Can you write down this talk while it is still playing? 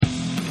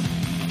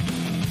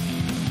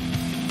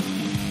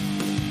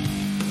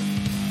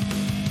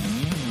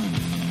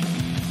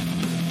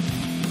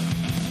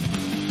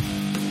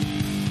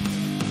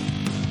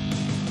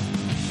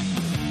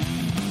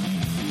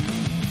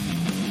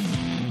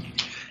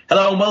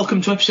Hello and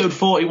welcome to episode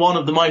 41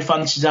 of the My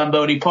Fantasy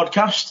Zamboni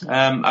podcast.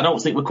 I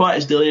don't think we're quite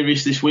as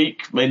delirious this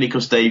week, mainly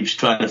because Dave's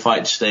trying to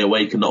fight to stay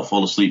awake and not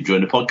fall asleep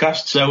during the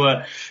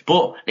podcast.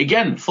 But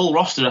again, full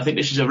roster. I think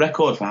this is a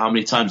record for how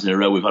many times in a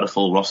row we've had a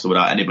full roster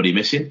without anybody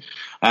missing.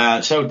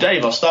 So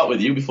Dave, I'll start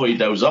with you before you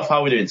doze off. How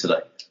are we doing today?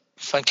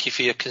 Thank you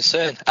for your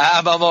concern.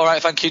 I'm all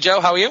right, thank you,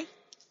 Joe. How are you?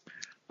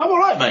 I'm all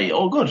right, mate.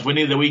 All good. We're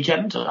near the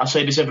weekend. I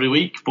say this every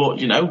week, but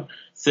you know,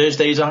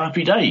 Thursday's a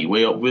happy day.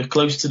 We're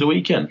close to the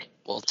weekend.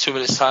 Well, 2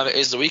 minutes' time it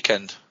is the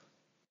weekend.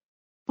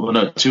 Well,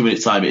 no, 2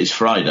 minutes' time it is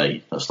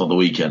Friday. That's not the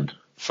weekend.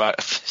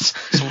 It's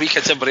the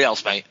weekend to everybody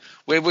else, mate.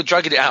 We're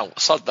dragging it out.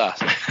 Sod that.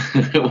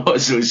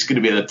 So it's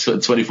going to be a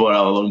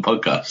 24-hour long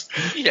podcast?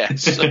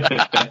 Yes.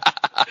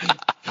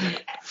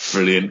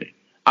 Brilliant.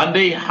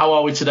 Andy, how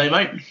are we today,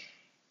 mate?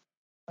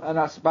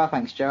 Not so bad,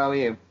 thanks, Joe. How are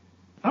you?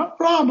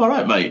 I'm all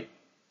right, mate.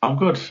 I'm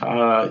good.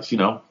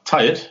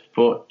 Tired,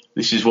 but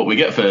this is what we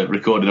get for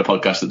recording a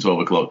podcast at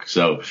 12 o'clock.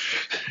 So,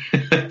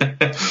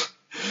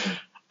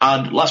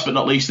 and last but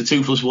not least, the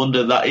toothless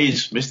wonder that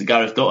is Mr.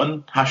 Gareth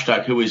Dutton.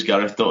 Hashtag who is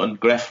Gareth Dutton.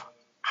 Gref,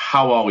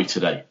 how are we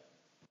today?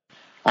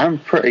 I'm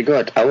pretty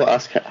good. I will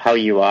ask how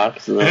you are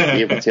because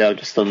the other two have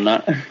just done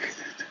that.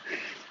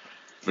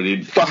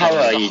 Brilliant. But how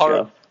are you,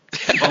 Joe?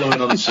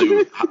 Following on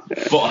suit.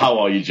 But how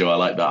are you, Joe? I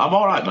like that. I'm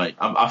all right, mate.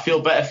 I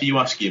feel better for you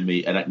asking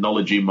me and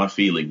acknowledging my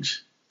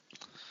feelings.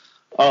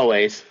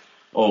 Always.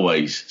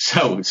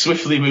 So,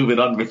 swiftly moving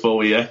on before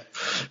we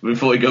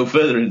go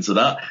further into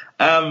that.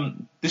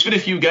 There's been a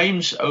few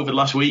games over the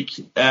last week.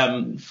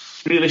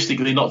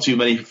 Realistically, not too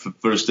many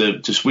for us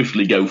to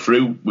swiftly go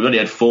through. We've only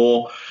had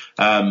 4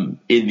 in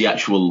the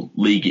actual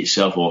league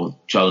itself, or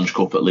Challenge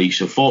Cup at least.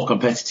 So 4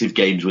 competitive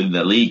games within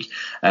the league.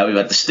 We've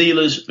had the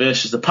Steelers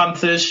versus the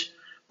Panthers.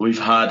 We've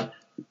had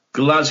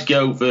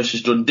Glasgow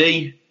versus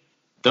Dundee.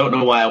 Don't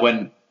know why I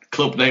went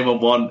club name on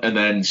one and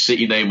then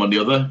city name on the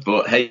other,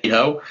 but hey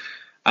ho.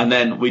 And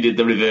then we did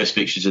the reverse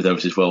fixtures of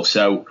those as well.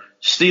 So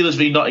Steelers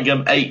v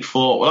Nottingham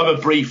 8-4. We'll have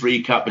a brief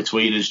recap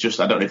between us.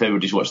 I don't know if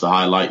everybody's watched the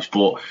highlights,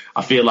 but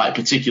I feel like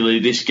particularly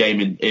this game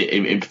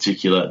in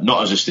particular,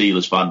 not as a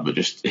Steelers fan, but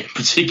just in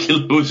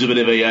particular, was a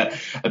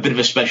bit of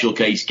a special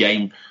case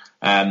game.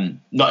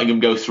 Nottingham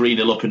go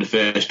 3-0 up in the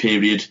first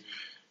period.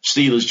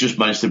 Steelers just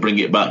managed to bring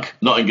it back.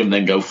 Nottingham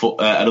then go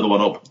another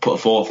one up, put a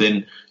fourth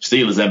in.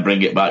 Steelers then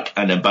bring it back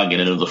and then bang in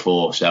another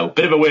 4. So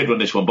bit of a weird one,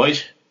 this one,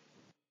 boys.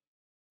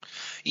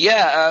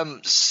 Yeah,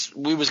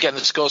 we was getting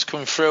the scores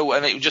coming through,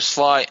 and it just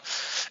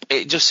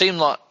seemed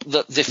like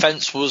the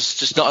defence was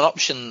just not an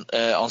option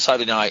on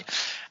Saturday night.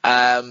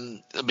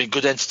 It'd been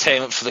good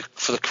entertainment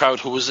for the crowd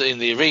who was in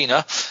the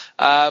arena.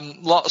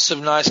 Lots of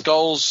nice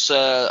goals.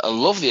 I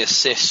love the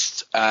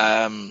assist.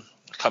 I can't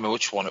remember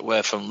which one it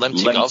were from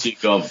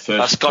Lemtigov.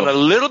 That's gone a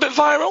little bit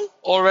viral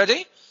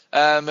already.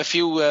 A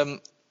few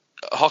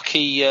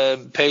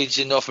hockey pages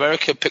in North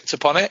America picked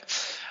up on it.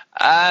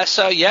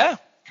 So yeah.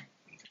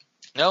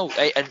 No,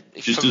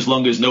 just as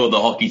long as no other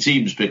hockey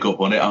teams pick up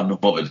on it, I'm not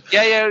bothered.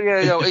 Yeah.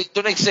 No, it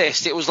doesn't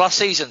exist. It was last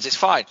season's. It's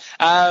fine.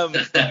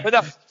 But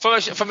no,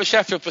 from a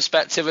Sheffield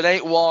perspective, an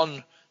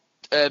 8-1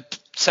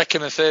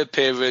 second and third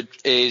period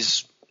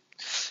is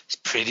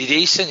pretty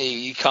decent.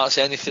 You can't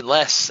say anything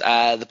less.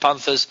 The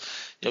Panthers,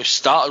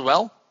 started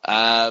well,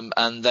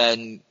 and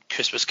then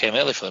Christmas came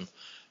early for them.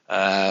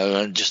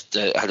 And just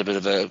had a bit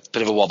of a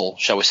wobble,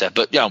 shall we say?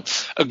 But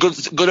a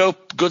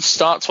good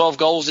start. 12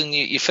 goals in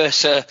your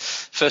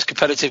first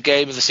competitive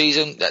game of the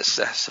season. That's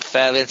a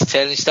fairly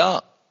entertaining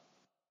start.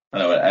 I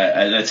know,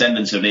 an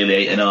attendance of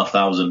nearly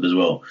 8,500 as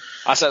well.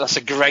 I said that's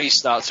a great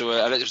start to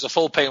it. It was a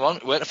full paying one.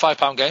 It weren't a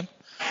 £5 game.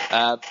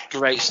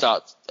 Great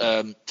start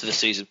to the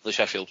season for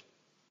Sheffield.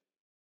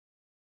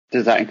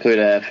 Does that include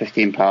a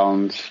 £15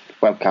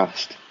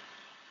 webcast?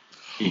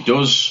 It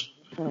does.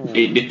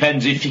 It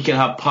depends if you can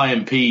have pie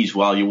and peas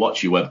while you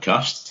watch your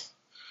webcast.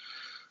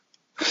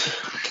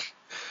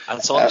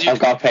 And so as long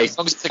as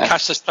it's a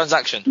cashless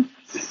transaction.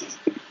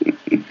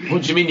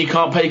 What do you mean you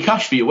can't pay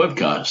cash for your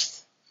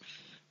webcast?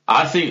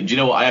 I think, do you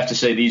know what I have to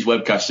say? These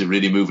webcasts are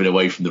really moving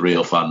away from the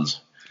real fans.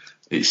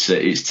 It's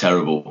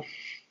terrible.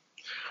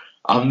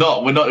 We're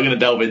not going to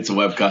delve into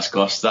webcast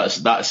costs.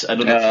 That's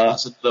another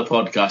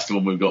podcast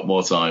when we've got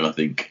more time, I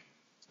think.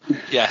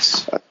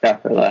 Yes,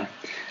 definitely.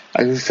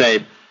 I was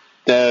going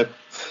to say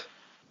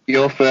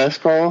your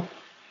first goal,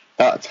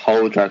 that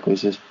toe drag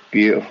was just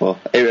beautiful.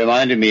 It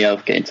reminded me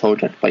of getting toe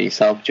dragged by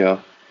yourself, Joe.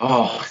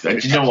 Oh, do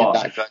you know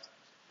what?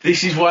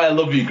 This is why I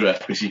love you, Gref,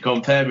 because you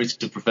compare me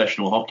to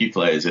professional hockey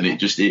players, and it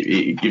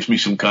gives me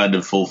some kind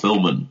of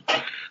fulfillment.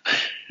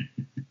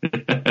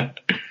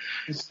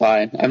 It's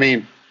fine. I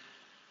mean,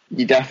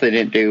 you definitely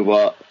didn't do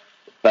what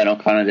Ben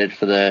O'Connor did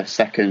for the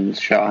second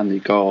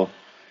shot-handed goal,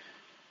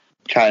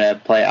 trying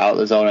to play it out of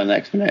the zone in the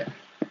next minute.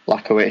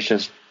 Lakovic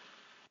just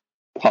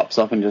pops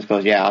up and just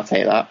goes, yeah, I'll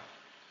take that.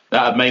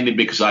 That mainly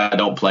because I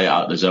don't play it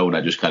out of the zone.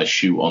 I just kind of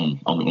shoot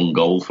on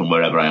goal from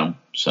wherever I am.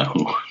 So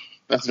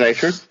that's very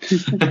true.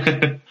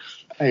 The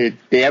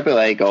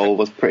Eberle goal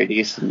was pretty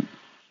decent.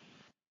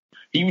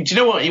 Do you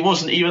know what? He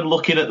wasn't even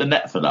looking at the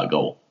net for that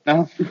goal.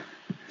 No.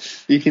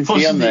 You can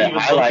see on the Wasn't even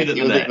highlights, looking at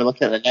he the wasn't net. even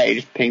looking at the net, he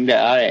just pinged it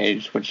at it and it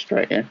just went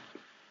straight in.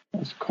 It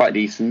was quite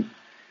decent.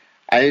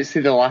 I didn't see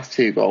the last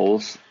two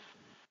goals,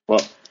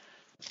 but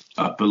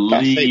I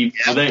believe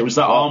it was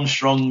that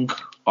Armstrong.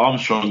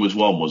 Armstrong was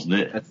one, wasn't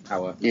it? That's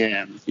Tower.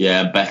 yeah.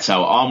 Yeah,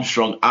 Bettauer.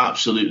 Armstrong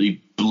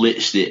absolutely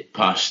blitzed it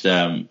past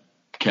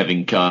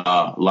Kevin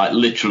Carr, like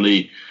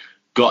literally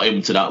got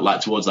him to that,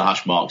 like towards the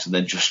hash marks, and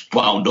then just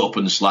wound up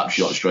and slap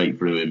shot straight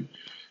through him.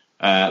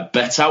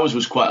 Bettauer's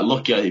was quite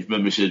lucky, if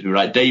memory serves me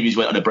right. Davies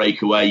went on a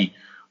breakaway,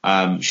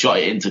 shot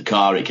it into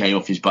Carr, it came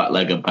off his back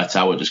leg, and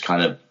Bettauer just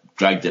kind of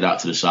dragged it out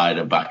to the side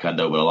and backhand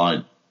over the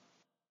line.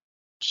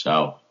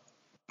 So,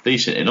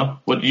 decent enough.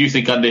 What do you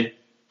think, Andy?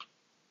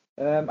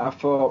 I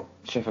thought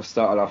Sheffield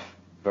started off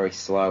very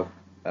slow.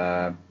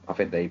 I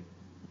think they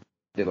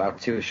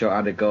allowed 2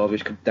 short-handed goals,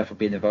 which could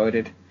definitely been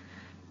avoided.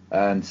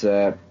 And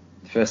the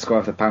first score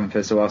of the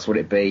Panthers, who else would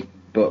it be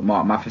but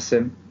Mark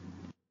Matheson?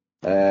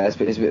 It's a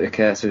bit of a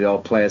curse with the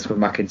old players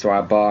coming back into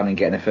our barn and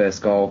getting the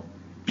first goal.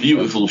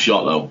 Beautiful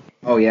shot, though.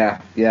 Oh,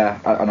 yeah.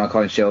 I know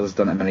Colin Shields has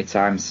done it many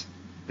times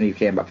when he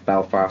came back to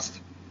Belfast.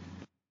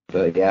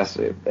 But, yeah,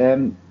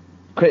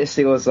 credit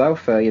Steelers, though,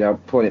 for,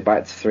 pulling it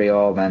back to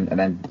 3-3 and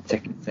then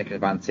taking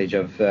advantage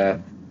of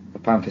the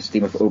Panthers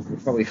team who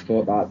probably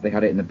thought that they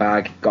had it in the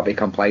bag, got a bit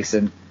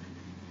complacent.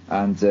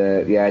 And,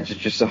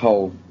 just the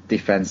whole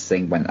defence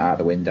thing went out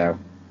the window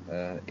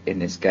in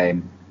this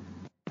game.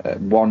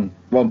 One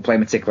play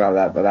in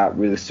particular that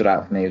really stood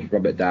out for me was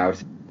Robert Dowd.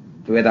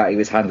 The way that he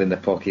was handling the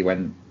puck, he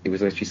was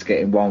literally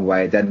skating one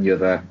way, then the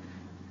other,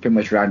 pretty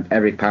much around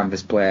every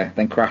Panthers player,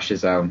 then crashed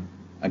his own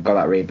and got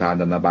that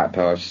rebound on the back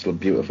post. Just a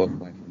beautiful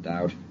play from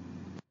Dowd.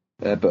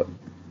 But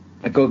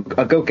a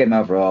good game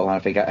overall, and I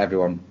think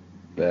everyone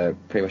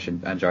pretty much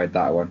enjoyed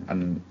that one.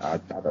 And I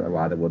don't know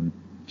why they wouldn't.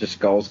 Just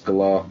goals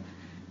galore.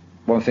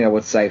 One thing I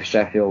would say for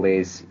Sheffield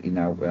is, you're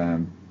not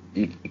going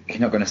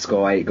to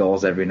score 8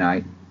 goals every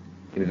night.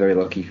 You'll be very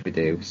lucky if you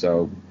do.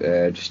 So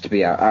just to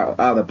be out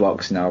of the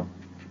blocks now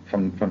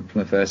from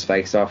the first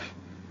face-off.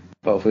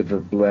 Hopefully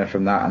they'll learn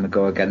from that and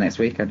go again next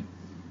weekend.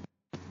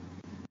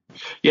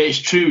 Yeah, it's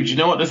true. Do you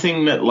know what the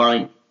thing that,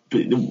 like,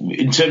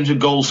 in terms of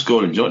goal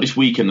scoring, do you know what this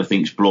weekend I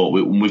think's brought?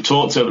 We've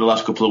talked over the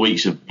last couple of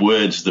weeks of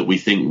words that we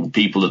think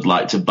people would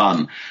like to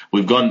ban.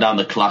 We've gone down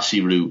the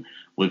classy route.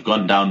 We've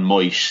gone down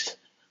moist.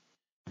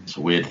 It's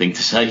a weird thing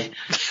to say.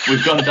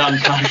 We've gone down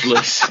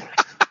cashless.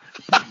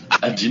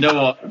 And do you know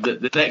what?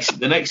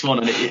 The next one,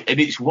 and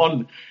it's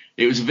one.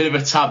 It was a bit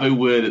of a taboo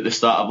word at the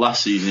start of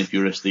last season. If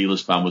you're a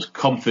Steelers fan, was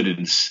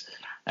confidence.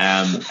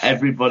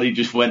 Everybody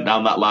just went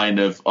down that line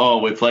of,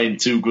 we're playing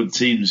 2 good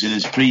teams in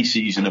this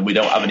pre-season and we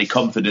don't have any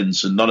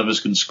confidence and none of us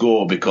can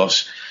score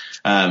because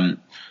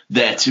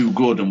they're too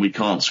good and we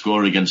can't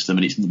score against them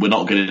and we're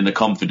not getting the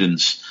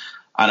confidence.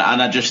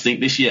 And I just think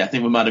this year, I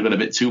think we might have got a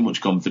bit too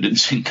much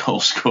confidence in goal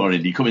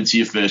scoring. You come into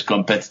your first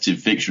competitive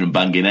fixture and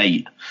bang in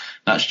 8.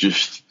 That's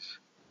just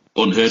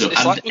unheard of.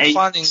 It's like we're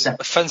finding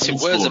separate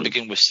offensive words that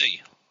begin with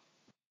C.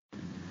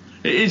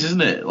 It is,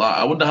 isn't it? Like,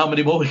 I wonder how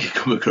many more we could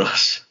come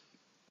across.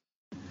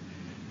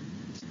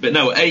 But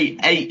no,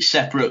 8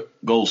 separate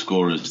goal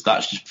scorers.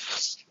 That's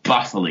just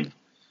baffling.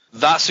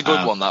 That's a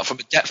good one. That from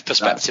a depth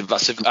perspective,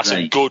 that's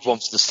a good one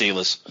for the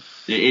Steelers.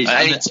 It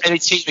is. Any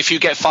team, if you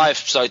get 5,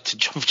 sorry to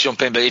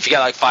jump in, but if you get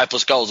like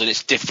 5+ goals and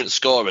it's different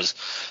scorers,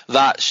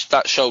 that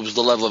shows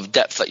the level of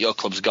depth that your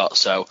club's got.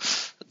 So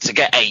to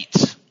get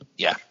 8,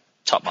 yeah,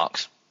 top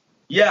marks.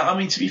 Yeah, I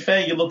mean, to be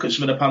fair, you look at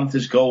some of the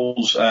Panthers'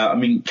 goals.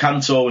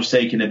 Cantor was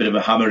taking a bit of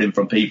a hammering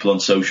from people on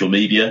social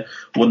media.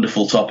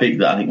 Wonderful topic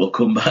that I think we'll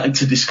come back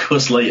to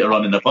discuss later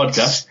on in the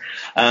podcast.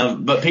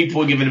 But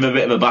people were giving him a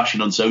bit of a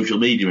bashing on social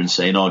media and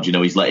saying,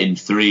 he's let in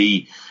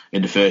 3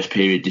 in the first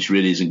period. This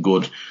really isn't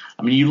good.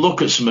 I mean, you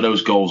look at some of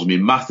those goals. I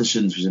mean,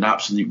 Matheson's was an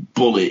absolute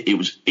bullet. It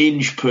was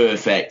inch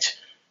perfect.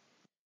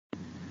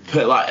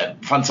 Like a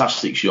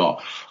fantastic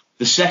shot.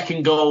 The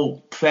second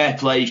goal, fair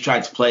play. He's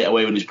tried to play it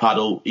away with his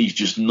paddle. He's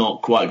just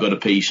not quite got a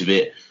piece of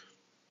it.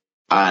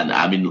 And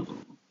I mean,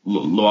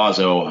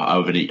 Loazo,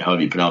 however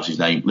you pronounce his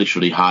name,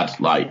 literally had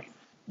like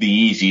the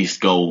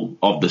easiest goal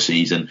of the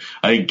season.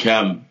 I think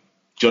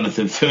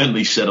Jonathan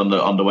Thurnley said on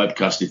the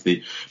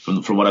webcast,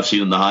 from what I've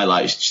seen on the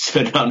highlights, just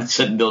turned around and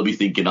said they'll be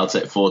thinking, I'll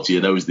take 40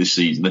 of those this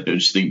season. I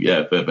just think,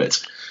 yeah,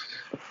 perfect.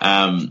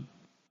 And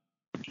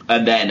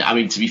then, I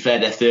mean, to be fair,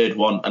 their third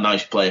one, a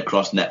nice play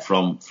across net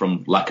from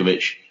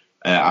Lakovic.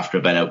 After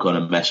a Ben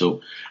O'Connor mess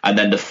up. And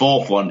then the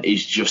fourth one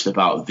is just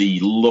about the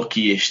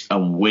luckiest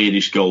and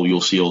weirdest goal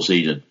you'll see all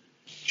season.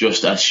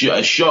 Just a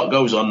shot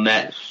goes on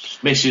net,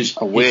 misses.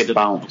 A weird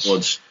bounce.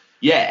 Boards.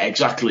 Yeah,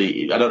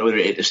 exactly. I don't know whether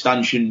it hit the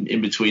stanchion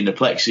in between the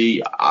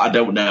plexi. I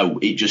don't know.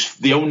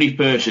 The only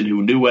person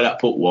who knew where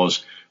that puck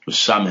was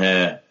Sam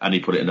Hare, and he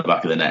put it in the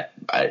back of the net.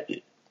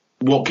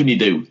 What can you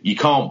do? You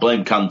can't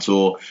blame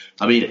Cantor.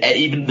 I mean,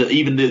 even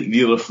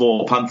the other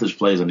 4 Panthers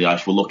players on the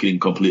ice were looking in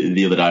completely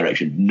the other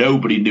direction.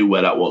 Nobody knew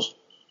where that was.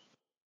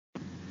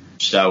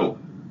 So,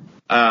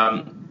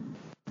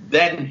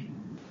 then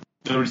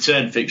The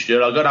return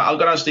fixture. I'll go down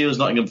Steelers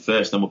Nottingham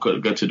first, then we'll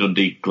go to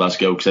Dundee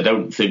Glasgow because I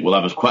don't think we'll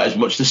have quite as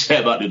much to say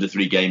about the other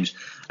three games.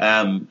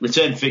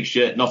 Return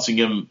fixture: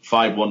 Nottingham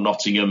 5-1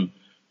 Nottingham.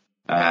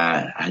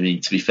 I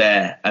mean, to be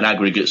fair, an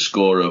aggregate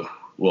score of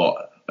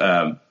what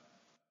 9-9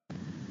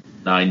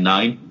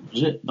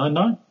 was it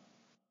 9-9?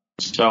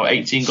 So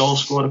 18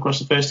 goals scored across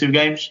the first two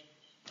games.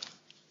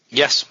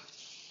 Yes.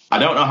 I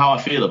don't know how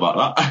I feel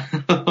about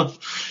that.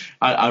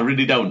 I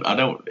really don't.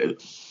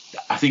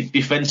 I think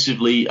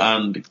defensively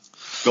and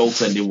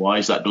goaltending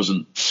wise, that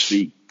doesn't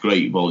speak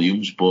great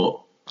volumes, but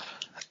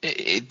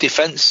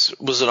defence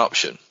was an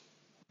option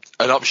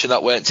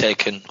that weren't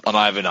taken on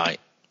either night.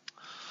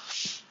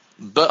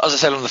 But as I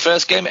said on the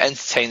first game, it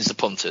entertains the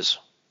punters.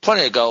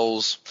 Plenty of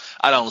goals,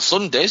 and on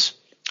Sundays,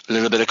 a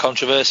little bit of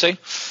controversy.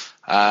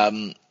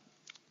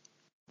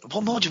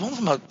 What more do you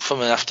want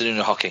from an afternoon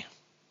of hockey?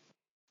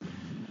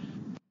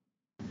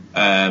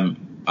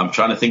 I'm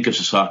trying to think of a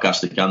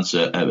sarcastic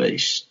answer.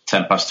 It's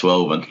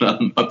 12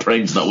 and my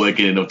brain's not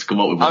working enough to come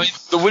up with one. I mean,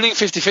 the winning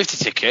 50-50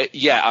 ticket,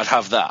 yeah, I'd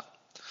have that.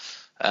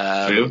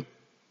 True.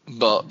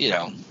 But,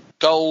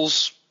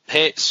 goals,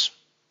 hits,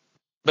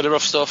 bit of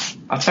rough stuff.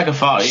 I'd take a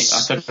fight.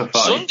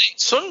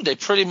 Sunday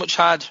pretty much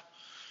had,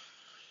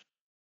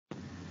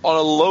 on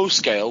a low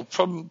scale,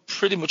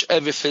 pretty much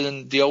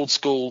everything the old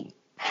school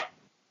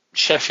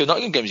Sheffield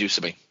Nottingham games used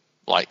to be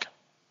like.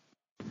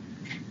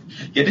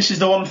 Yeah, this is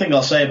the one thing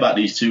I'll say about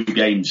these two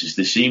games is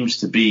there seems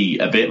to be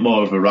a bit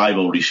more of a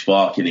rivalry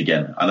sparking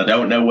again. And I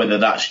don't know whether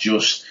that's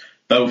just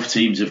both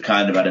teams have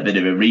kind of had a bit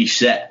of a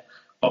reset.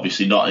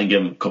 Obviously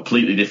Nottingham,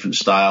 completely different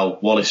style.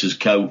 Wallace as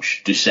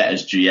coach, Doucette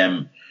as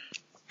GM.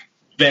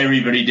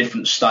 Very, very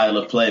different style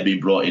of play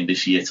being brought in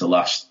this year to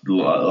last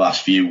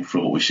few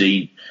from what we've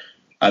seen.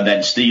 And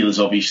then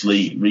Steelers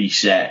obviously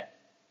reset.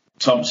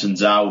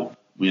 Thompson's out,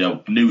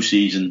 new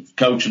season,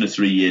 coach on a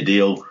 3-year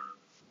deal.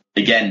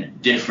 Again,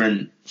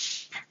 different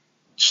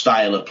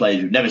style of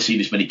players. We've never seen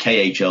this many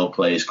KHL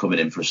players coming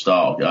in for a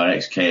start, our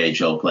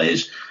ex-KHL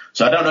players.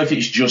 So I don't know if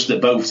it's just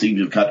that both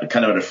teams have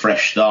kind of had a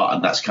fresh start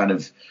and that's kind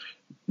of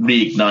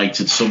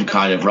reignited some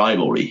kind of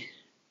rivalry.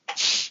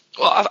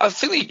 Well, I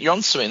think you're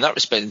on something in that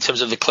respect in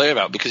terms of the clear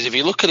out, because if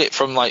you look at it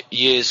from like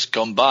years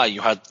gone by, you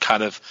had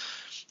kind of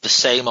the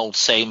same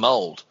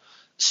old.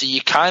 So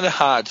you kind of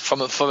had,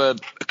 from a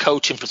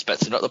coaching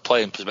perspective, not the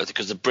playing perspective,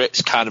 because the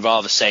Brits kind of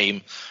are the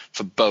same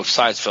for both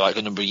sides for like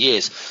a number of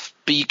years.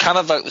 But you kind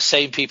of like the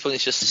same people, and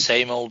it's just the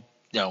same old,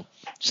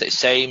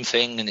 same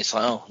thing, and it's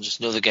like, oh, just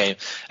another game.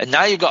 And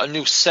now you've got a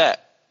new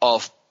set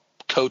of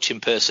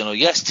coaching personnel.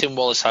 Yes, Tim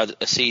Wallace had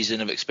a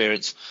season of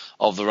experience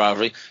of the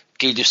rivalry.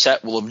 Guy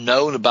Doucette will have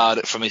known about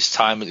it from his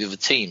time at the other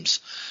teams.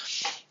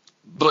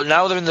 But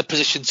now they're in the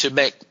position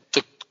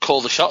to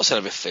call the shots and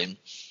everything.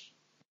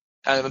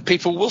 And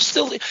people will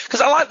still,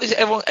 because I like this.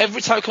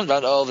 Every time it comes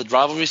around, the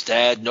rivalry's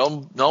dead.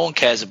 No one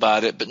cares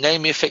about it. But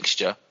name me a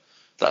fixture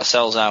that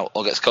sells out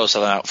or gets close to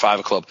selling out for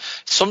either club.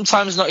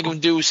 Sometimes not even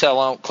do sell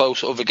out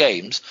close other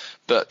games,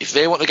 but if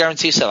they want to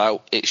guarantee sell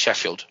out, it's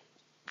Sheffield.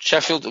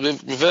 Sheffield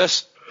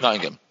reverse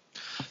Nottingham.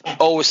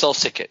 Always sells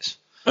tickets.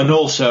 And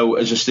also,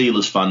 as a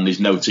Steelers fan, there's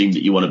no team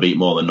that you want to beat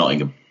more than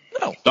Nottingham.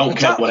 No, don't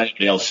care what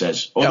anybody else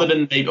says. Other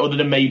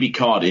than maybe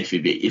Cardiff,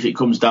 if it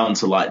comes down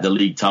to like the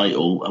league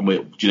title,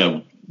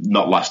 and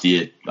not last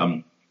year.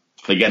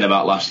 Forget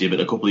about last year, but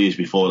a couple of years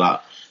before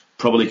that,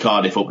 probably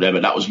Cardiff up there.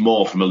 But that was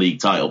more from a league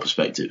title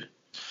perspective.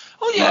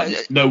 Oh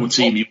yeah, no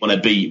team you want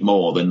to beat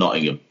more than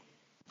Nottingham.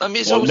 I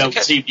mean, no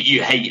team that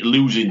you hate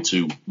losing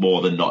to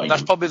more than Nottingham.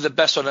 That's probably the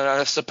best one. And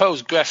I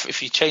suppose, Greff,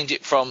 if you change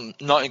it from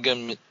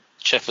Nottingham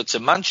Sheffield to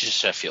Manchester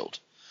Sheffield,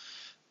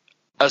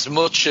 as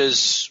much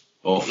as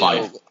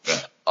five,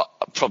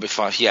 probably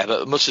 5, yeah.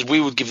 But as much as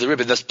we would give the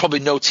ribbon, there's probably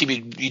no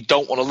team you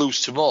don't want to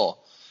lose to more.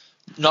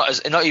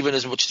 Not even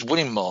as much as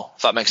winning more,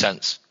 if that makes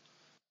sense.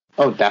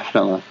 Oh,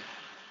 definitely.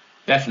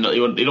 Definitely.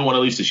 You don't want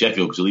to lose to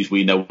Sheffield because at least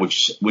we know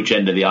which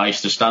end of the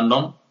ice to stand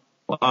on.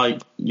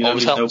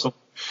 Always helps.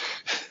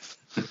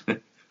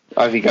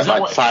 Have you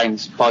got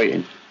signs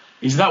pointing?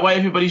 Is that why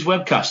everybody's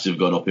webcasts have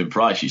gone up in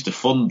price? Is to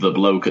fund the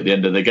bloke at the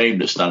end of the game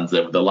that stands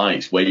there with the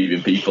lights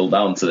waving people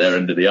down to their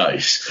end of the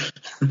ice?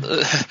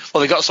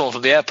 Well, they got someone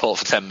from the airport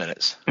for 10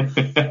 minutes.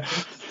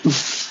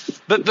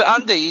 But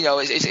Andy,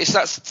 it's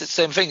that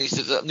same thing.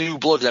 It's that new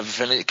blood and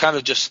everything. It kind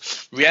of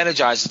just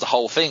re-energizes the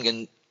whole thing.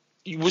 And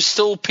with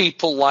still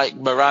people like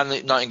Moran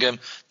at Nottingham,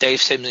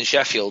 Dave Sims in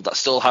Sheffield that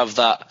still have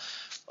that,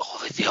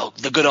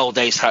 the good old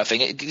days type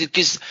thing. It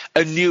gives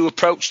a new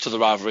approach to the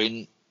rivalry.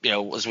 And,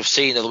 as we've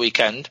seen at the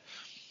weekend,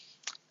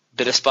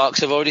 bit of sparks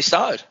have already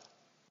started.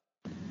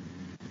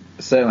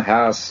 It certainly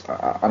has.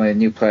 I mean,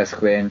 new players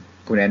coming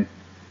in.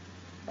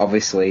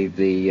 Obviously,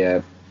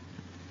 the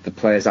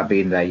players that have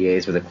been there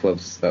years with the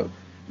clubs that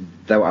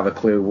don't have a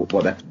clue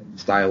what their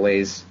style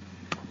is,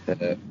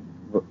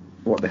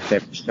 what their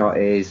favourite shot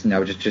is,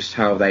 just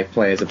how they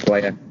play as a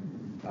player.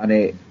 And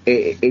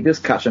it does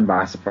catch them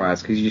by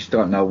surprise because you just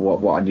don't know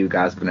what a new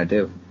guy's going to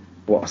do,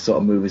 what sort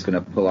of move he's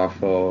going to pull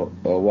off or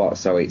what.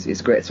 So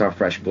it's great to have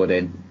fresh blood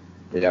in,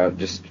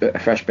 just a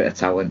fresh bit of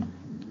talent.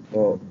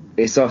 But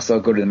it's also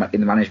good in the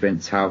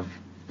management to have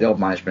the old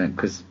management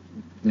because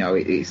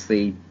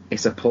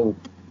it's a pull.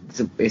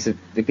 It's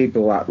the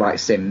people like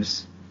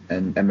Sims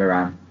and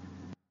Moran.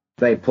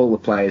 They pull the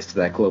players to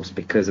their clubs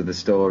because of the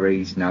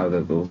stories.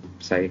 That they'll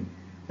say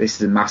this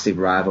is a massive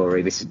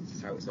rivalry. This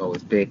is how it's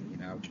always been.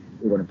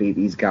 We want to beat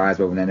these guys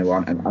more than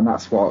anyone, and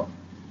that's what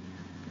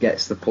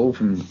gets the pull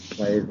from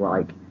players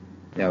like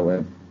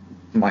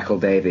Michael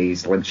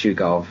Davies,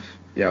 Lenchugov,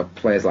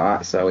 players like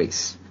that. So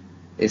it's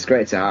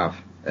great to have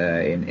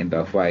in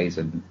both ways,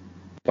 and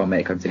we'll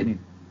make it continue.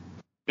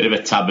 Bit of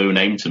a taboo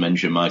name to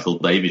mention Michael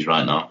Davies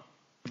right now.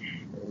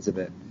 It is a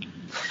bit.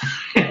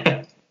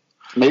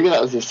 Maybe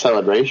that was his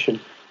celebration.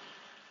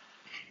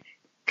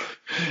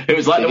 It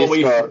was like the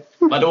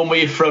one where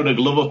you throw the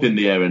glove up in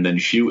the air and then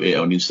shoot it,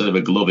 and instead of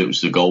a glove, it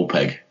was the goal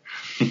peg.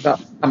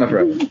 I'm a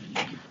pro.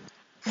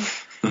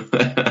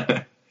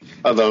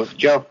 Although,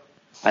 Joe,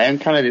 I am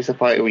kind of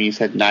disappointed when you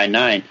said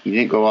 9-9. You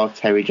didn't go off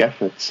Terry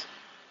Jeffords.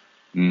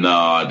 No,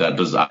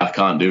 I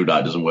can't do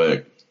that. It doesn't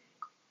work.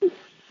 Do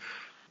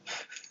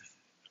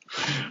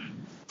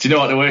you know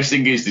what the worst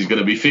thing is? There's going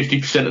to be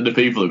 50% of the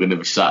people who are going to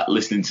be sat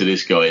listening to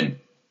this going,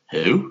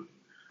 who?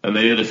 And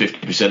the other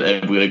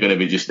 50% are going to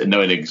be just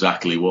knowing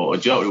exactly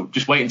what.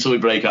 Just wait until we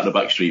break out the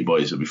Backstreet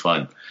Boys. It'll be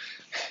fine.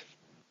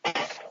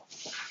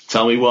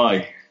 Tell me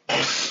why.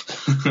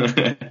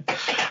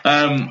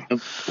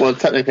 Well,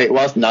 technically it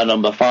was now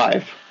number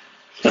 5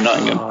 for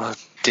Nottingham. Oh,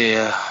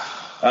 dear.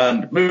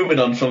 And moving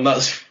on from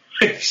that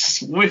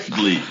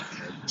swiftly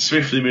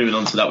moving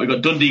on to that, we've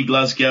got Dundee,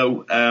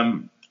 Glasgow.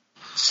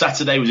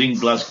 Saturday was in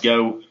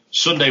Glasgow.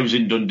 Sunday was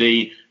in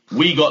Dundee.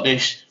 We got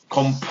this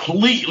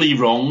completely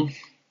wrong.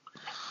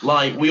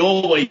 Like we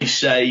always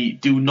say,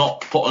 do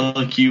not put an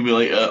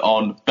accumulator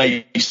on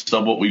based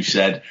on what we've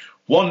said.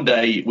 One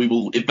day we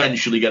will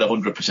eventually get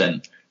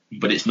 100%,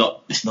 but it's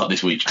not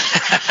this week.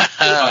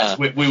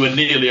 we were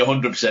nearly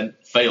 100%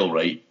 fail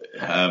rate.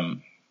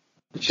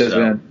 Should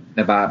have been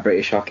about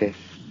British hockey.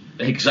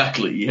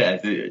 Exactly, yeah.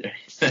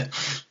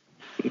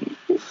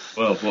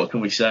 Well, what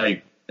can we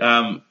say?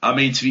 I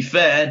mean, to be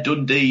fair,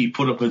 Dundee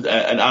put up an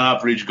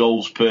average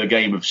goals per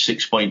game of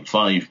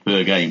 6.5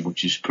 per game,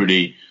 which is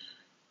pretty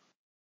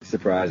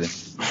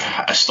surprising,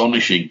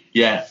 astonishing.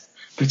 Yeah,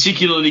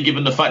 particularly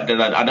given the fact that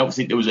I don't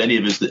think there was any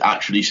of us that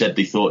actually said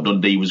they thought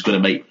Dundee was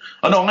going to make.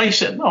 I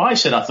said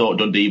I thought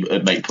Dundee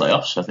would make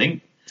playoffs. I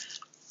think,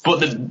 but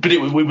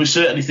we were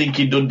certainly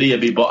thinking Dundee would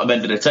be bottom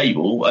end of the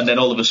table, and then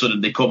all of a sudden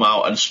they come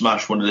out and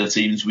smash one of the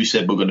teams we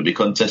said were going to be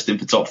contesting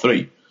for top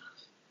 3.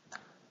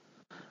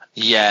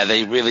 Yeah,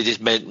 they really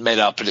just made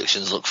our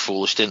predictions look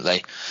foolish, didn't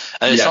they?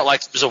 And it's not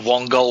like it was a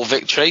 1-goal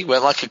victory. We're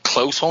like a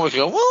close one. We could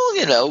go,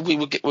 well, we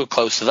were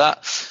close to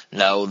that.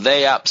 No,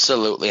 they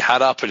absolutely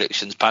had our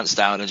predictions pants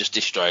down and just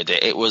destroyed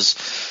it.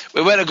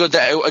 We went a good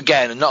day,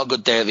 again, not a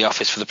good day at the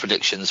office for the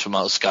predictions for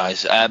most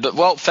guys. But,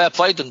 well, fair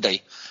play,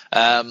 Dundee.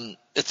 A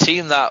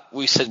team that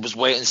we said was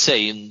wait and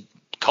see, and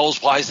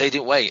goals-wise, they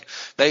didn't wait.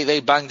 They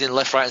banged in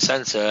left, right and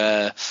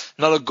centre.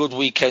 Not a good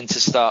weekend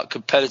to start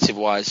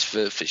competitive-wise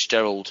for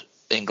Fitzgerald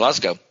in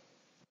Glasgow.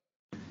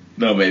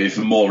 No, maybe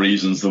for more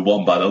reasons than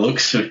one by the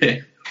looks of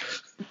it.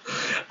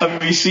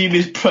 Have you seen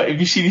his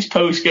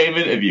post-game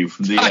interview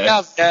from the? I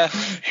have, yeah.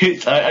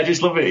 I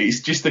just love it. It's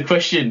just the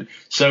question.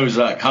 So,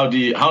 Zach, how do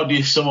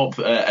you sum up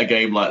a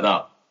game like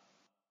that?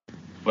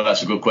 Well,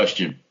 that's a good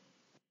question.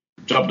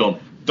 Job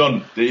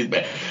done. He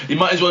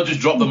might as well just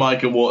drop the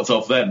mic and walked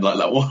off then.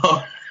 Like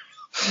what?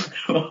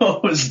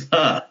 What was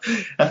that?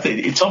 I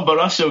think Tom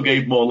Barrasso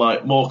gave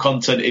more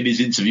content in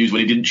his interviews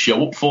when he didn't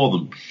show up for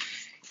them.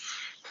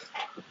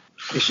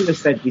 You should have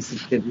said this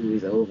interview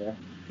is over.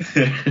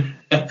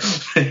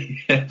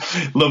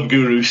 Love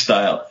Guru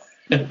style.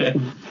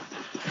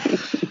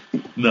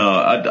 No,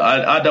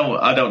 I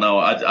don't know.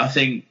 I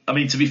think, I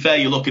mean, to be fair,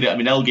 you look at it. I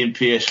mean, Elgin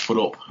Pearce put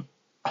up,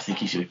 I think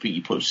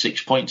he put up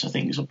 6 points. I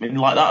think something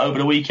like that over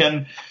the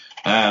weekend.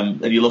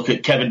 And you look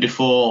at Kevin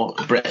Defoe,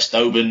 Brett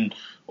Stoven,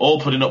 all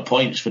putting up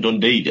points for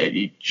Dundee.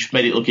 It just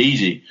made it look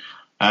easy.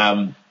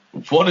 One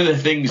of the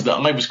things that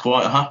I was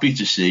quite happy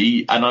to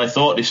see, and I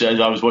thought this as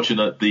I was watching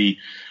the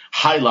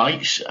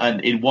highlights,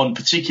 and in one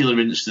particular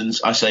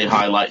instance, I say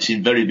highlights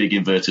in very big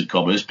inverted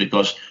commas,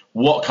 because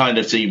what kind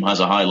of team has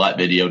a highlight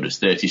video that's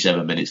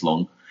 37 minutes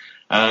long?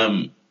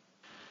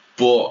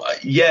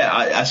 But yeah,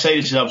 I say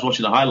this as I was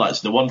watching the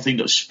highlights. The one thing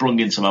that sprung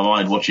into my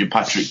mind watching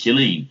Patrick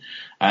Killeen,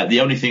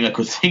 the only thing I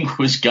could think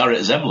was Garrett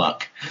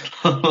Zemlak.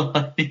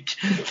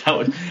 That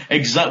was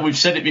exactly. We've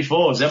said it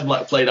before.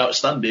 Zemlak played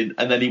outstanding,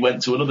 and then he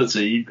went to another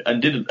team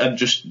and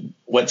just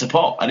went to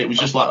pot, and it was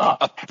just like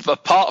that.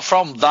 Apart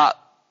from that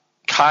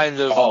kind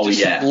of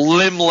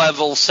limb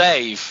level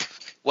save,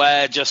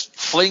 where just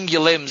fling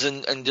your limbs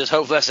and just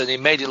hope less, and he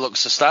made it look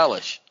so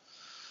stylish.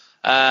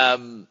 That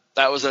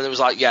was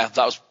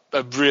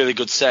a really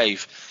good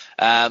save.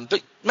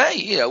 But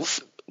mate,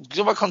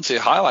 go back onto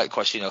the highlight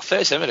question.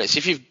 30 minutes.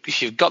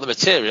 If you've got the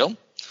material,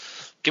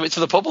 give it to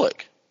the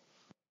public.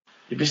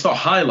 If it's not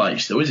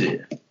highlights, though, is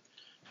it?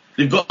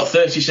 They've got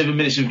 37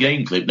 minutes of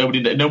game clip.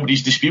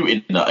 Nobody's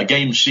disputing that. A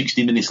game's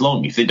 60 minutes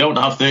long. If they don't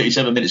have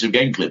 37 minutes of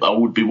game clip, I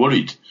would be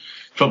worried.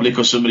 Probably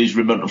because somebody's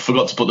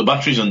forgot to put the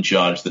batteries on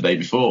charge the day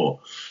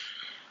before.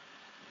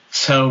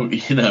 So, I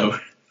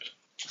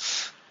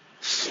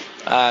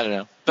don't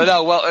know. But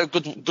no, well, a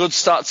good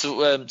start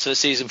to the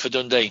season for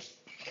Dundee.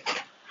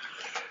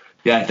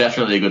 Yeah,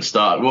 definitely a good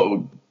start.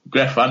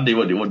 Gref, Andy,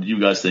 what did you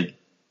guys think?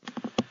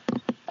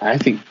 I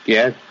think,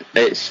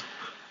 it's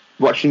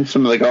watching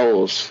some of the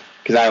goals,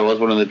 because I was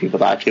one of the people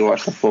that actually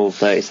watched the full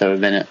 37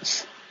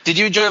 minutes. Did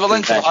you enjoy the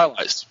length of the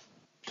highlights?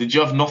 Did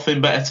you have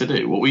nothing better to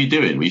do? What were you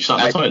doing? Were you sat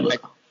in the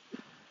toilet?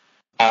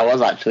 I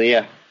was actually,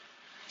 yeah.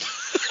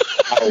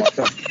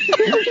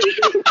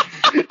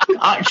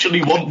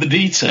 Actually want the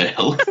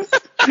detail.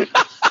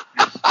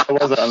 I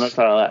wasn't on the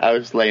toilet. I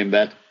was laying in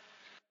bed.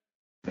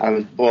 I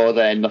was bored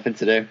and nothing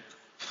to do.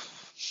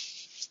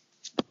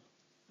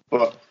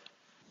 But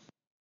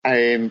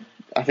I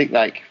think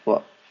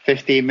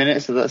 15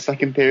 minutes of that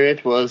second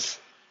period was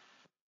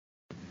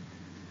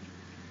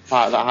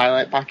part of that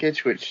highlight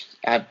package, which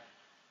had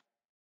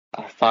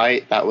a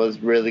fight that was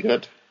really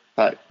good.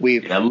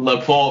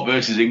 Laporte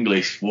versus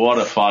English, what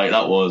a fight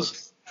that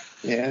was.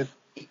 Yeah,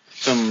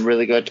 some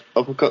really good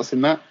uppercuts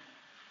in that.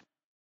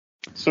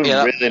 Some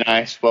really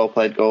nice, well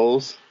played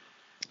goals.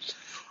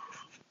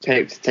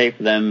 Tape to tape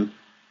them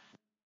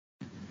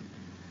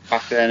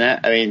back of the net.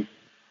 I mean,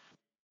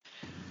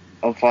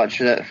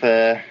 unfortunate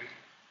for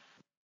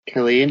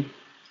Killeen.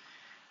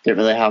 Didn't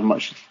really have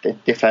much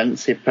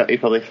defence. He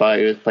probably thought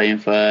he was playing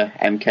for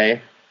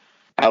MK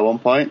at one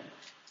point.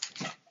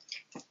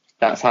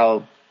 That's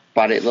how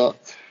bad it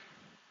looked.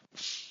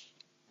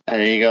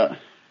 And then you got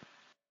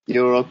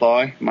Euro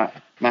boy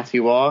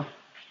Matthew Waugh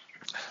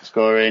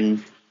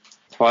scoring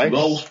twice.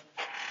 Goals.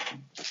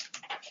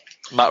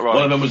 Matt Ryan.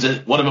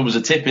 One of them was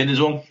a tip in as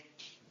well.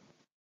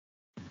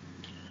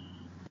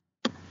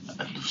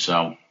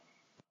 So,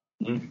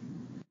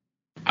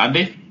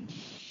 Andy.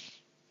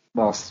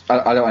 Well,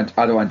 I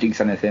don't want to jinx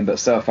anything, but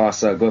so far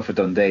so good for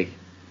Dundee.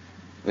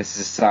 This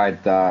is a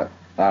side that.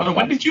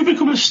 When did you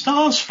become a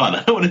Stars fan?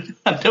 I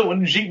don't want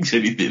to jinx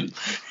anything.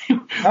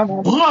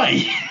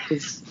 Why?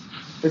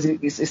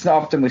 It's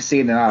not often we've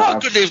seen them.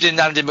 Good evening,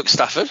 Andy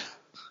McStafford.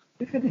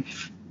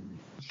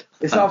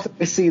 It's not often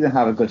we see them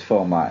have a good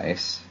form like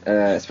this,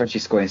 especially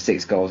scoring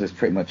 6 goals. It's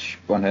pretty much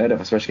unheard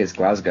of, especially against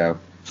Glasgow.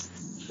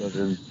 It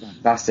was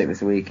fantastic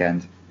this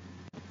weekend.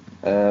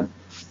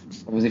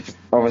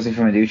 Obviously,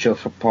 from a neutral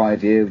point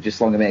of view, just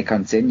long may it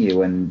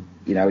continue, and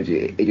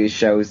it just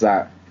shows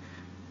that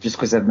just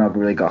because they've not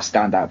really got a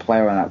standout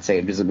player on that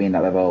team doesn't mean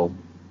that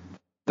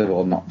they're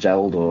all not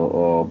gelled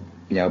or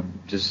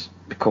just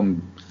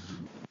become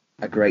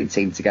a great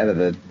team together.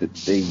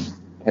 The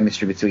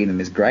chemistry between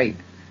them is great.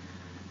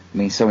 I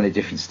mean, so many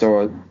different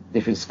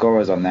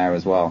scorers on there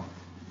as well.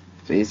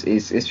 So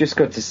it's just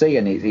good to see,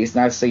 and it's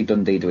nice to see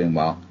Dundee doing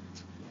well.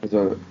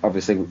 Because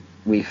obviously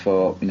we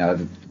thought they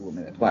wouldn't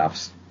make the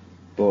playoffs,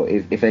 but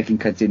if they can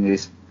continue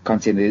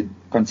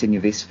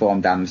this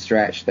form down the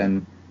stretch,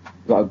 then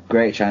we've got a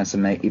great chance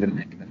of even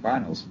making the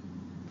finals.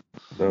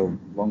 So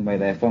long may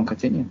their form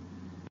continue.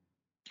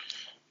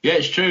 Yeah,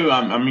 it's true.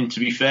 I mean, to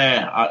be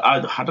fair,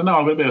 I don't know.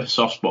 I've got a bit of a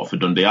soft spot for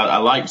Dundee. I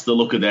liked the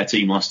look of their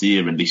team last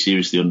year, and they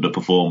seriously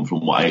underperformed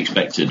from what I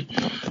expected.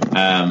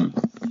 But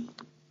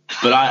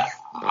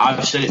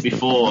I've said it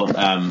before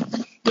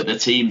that the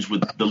teams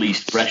with the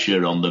least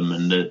pressure on them,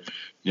 and the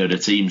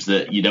teams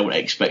that you don't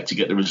expect to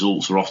get the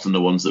results, are often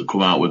the ones that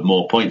come out with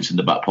more points in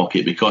the back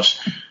pocket because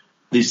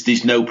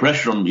there's no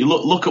pressure on them. You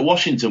look at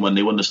Washington when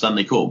they won the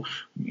Stanley Cup.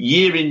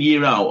 Year in,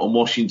 year out, and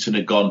Washington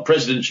had gone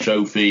President's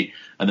Trophy,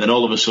 and then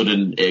all of a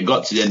sudden it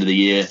got to the end of the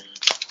year.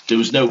 There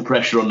was no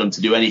pressure on them to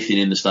do anything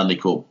in the Stanley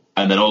Cup.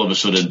 And then all of a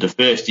sudden, the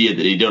first year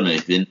that he'd done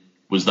anything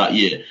was that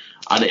year.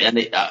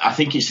 I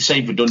think it's the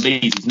same for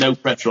Dundee. There's no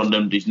pressure on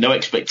them. There's no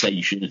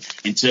expectation.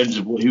 In terms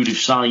of who they've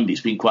signed,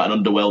 it's been quite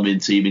an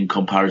underwhelming team in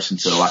comparison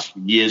to the last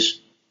few years.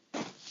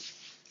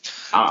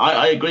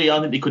 I agree. I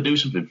think they could do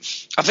something.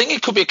 I think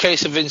it could be a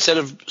case of instead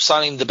of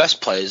signing the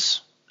best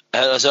players,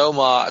 has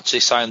Omar actually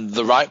signed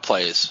the right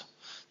players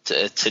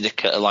to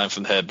nick a line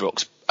from Herb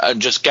Brooks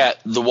and just get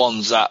the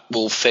ones that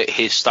will fit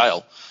his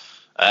style.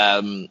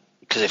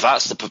 Because if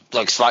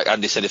that's like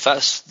Andy said, if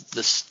that's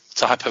the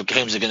type of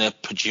games they're going to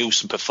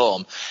produce and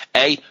perform,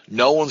 A,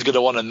 no one's going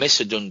to want to miss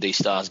a Dundee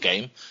Stars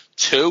game.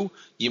 2,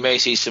 you may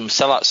see some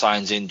sellout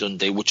signs in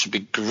Dundee, which would be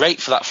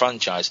great for that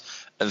franchise.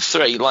 And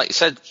 3, like you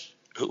said,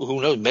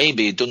 who knows,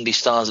 maybe Dundee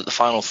Stars at the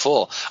Final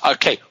Four.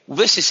 Okay,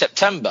 this is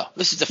September.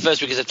 This is the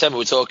first week of September.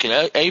 We're talking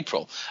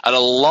April. And a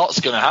lot's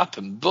going to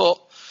happen.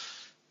 But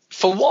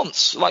for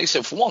once, like you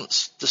said,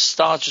 the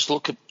Stars just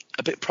look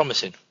a bit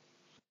promising.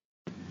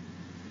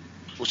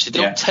 Which they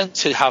don't tend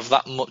to have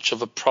that much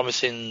of a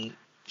promising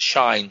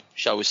shine,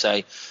 shall we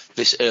say,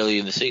 this early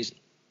in the season.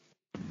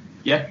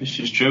 Yeah, this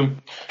is true.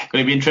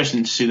 Going to be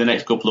interesting to see the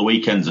next couple of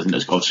weekends. I think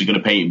that's obviously going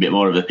to paint a bit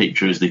more of a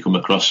picture as they come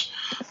across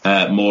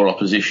more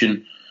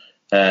opposition.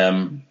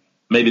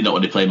 Maybe not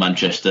when they play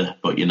Manchester,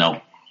 but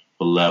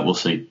we'll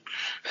see.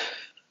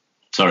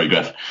 Sorry,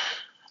 Griff.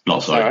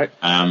 Not sorry. All right.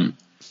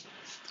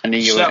 I knew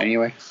you were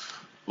anyway.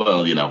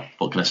 Well,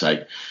 what can I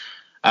say?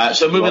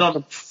 So moving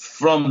on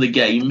from the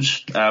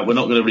games, we're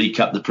not going to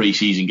recap the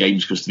pre-season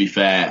games because, to be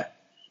fair,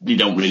 they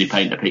don't really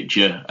paint a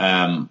picture.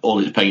 All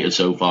it's painted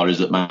so far is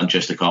that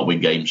Manchester can't win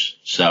games.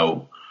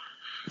 So,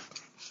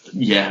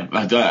 yeah,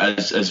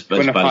 as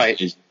win a bad fight.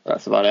 as it is.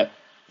 That's about it.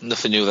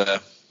 Nothing new there.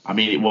 I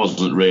mean, it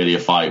wasn't really a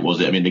fight, was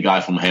it? I mean, the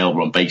guy from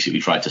Heilbronn basically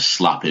tried to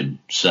slap him,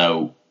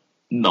 so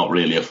not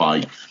really a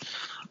fight.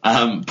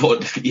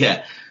 But,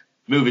 yeah,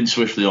 moving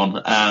swiftly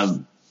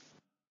on.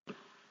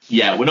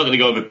 Yeah, we're not going to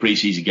go over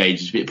pre-season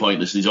games. It's a bit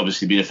pointless. There's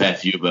obviously been a fair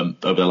few of them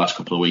over the last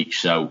couple of weeks,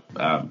 so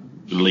we'll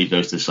leave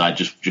those to the side,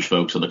 just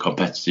focus on the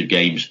competitive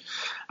games.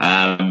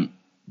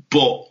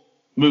 But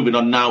moving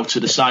on now to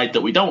the side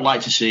that we don't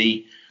like to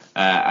see,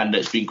 and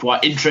it's been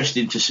quite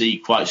interesting to see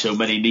quite so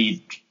much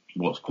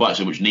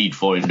need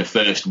for in the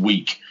first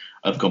week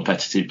of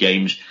competitive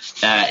games,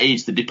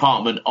 is the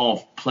Department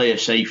of Player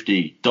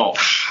Safety,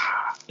 DOPS,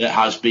 that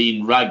has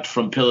been ragged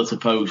from pillar to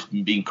post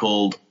and been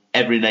called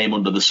every name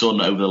under the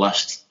sun over the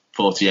last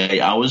 48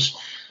 hours.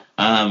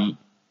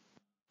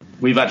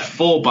 We've had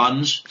 4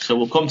 bans, so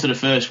we'll come to the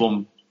first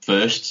one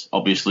first,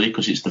 obviously,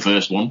 because it's the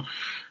first one.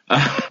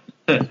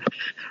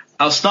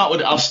 I'll start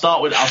with.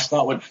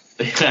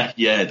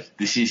 Yeah,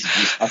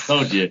 I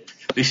told you.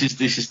 This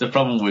is the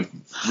problem with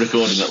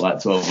recording at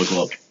like 12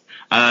 o'clock.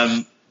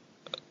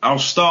 I'll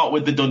start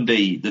with the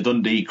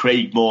Dundee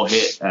Craig Moore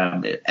hit,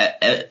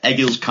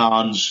 Egils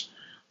Carnes.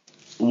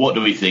 What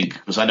do we think?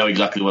 Because I know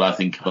exactly what I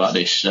think about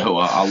this, so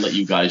I'll let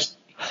you guys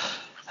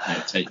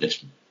take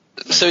this.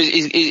 So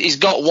he's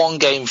got 1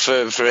 game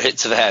for a hit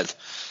to the head,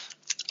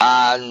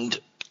 and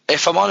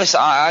if I'm honest,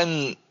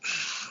 I'm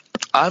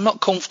not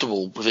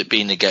comfortable with it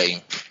being a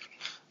game.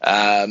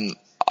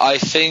 I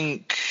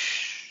think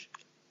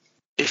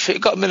if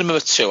it got a minimum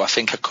of 2, I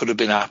think I could have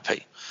been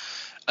happy.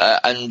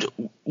 And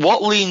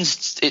what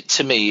leans it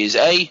to me is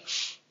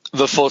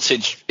the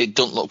footage, it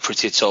doesn't look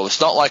pretty at all. It's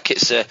not like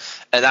it's an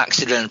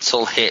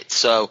accidental hit.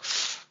 So,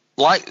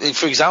 like,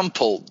 for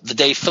example, the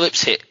Dave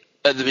Phillips hit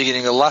at the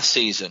beginning of last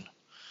season,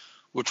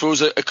 which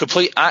was a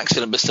complete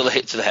accident but still a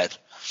hit to the head.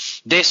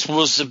 This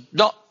was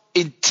not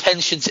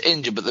intention to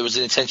injure, but there was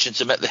an intention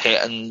to make the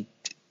hit, and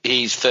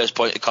his first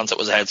point of contact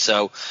was ahead,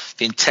 so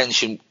the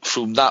intention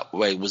from that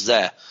way was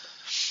there.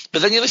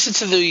 But then you listen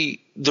to the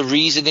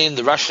reasoning,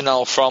 the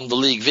rationale from the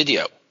league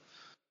video,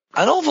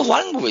 and all the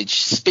language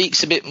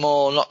speaks a bit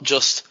more, not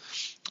just,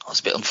 it's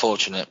a bit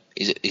unfortunate,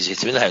 he's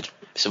hit him in the head,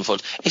 it's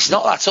unfortunate. It's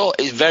not that at all.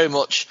 It's very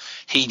much,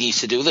 he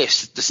needs to do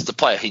this is the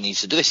player, he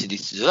needs to do this, he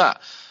needs to do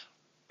that.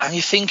 And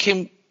you're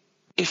thinking,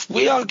 if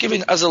we are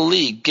giving, as a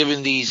league,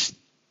 giving these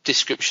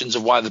descriptions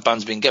of why the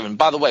ban's been given,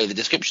 by the way, the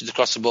descriptions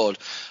across the board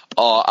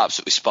are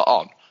absolutely spot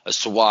on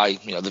as to why,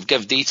 they've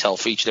given detail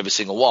for each and every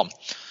single one.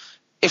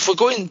 If we're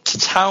going to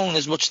town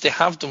as much as they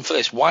have done for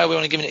this, why are we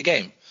only giving it a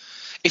game?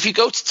 If you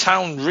go to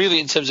town, really,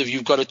 in terms of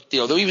you've got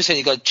to, they're even saying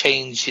you've got to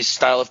change his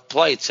style of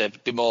play to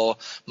be more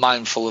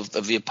mindful of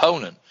the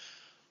opponent,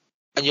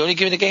 and you're only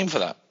giving a game for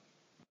that.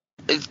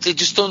 It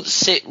just don't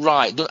sit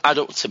right, don't add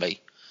up to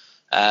me.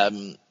 I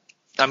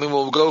mean,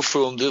 we'll go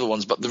through the other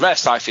ones, but the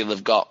rest I feel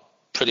they've got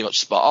pretty much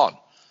spot on.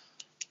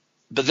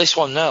 But this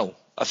one, no.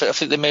 I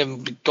think they may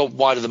have gone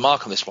wide of the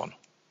mark on this one.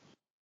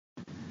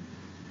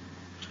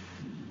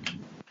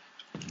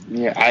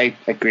 Yeah, I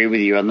agree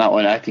with you on that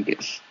one. I think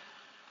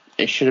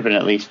it should have been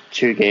at least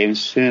 2 games.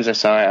 As soon as I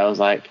saw it, I was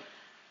like,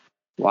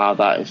 wow,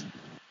 that is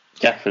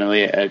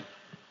definitely a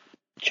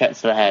check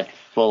to the head,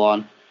 full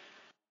on,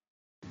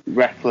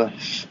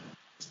 reckless.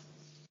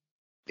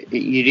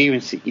 You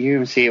even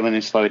see it when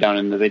they slow it down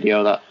in the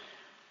video that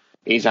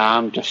his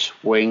arm just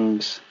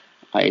swings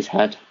at his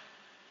head.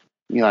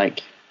 You're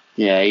like,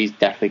 yeah, he's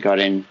definitely got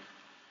in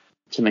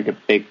to make a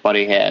big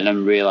body hit and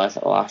then realise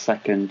at the last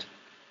second,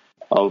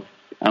 oh,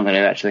 I'm going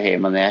to actually hit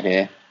him on the head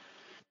here.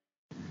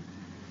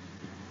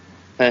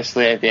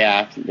 Personally, yeah,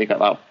 I think they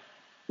got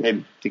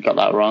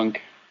that wrong.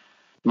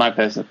 My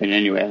personal opinion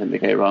anyway, I think they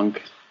got it wrong.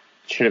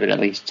 Should have been at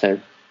least 2.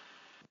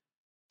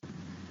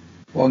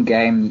 1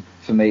 game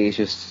for me is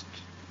just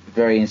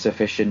very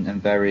insufficient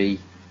and very,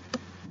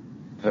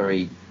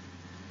 very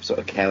sort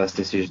of careless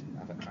decision.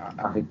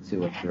 I think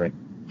 2 or 3.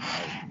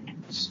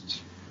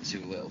 Just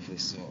too little for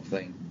this sort of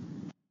thing.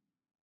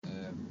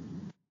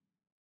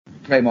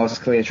 Claymore's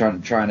clearly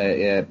trying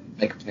to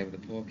make a play with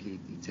the puck. He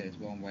turns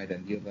one way,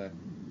 then the other.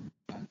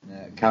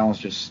 And Callum's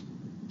just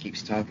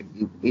keeps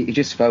targeting. He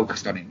just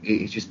focused on him.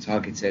 He's just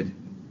targeted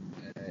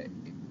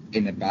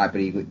in the back,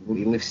 but he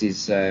lifts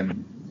his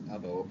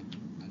elbow up,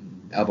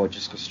 and the elbow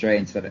just goes straight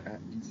into the head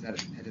of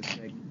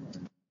the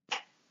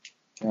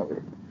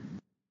leg.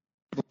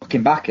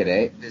 Looking back at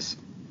it, there's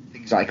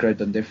things that I could have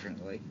done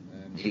differently.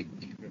 He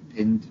could have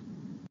pinned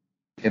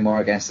him more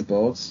against the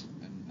boards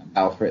and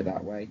battle for it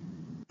that way.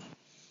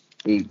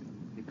 He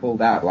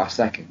pulled out last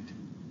second.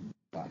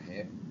 That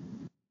hit.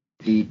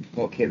 The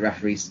puck hit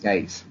referee's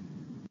skates.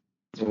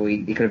 So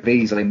he could have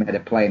easily made a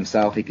play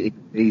himself. He could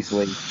have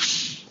easily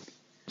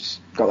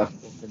just got the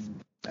puck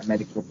and made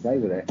a good play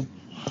with it.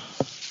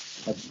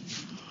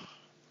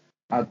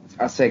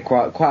 I'd say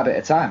quite a bit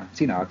of time,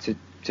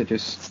 to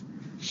just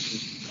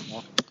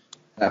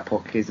that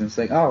puck is and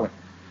say, oh,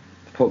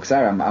 the puck's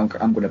there, I'm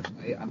going to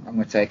play it, I'm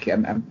going to take it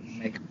and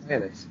make a play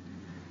of this.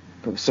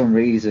 But for some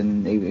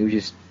reason, he was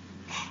just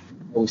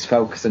always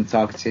focused on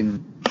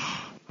targeting.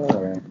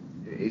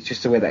 It's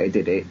just the way that he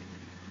did it.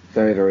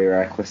 Very, very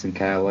reckless and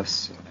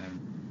careless.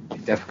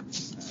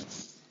 Definitely.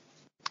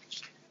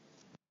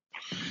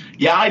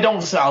 Yeah,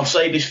 I'll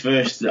say this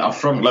first. I'll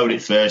front load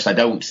it first. I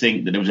don't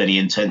think that there was any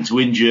intent to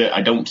injure.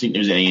 I don't think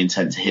there was any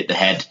intent to hit the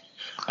head.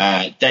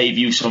 Dave,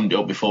 you summed it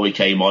up before we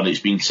came on. It's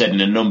been said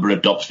in a number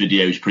of Dops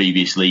videos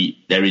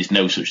previously. There is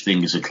no such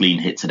thing as a clean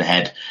hit to the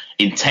head.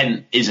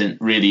 Intent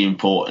isn't really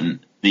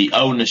important. The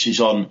onus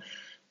is on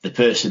the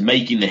person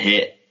making the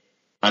hit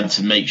and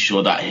to make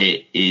sure that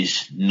hit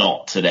is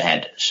not to the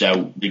head.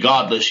 So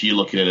regardless, you're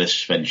looking at a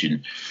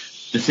suspension.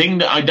 The thing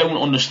that I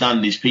don't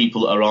understand is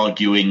people are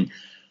arguing,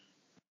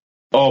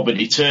 oh, but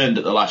he turned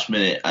at the last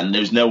minute and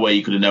there was no way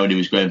he could have known he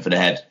was going for the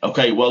head.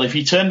 Okay, well, if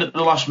he turned at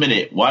the last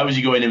minute, why was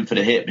he going in for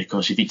the hit?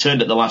 Because if he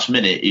turned at the last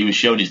minute, he was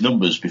showing his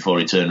numbers before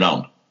he turned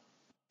round.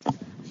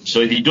 So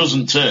if he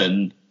doesn't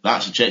turn,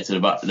 that's a check to the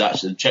back,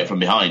 that's a check from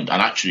behind,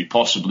 and actually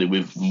possibly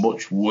with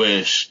much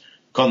worse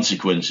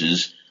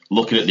consequences.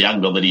 Looking at the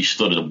angle that he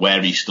stood and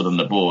where he stood on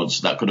the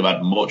boards, that could have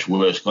had much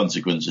worse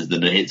consequences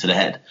than a hit to the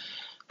head.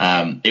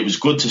 It was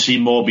good to see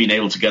Moore being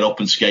able to get up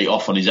and skate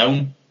off on his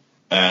own,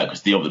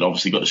 because they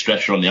obviously got the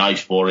stretcher on the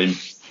ice for him,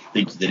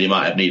 thinking that he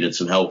might have needed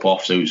some help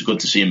off, so it was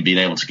good to see him being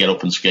able to get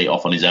up and skate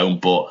off on his own.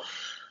 But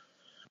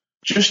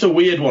just a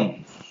weird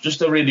one.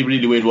 Just a really,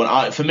 really weird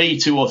one. For me,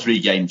 2 or 3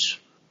 games.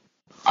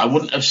 I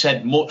wouldn't have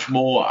said much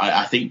more.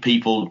 I think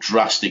people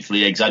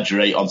drastically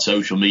exaggerate on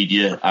social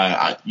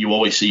media. You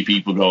always see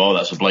people go, oh,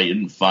 that's a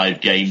blatant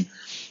 5 game.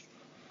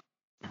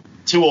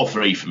 2 or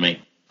 3 for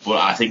me. But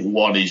I think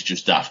 1 is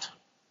just daft.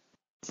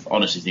 I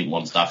honestly think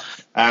 1's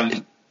daft.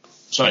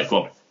 Sorry,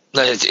 go on.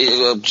 No,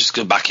 I'm just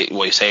going back at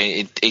what you're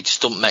saying. It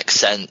just doesn't make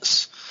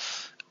sense.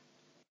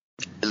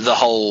 The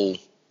whole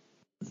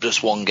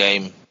just 1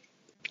 game,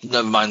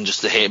 never mind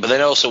just the hit. But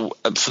then also,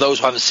 for those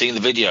who haven't seen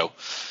the video,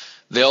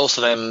 they also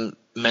then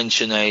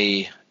mention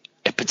a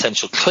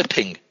potential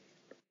clipping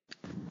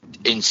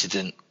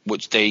incident,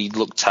 which they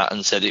looked at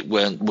and said it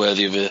weren't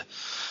worthy of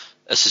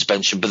a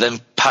suspension, but then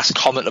passed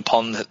comment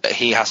upon that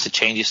he has to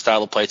change his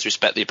style of play to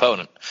respect the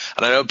opponent.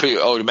 And I know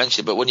people already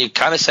mentioned it, but when you're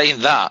kind of saying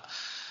that,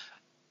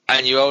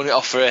 and you only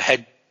offer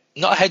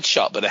not a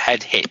headshot, but a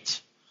head hit,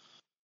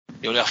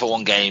 you only offer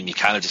 1 game, you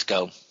kind of just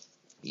go,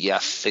 yeah, I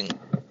think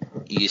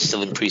you're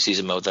still in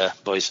pre-season mode there,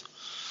 boys.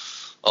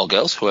 Or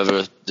girls,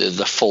 whoever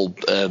the full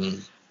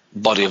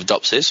body of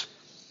Dops is.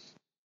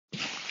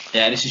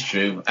 Yeah, this is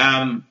true.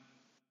 I'll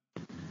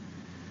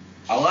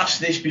ask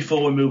this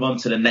before we move on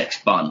to the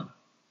next ban.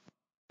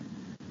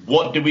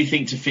 What do we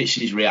think to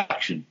Fitzy's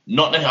reaction?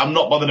 I'm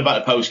not bothered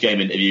about the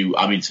post-game interview.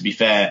 I mean, to be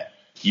fair,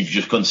 you've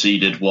just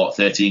conceded,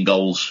 13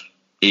 goals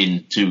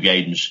in 2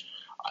 games.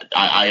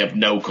 I have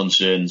no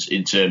concerns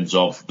in terms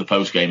of the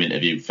post-game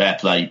interview. Fair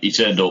play. He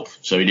turned up,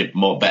 so he did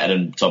better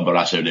than Tom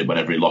Barrasso did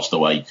whenever he lost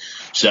away.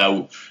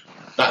 So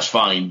that's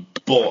fine.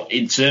 But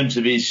in terms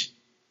of his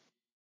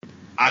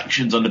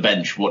actions on the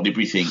bench, what did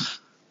we think?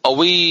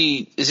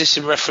 Is this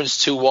in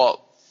reference to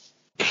what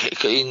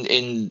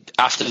in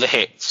after the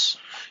hits?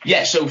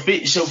 Yeah, so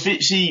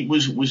Fitzy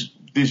was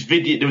this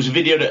video. There was a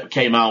video that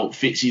came out.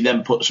 Fitzy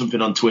then put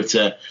something on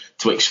Twitter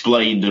to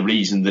explain the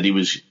reason that he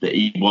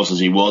was as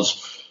he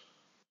was.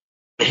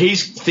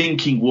 His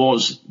thinking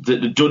was that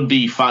the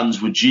Dundee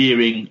fans were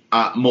jeering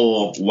at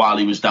Moore while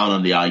he was down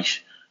on the ice.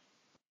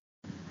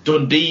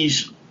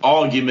 Dundee's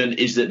argument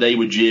is that they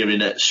were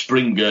jeering at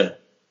Springer,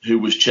 who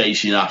was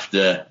chasing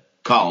after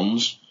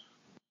Collins.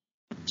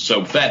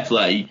 So fair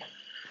play,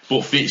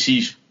 but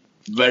Fitzy's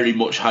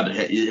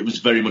it was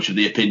very much of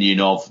the opinion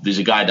of, there's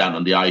a guy down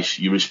on the ice,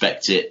 you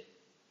respect it.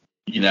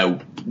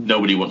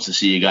 Nobody wants to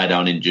see a guy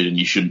down injured, and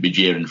you shouldn't be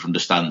jeering from the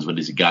stands when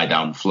there's a guy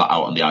down flat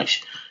out on the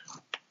ice.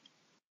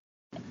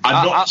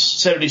 I'm not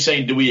necessarily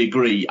saying do we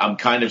agree. I'm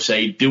kind of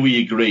saying, do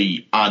we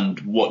agree, and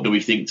what do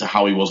we think to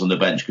how he was on the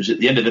bench? Because at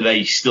the end of the day,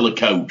 he's still a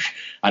coach,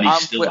 and he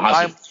still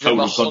has a code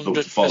of conduct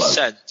to follow.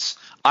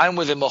 I'm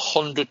with him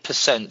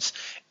 100%.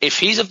 If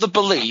he's of the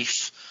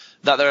belief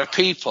that there are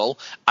people,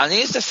 and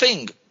here's the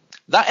thing,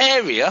 that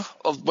area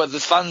of where the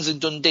fans in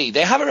Dundee,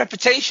 they have a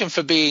reputation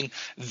for being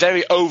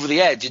very over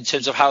the edge in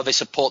terms of how they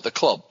support the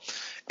club.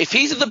 If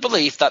he's of the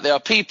belief that there are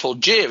people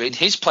jeering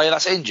his player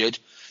that's injured,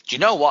 do you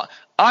know what?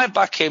 I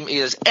back him. He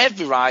has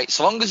every right,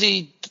 so long as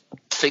he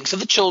thinks of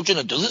the children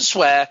and doesn't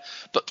swear,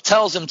 but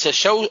tells them to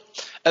show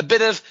a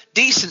bit of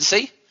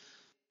decency,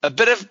 a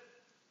bit of,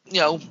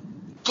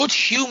 good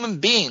human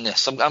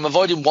beingness. I'm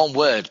avoiding one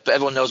word, but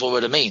everyone knows what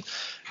word I mean.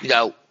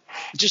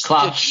 Just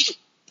class.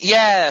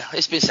 Yeah,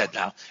 it's been said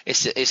now.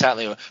 It's out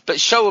there.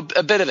 But show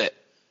a bit of it.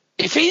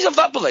 If he's of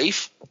that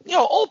belief,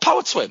 all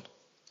power to him.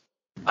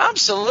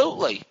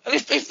 Absolutely. And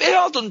if there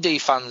are Dundee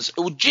fans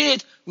who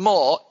jeered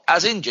Moore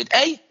as injured,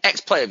 A,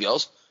 ex-player of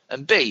yours,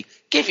 and B,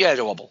 give your head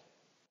a wobble.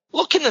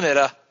 Look in the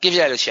mirror, give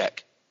your head a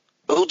check.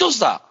 Who does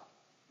that?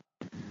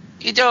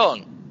 You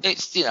don't.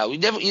 It's you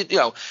never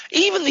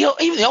even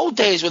the old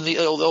days when the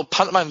old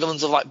pantomime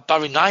villains of like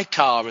Barry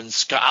Nykar and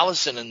Scott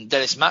Allison and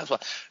Dennis Maxwell,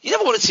 you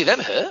never want to see them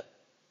hurt.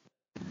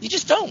 You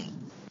just don't.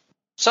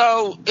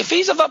 So if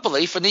he's of that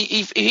belief and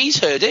if he's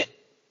heard it,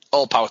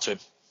 all power to him.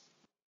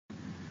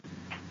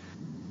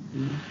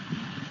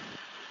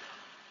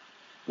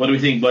 What do we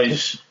think,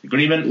 boys?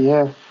 Agreement?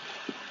 Yeah,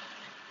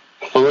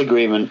 full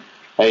agreement.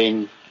 I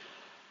mean,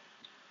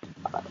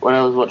 when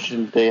I was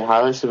watching the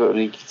highlights of it,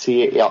 and you could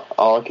see it,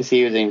 all I could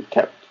see was him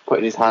kept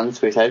putting his hands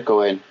to his head,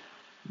 going,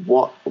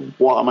 "What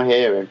am I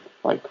hearing?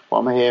 Like, what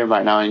am I hearing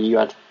right now?" And you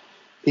had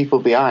people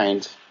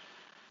behind,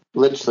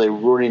 literally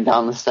running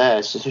down the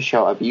stairs just to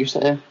shout abuse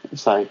at him.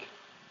 It's like,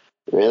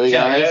 really,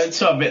 guys? Yeah,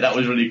 to admit that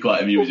was really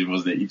quite amusing,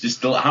 wasn't it? You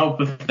just thought how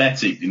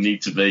pathetic you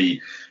need to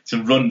be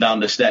to run down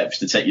the steps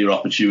to take your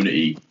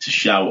opportunity to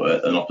shout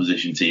at an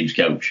opposition team's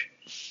coach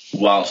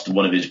whilst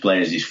one of his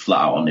players is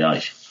flat out on the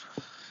ice.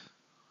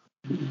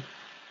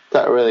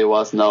 That really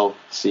was no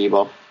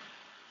SIBO.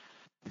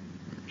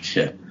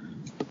 Yeah.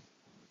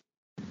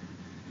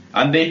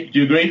 Andy, do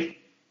you agree?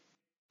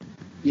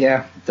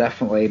 Yeah,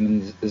 definitely. I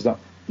mean, there's not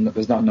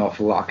an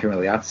awful lot I can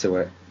really add to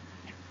it.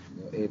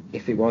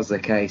 If it was the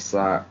case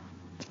that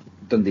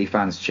Dundee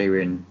fans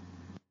cheering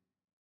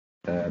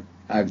a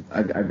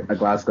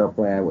Glasgow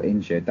player were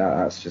injured,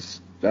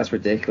 that's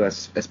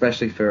ridiculous,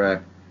 especially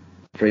for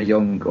a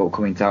young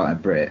upcoming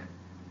talented Brit.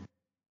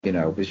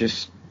 There's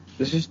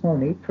just no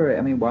need for it.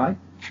 I mean, why?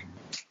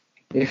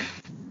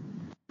 If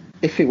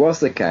it was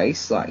the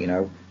case,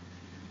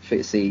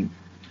 Fitzy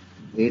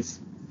did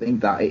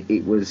think that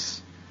it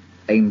was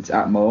aimed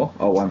at Moore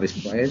or one of his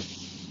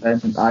players, then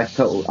I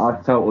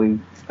totally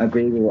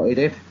agree with what he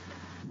did.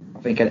 I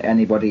think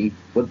anybody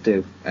would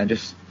do, and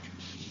just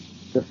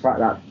the fact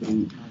that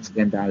he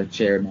came down to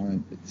cheer him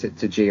on,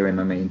 to jeer him,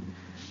 I mean,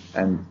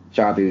 and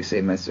try to abuse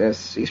him,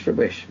 he's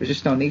rubbish. There's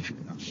just no need for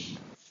that.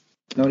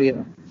 No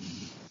need.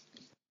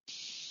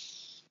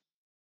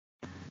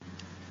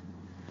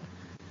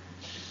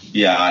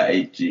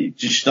 Yeah,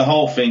 just the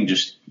whole thing.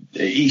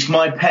 It's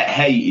my pet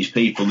hate is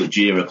people that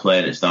jeer a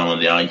player that's down on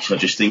the ice. I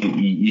just think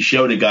you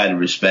showed a guy the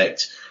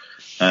respect.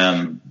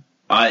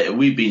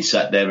 We've been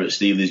sat there at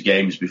Steelers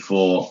games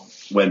before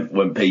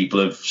when people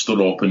have stood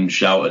up and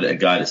shouted at a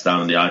guy that's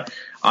down on the ice.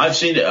 I've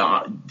seen it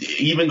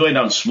even going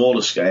down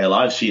smaller scale.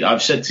 I've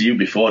said to you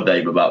before,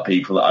 Dave, about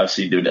people that I've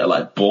seen doing it at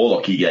like ball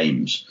hockey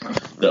games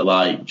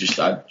that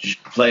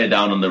just play it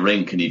down on the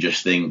rink, and you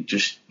just think,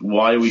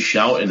 why are we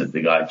shouting at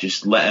the guy?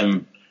 Just let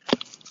him.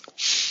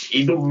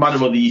 It doesn't matter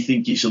whether you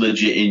think it's a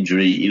legit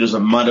injury. It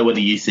doesn't matter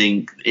whether you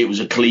think it was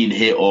a clean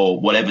hit or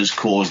whatever's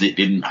caused it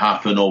didn't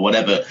happen or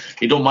whatever.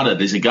 It don't matter.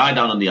 There's a guy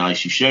down on the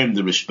ice. You show him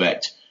the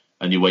respect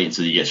and you wait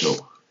until he gets up.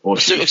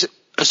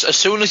 As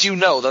soon as you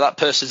know that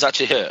person's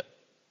actually hurt.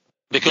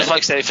 Because, like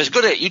I say, if it's a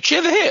good hit, you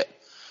cheer the hit.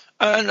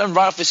 And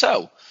rightfully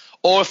so.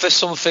 Or if there's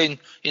something,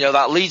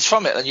 that leads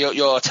from it, then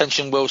your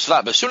attention will to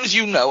that. But as soon as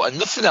you know and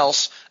nothing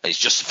else, and it's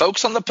just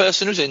focus on the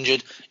person who's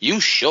injured,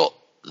 you shut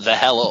the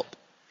hell up.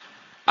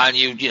 And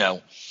it's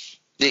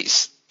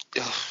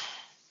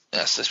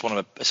one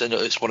of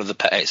the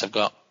pet hates I've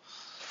got.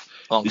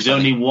 There's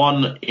only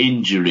one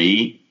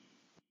injury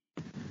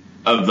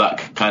of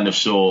that kind of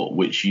sort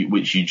which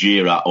you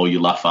jeer at or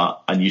you laugh at,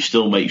 and you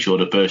still make sure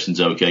the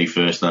person's okay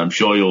first. And I'm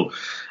sure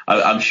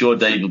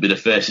Dave will be the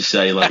first to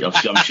say, like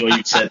I'm sure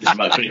you've said this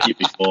about cricket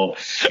before,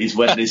 is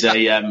when there's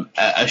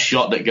a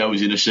shot that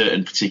goes in a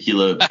certain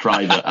particular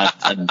private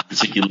and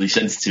particularly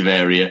sensitive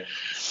area.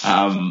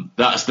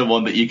 That's the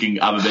one that you can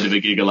have a bit of a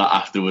giggle at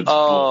afterwards.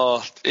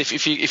 Oh,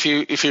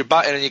 if you're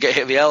batting and you get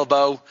hit in the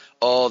elbow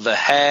or the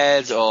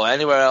head or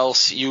anywhere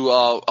else, you're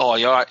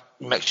all right.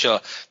 Make sure.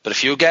 But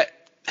if you get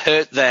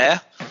hurt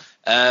there,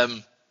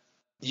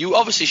 you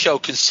obviously show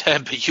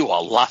concern, but you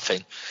are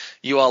laughing.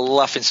 You are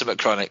laughing somewhat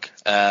chronic.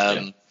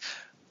 And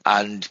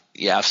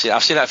yeah, I've seen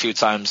that a few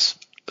times.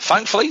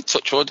 Thankfully,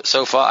 touch wood,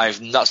 so far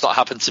that's not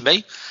happened to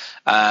me.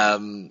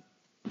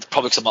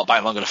 Probably because I'm not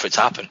biting long enough for it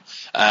to happen.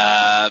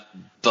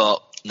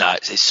 But no,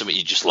 it's something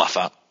you just laugh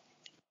at.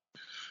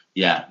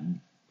 Yeah,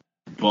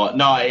 but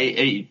no,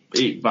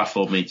 it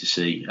baffled me to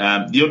see.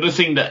 The other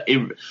thing that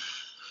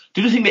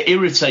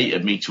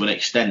irritated me to an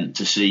extent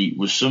to see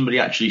was somebody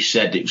actually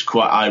said it was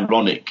quite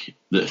ironic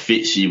that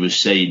Fitzy was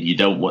saying you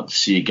don't want to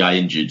see a guy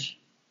injured,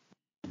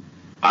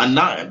 and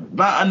that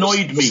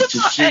annoyed me to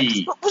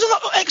see. Wasn't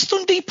that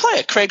ex-Dundee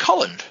player Craig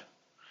Holland?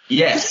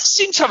 Yeah, he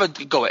seemed to have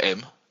a go at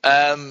him.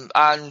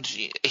 And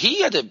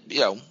he had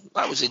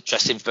that was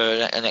interesting for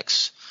an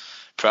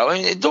ex-pro. I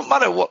mean, it don't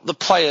matter what the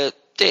player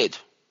did.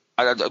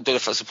 I don't know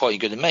if that's the point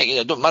you're going to make.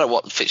 It doesn't matter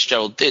what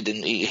Fitzgerald did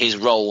in his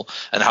role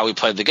and how he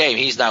played the game.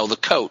 He's now the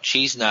coach.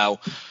 He's now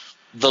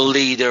the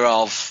leader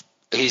of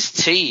his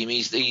team.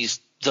 He's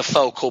the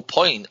focal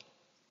point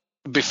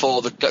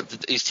before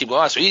his team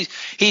will ask. So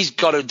he's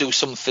got to do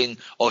something,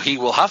 or he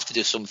will have to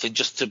do something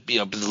just to be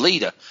the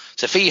leader.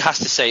 So if he has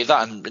to say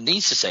that and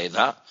needs to say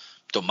that,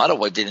 don't matter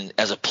what he did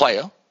as a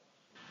player.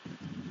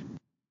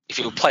 If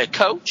you play a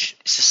coach,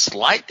 it's a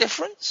slight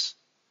difference.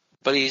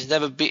 but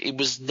he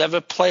was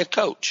never player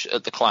coach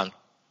at the Clan.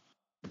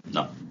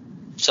 No.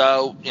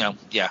 So,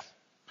 yeah,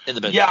 in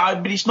the bin. Yeah,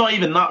 but it's not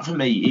even that for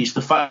me. It's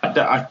the fact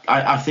that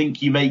I think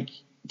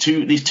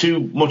there's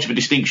too much of a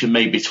distinction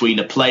made between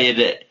a player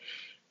that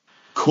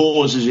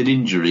causes an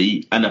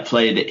injury and a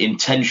player that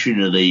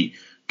intentionally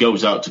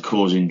goes out to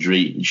cause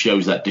injury and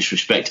shows that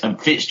disrespect.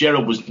 And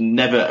Fitzgerald was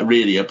never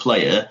really a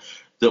player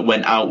that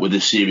went out with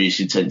a serious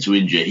intent to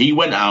injure. He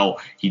went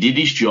out, he did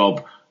his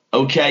job.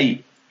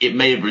 Okay, it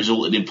may have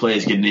resulted in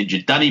players getting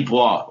injured. Danny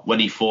Bois, when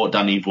he fought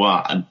Danny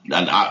Bois and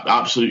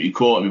absolutely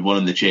caught him with one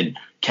in the chin,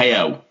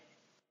 KO.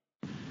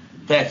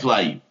 Fair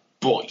play.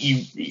 But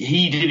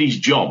he did his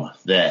job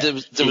there.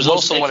 There was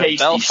also one in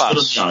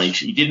Belfast.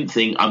 He didn't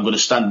think, I'm going to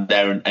stand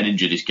there and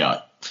injure this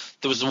guy.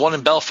 There was the one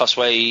in Belfast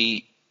where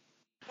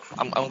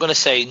I'm going to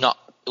say it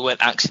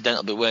weren't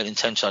accidental, but it weren't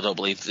intentional, I don't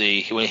believe.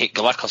 When he hit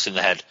Galakos in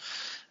the head.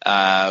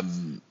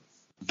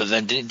 But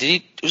then did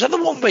he? Was that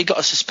the one where he got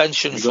a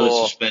suspension He got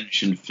a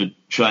suspension for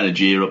trying to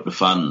jeer up the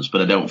fans,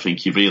 but I don't think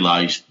he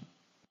realised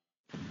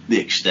the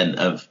extent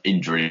of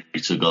injury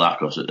to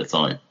Galakos at the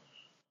time.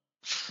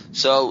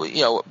 So,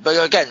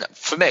 but again,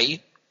 for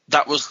me,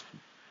 that was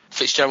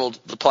Fitzgerald,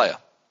 the player.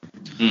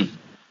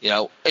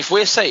 If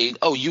we're saying,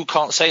 you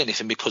can't say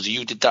anything because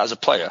you did that as a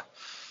player,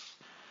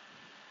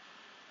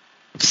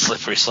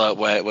 slippery slope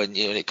when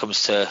it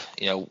comes to,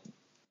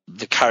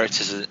 the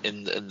characters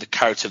in the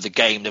character of the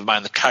game, never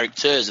mind the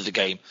characters of the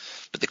game,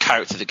 but the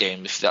character of the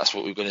game, if that's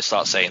what we're going to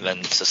start saying, then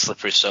it's a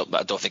slippery slope that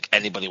I don't think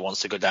anybody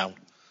wants to go down.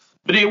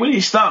 But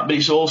it's that. But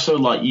it's also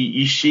like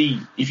you see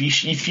if you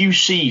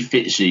see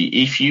Fitzy,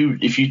 if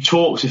you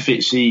talk to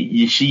Fitzy,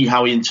 you see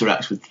how he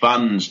interacts with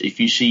fans. If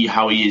you see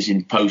how he is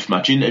in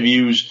post-match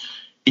interviews,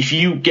 if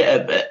you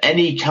get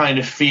any kind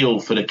of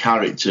feel for the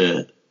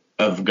character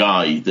of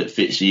guy that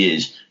Fitzy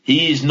is,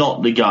 he is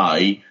not the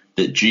guy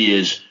that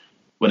jeers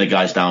when a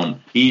guy's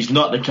down. He's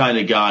not the kind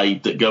of guy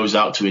that goes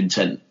out to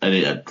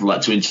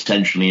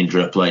intentionally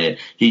injure a player.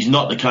 He's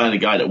not the kind of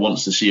guy that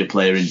wants to see a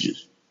player injured.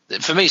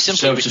 For me,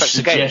 simply respects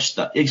the game.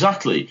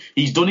 Exactly.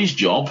 He's done his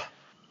job.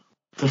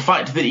 The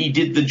fact that he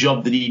did the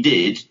job that he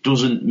did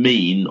doesn't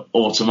mean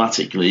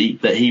automatically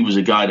that he was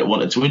a guy that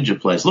wanted to injure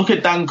players. Look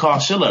at Dan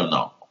Carcillo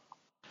now.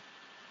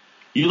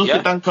 You look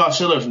at Dan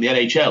Carcillo from the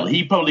NHL,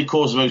 he probably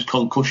caused the most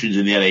concussions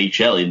in the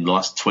NHL in the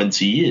last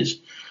 20 years.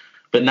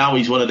 But now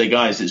he's one of the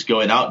guys that's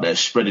going out there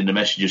spreading the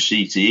message of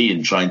CTE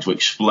and trying to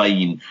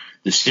explain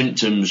the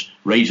symptoms,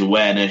 raise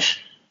awareness.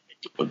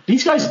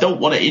 These guys don't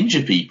want to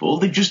injure people.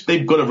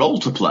 They've got a role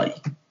to play.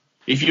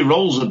 If your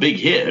role's a big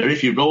hitter,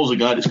 if your role's a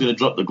guy that's going to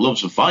drop the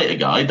gloves and fight a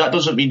guy, that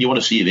doesn't mean you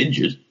want to see him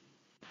injured.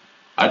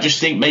 I just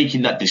think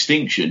making that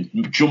distinction,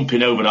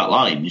 jumping over that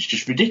line, is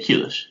just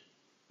ridiculous.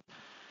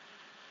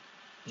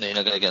 No, you're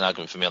not going to get an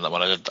argument from me on that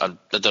one. I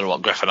don't know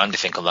what Griff and Andy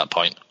think on that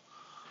point.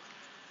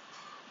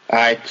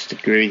 I just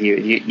agree with you.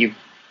 You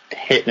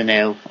hit the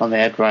nail on the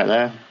head right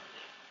there.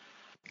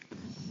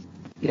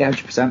 Yeah,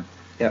 100%.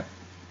 Yeah.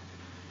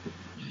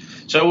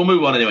 So we'll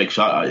move on anyway,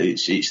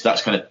 because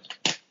that's kind of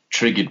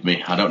triggered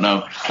me. I don't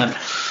know.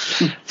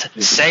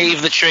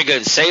 Save the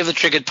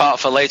triggered part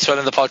for later on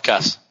in the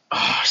podcast.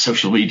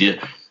 Social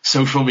media.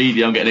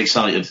 I'm getting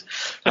excited.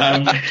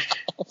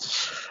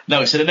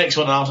 No, so the next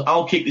one,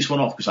 I'll kick this one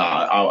off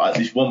because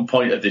there's one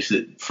point of this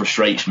that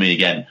frustrates me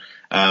again.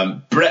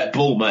 Brett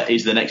Bulmer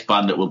is the next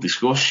ban that we'll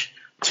discuss.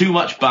 Too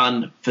much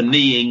ban for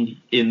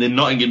kneeing in the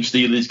Nottingham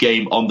Steelers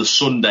game on the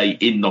Sunday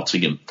in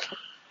Nottingham.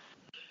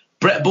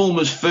 Brett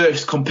Bulmer's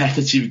first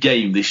competitive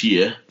game this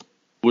year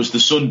was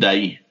the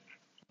Sunday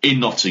in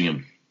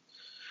Nottingham.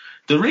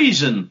 The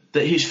reason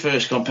that his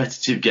first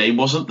competitive game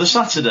wasn't the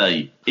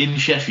Saturday in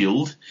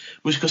Sheffield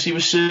was because he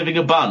was serving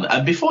a ban.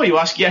 And before you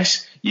ask,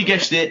 yes, you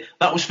guessed it,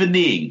 that was for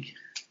kneeing.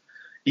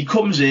 He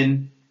comes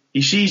in,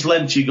 he sees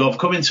Lenchigov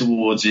coming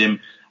towards him,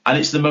 and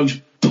it's the most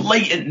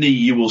blatant knee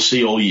you will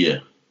see all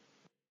year.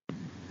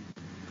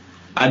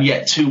 And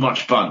yet, too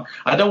much ban.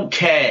 I don't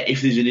care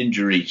if there's an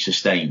injury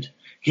sustained.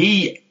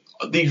 To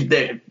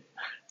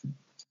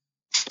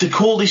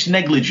call this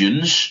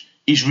negligence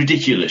is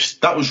ridiculous.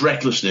 That was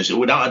recklessness,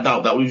 without a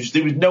doubt. There was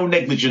no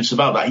negligence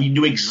about that. He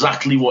knew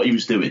exactly what he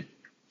was doing.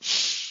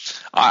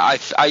 I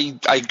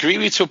agree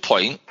with you to a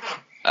point.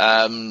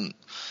 I'm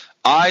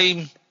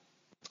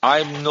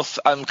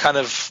kind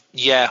of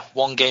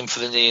one game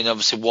for the knee and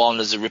obviously one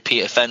as a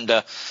repeat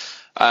offender.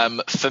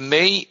 For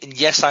me,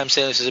 yes, I'm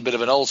saying this as a bit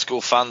of an old school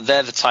fan.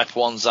 They're the type of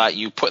ones that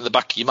you put in the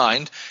back of your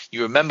mind.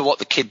 You remember what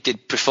the kid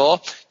did before.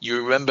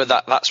 You remember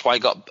that's why he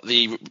got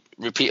the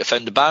repeat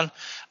offender ban,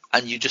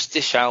 and you just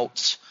dish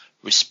out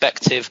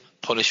respective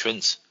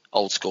punishments,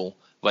 old school,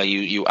 where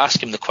you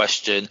ask him the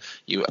question,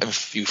 you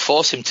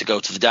force him to go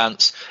to the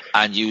dance,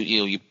 and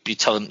you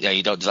tell him,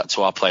 you don't do that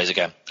to our players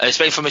again. And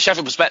especially from a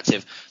Sheffield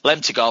perspective,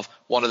 Lemtigov,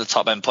 one of the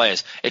top end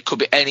players. It could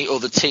be any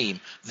other team,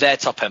 their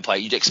top end player.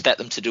 You'd expect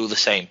them to do the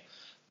same.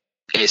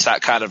 It's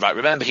that kind of right.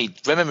 Remember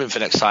him for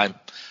next time,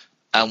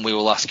 and we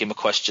will ask him a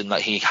question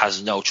that he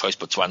has no choice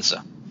but to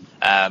answer.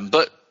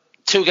 But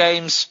 2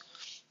 games,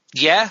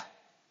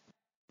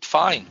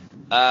 fine.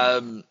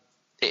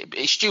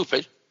 It's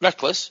stupid.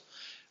 reckless.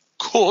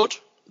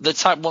 The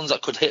type ones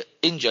that could hit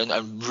injure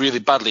and really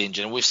badly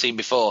injure, and we've seen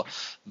before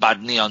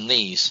bad knee on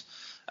knees.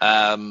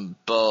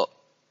 But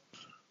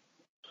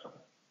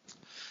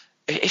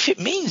if it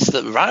means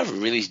that the rivalry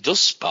really does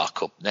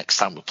spark up next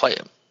time we play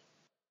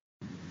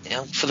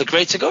him, for the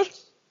greater good.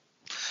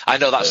 I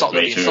know that's not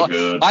being thought.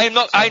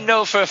 I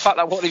know for a fact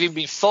that wouldn't even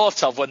been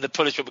thought of when the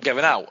punishment was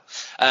given out.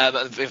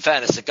 And in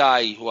fairness, the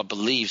guy who I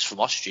believe is from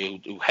Austria,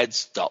 who head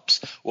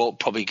stops, won't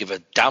probably give a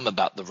damn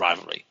about the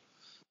rivalry.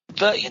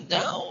 But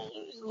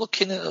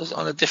looking at us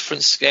on a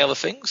different scale of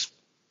things,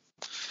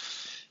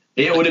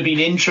 it would have been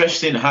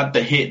interesting had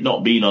the hit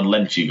not been on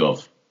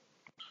Lemchigov,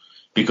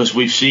 because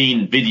we've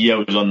seen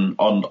videos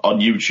on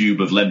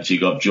YouTube of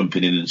Lemchigov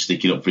jumping in and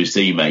sticking up for his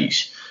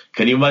teammates.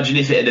 Can you imagine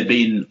if it had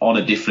been on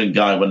a different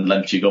guy when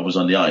Lemchigov was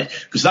on the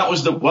ice? Because that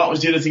was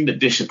the other thing that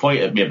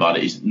disappointed me about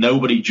it, is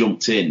nobody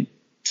jumped in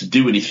to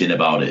do anything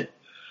about it.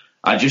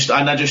 You just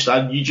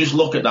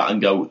look at that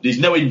and go, there's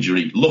no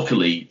injury.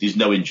 Luckily, there's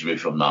no injury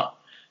from that,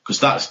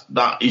 because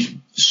that is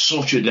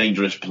such a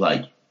dangerous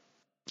play.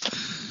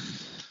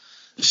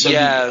 So,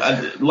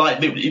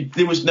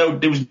 there was no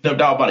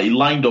doubt about it. He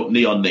lined up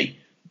knee on knee.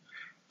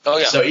 Oh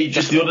yeah. So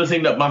the other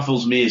thing that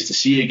baffles me is to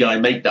see a guy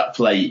make that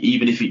play,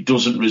 even if it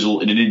doesn't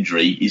result in an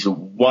injury, is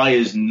why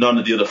is none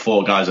of the other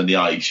four guys on the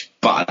ice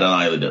batted an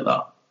eyelid at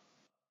that?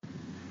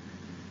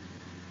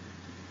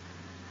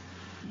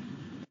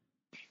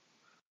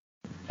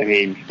 I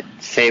mean,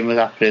 same was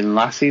happening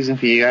last season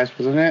for you guys,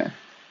 wasn't it?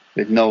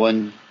 With no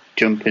one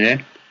jumping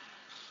in.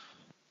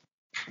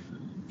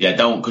 Yeah,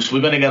 because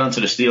we're going to get onto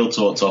the Steel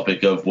Talk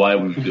topic of why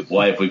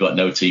have we got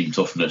no team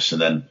toughness,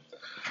 and then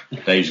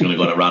Dave's going to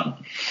go on a rant.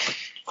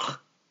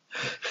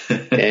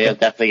 Yeah, he'll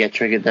definitely get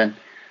triggered then.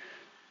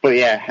 But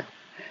yeah,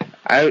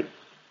 I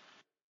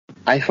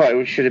thought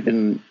it should have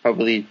been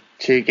probably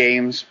 2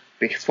 games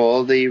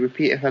before the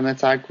repeat offender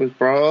tag was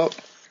brought up,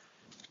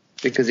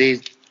 because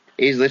he's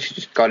literally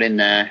just got in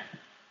there.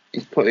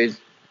 He's put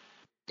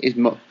he's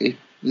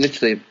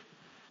literally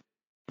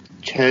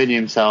turning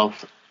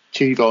himself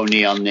to go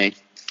knee on knee.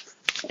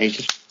 He's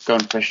just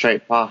gone for a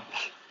straight path.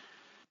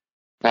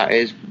 That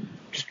is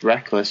just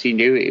reckless. He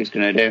knew what he was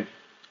going to do.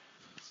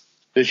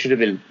 There should have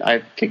been,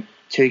 I think,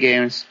 2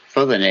 games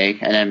for the knee,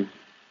 and then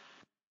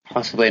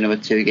possibly another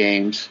 2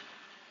 games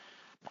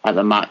at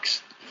the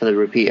max for the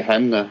repeat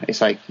offender. It's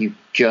like you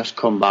just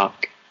come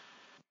back.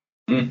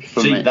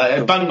 See,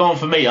 that bang on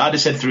for me. I'd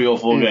have said 3 or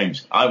 4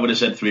 games. I would have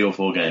said 3 or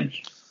 4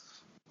 games.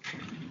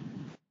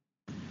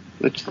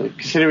 Literally,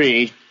 considering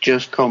he's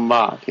just come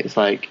back, it's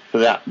like for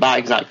that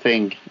exact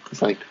thing.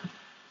 It's like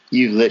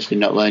you've literally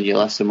not learned your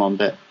lesson one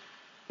bit.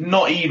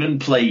 Not even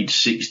played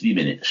 60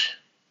 minutes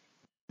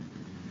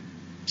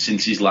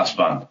since his last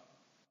ban.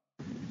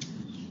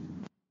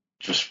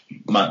 Just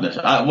madness.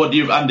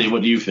 Andy,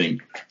 what do you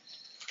think?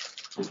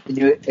 He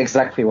knew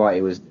exactly what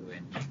he was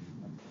doing.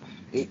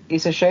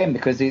 It's a shame,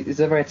 because he's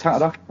a very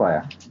talented hockey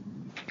player.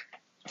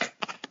 I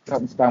don't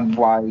understand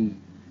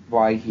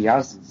why he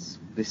has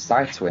this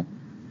side to him.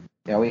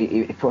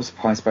 He puts the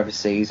points up every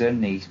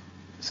season. He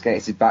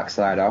skates his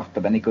backside off,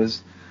 but then he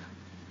goes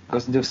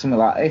and does something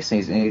like this.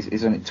 And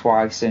he's done it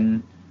twice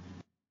in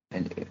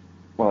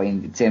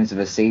terms of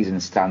a season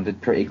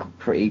standard,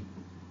 pretty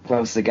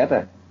close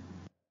together.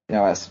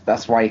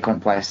 That's why he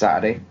couldn't play a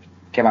Saturday.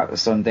 Came out the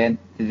Sunday and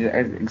did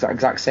the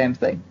exact same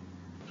thing.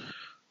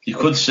 You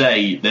could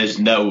say there's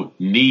no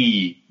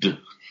need.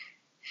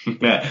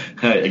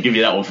 I'll give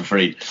you that one for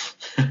free.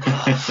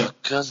 For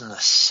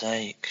goodness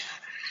sake.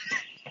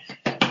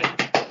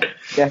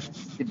 Yeah,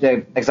 he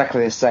did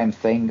exactly the same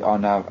thing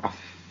on, I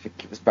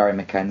think it was Barry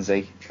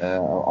McKenzie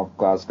of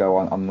Glasgow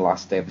on the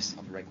last day of the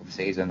regular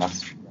season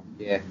last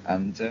year.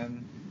 And,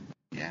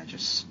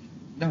 just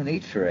no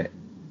need for it.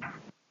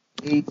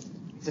 He's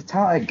a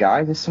talented guy,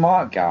 he's a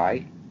smart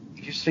guy.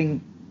 You just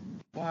think,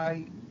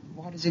 why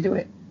does he do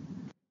it?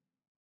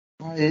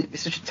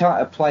 He's such a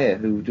talented player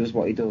who does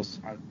what he does.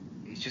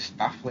 It's just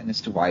baffling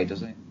as to why he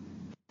does it.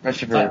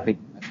 Especially for a big...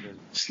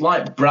 It's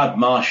like Brad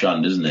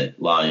Marchand, isn't it?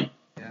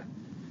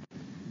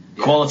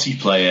 Quality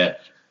player,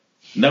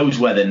 knows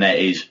where the net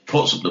is,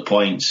 puts up the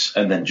points,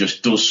 and then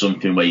just does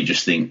something where you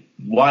just think,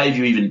 why?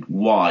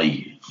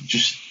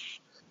 Just...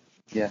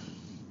 Yeah.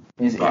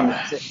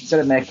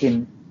 Instead of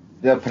making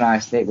the open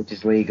ice stick, which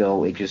is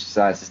legal, he just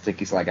decides to stick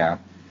his leg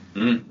out.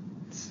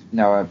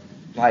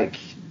 Like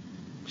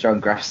John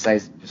Graff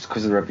says, just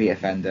because of the repeat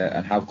offender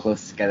and how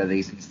close together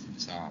these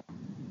incidents are,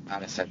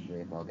 I'd have said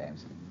 3 or 4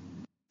 games.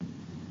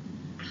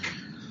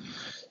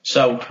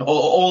 So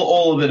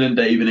all of it and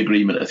Dave in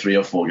agreement at 3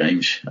 or 4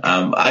 games. Dave,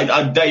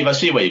 I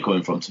see where you're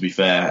coming from. To be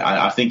fair,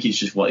 I think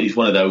he's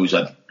one of those.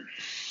 In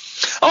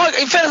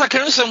fairness, I can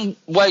understand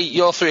where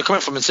your 3 are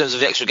coming from in terms of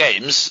the extra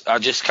games. I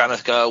just kind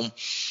of go,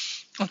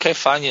 okay,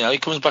 fine. He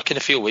comes back in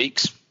a few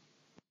weeks.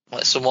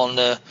 Let someone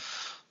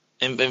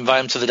invite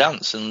him to the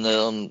dance and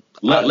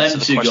let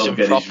Lemchigov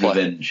get his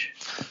revenge.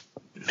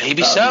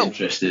 Maybe That'd so. Be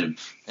interesting.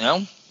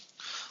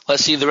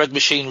 Let's see the Red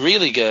Machine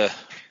really go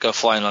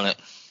flying on it.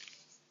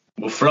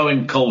 We'll throw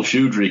in Cole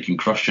Shudrick and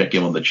cross-check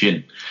him on the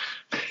chin.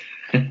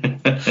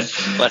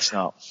 Let's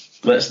not.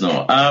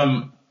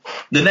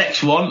 The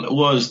next one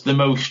was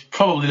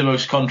probably the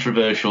most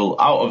controversial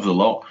out of the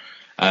lot.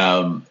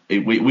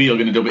 We are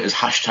going to dub it as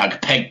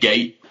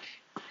 #Peggate.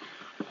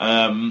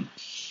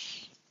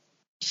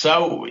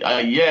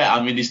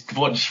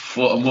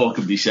 What more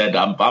can be said?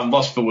 I'm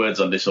lost for words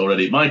on this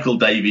already. Michael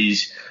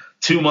Davies,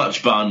 too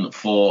much ban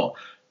for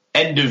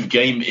end of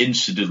game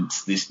incident.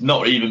 It's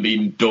not even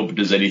being dubbed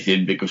as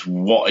anything, because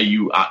what are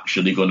you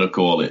actually going to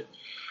call it?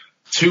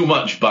 Too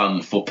much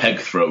ban for peg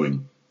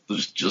throwing.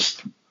 There's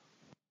just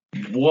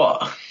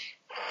what?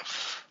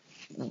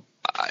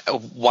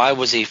 Why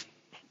was he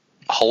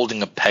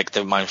holding a peg?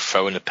 Never mind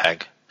throwing a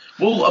peg.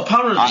 Well,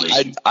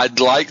 apparently, I'd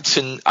like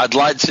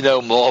to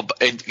know more,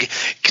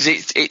 because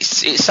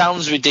it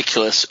sounds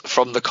ridiculous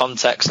from the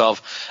context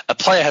of a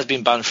player has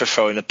been banned for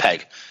throwing a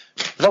peg.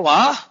 No,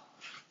 what?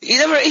 You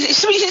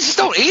just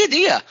don't hear, do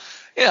you?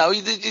 You know,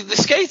 they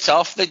skate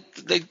off, they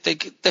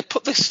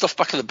put this stuff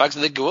back in the bags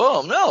and they go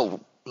home. No,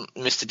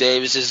 Mr.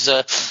 Davies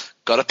has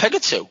got a peg or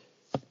two.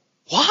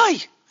 Why?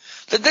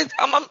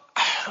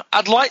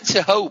 I'd like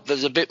to hope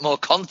there's a bit more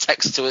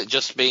context to it,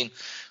 just being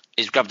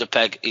he's grabbed a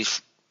peg,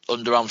 he's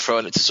underarm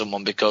throwing it to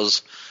someone,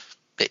 because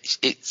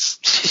it's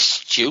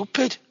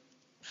stupid.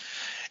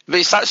 But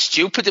it's that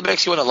stupid it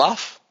makes you want to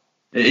laugh.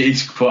 It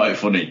is quite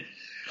funny.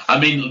 I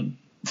mean,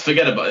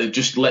 forget about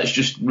it. Let's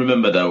just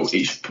remember, though,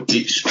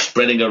 it's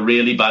spreading a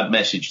really bad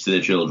message to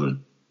the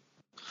children.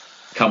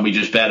 Can we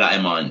just bear that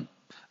in mind?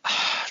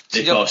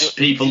 Because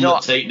people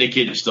that take their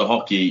kids to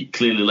hockey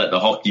clearly let the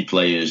hockey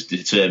players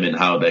determine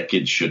how their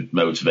kids should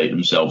motivate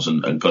themselves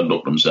and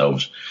conduct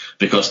themselves.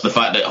 Because the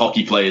fact that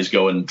hockey players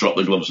go and drop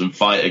the gloves and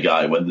fight a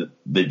guy when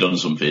they've done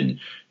something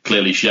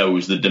clearly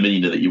shows the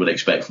demeanour that you would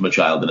expect from a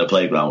child in a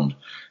playground.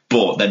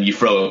 But then you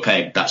throw a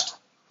peg, that's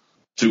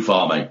too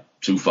far, mate.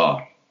 Too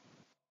far.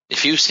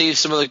 If you see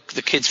some of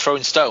the kids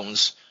throwing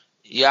stones,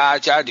 yeah,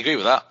 I'd agree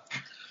with that.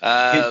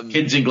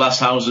 Kids in glass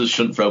houses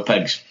shouldn't throw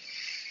pegs.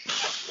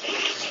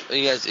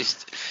 Yes,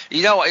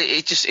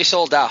 it's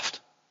all daft.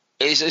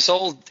 It's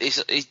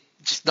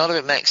just none of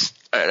it makes.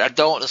 I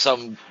don't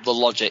understand the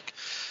logic,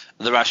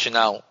 the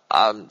rationale.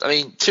 I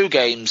mean, 2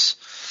 games.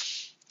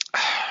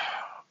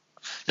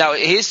 Now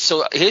here's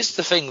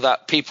the thing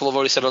that people have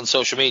already said on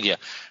social media,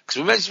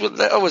 because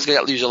they're always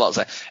going to use a lot.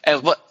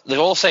 But they're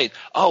all saying,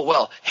 "Oh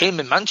well, him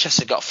in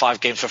Manchester got 5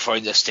 games for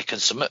throwing their stick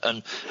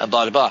and blah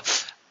blah blah."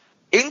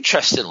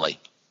 Interestingly,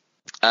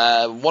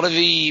 one of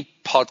the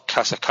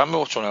podcasts, I can't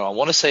remember which one, I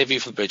want to say View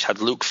from the Bridge, had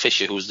Luke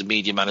Fisher, who was the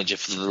media manager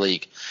for the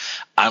league,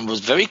 and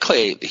was very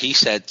clear. He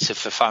said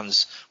for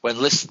fans, when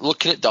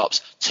looking at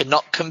DOPS, to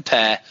not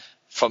compare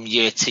from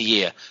year to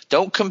year.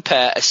 Don't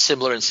compare a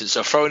similar instance.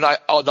 So throwing an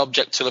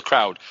object to the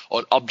crowd or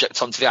an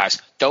object onto the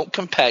ice. Don't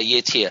compare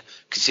year to year,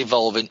 because it's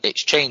evolving,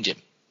 it's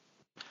changing.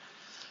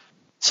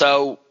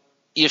 So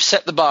you've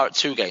set the bar at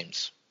 2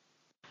 games.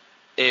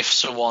 If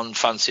someone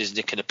fancies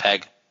nicking a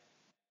peg,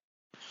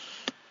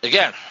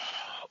 again,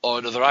 or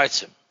another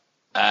item.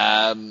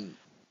 I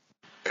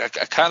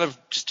kind of,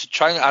 just to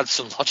try and add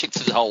some logic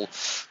to the whole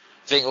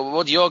thing,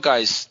 what do your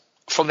guys,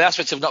 from the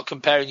aspect of not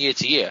comparing year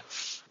to year,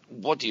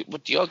 what do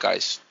your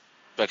guys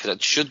reckon?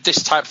 Should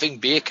this type of thing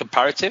be a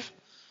comparative?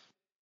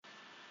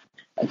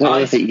 I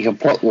don't think you can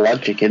put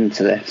logic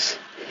into this.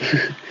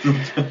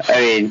 I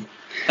mean,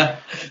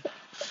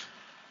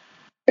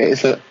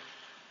 it's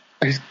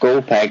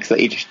goal pegs that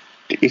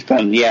he's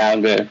gone, yeah,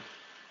 I'm going to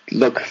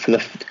look for the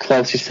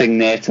closest thing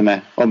near to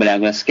me. I'm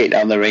going to skate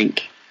down the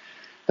rink.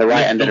 The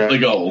right end of the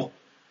goal.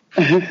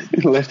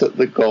 Lift up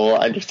the goal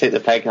and just take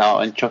the peg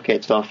out and chuck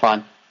it to a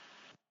fan.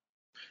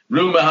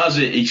 Rumour has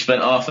it he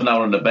spent half an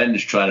hour on the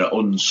bench trying to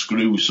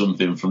unscrew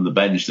something from the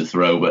bench to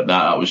throw, but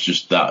that was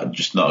just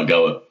not a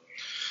goer.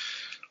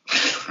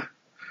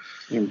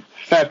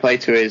 Fair play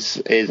to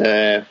his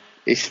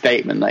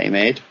statement that he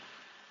made.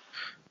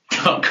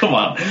 Oh, come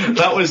on.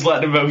 That was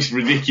like the most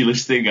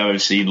ridiculous thing I've ever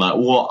seen. Like,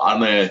 what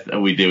on earth are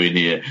we doing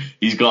here?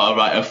 He's got to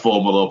write a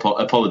formal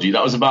apology.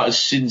 That was about as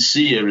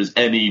sincere as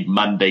any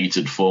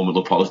mandated formal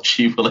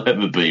apology will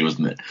ever be,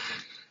 wasn't it?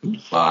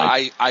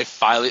 Like, I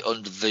file it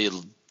under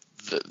the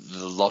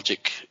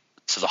logic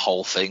to the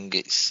whole thing.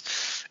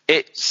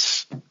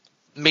 It's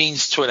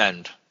means to an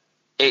end.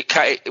 What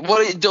I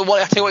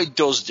think what it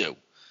does do,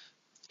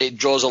 it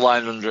draws a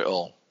line under it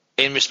all.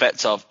 In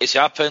respect of, it's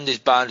happened, it's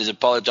banned, it's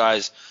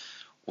apologised.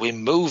 We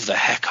move the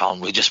heck on.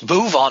 We just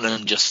move on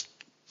and just.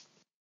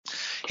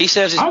 He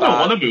says it's I bad.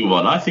 don't want to move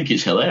on. I think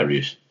it's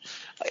hilarious.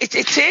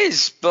 It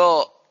is,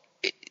 but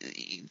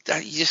you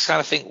just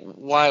kind of think,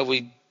 why are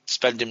we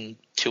spending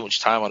too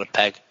much time on a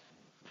peg?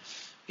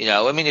 You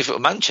know, I mean, if it were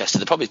Manchester,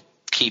 they'd probably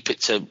keep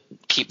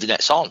the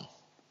nets on.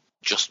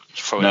 Just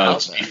throw it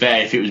out there. To be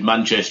fair, if it was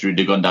Manchester, he'd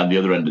have gone down the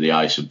other end of the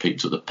ice and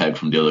picked up the peg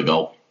from the other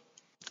goal.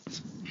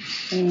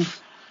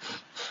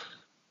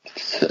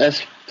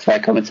 That's a fair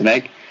comment to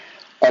make.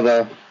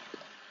 Although,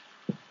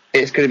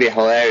 it's going to be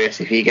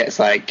hilarious if he gets,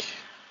 like,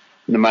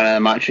 the man of the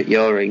match at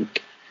your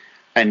rink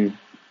and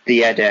the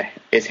header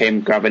is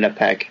him grabbing a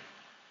peg.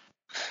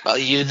 Well,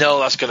 you know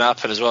that's going to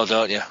happen as well,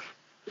 don't you?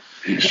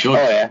 It should.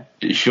 Oh yeah.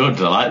 It should.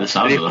 I like the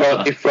sound of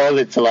that. He throws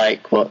it to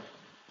like what,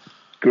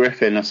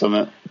 Griffin or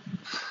something.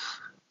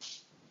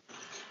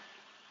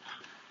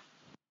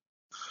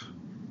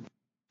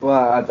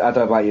 Well, I don't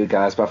know about you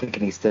guys, but I think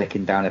he's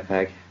taking down a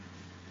peg.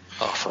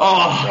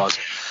 God.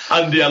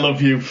 Andy, I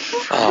love you.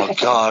 Oh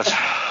God.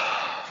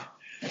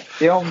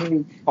 The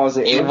only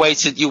positive...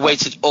 You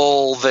waited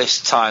all this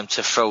time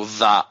to throw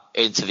that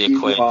into the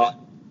equation.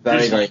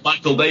 Very.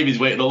 Michael Davies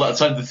waiting all that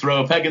time to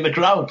throw a peg in the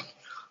crowd.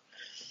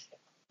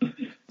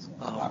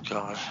 Oh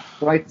God.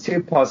 Like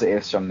 2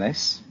 positives from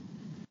this.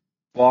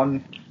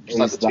 One is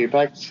That's 2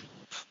 pegs.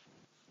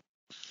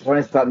 One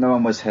is that no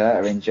one was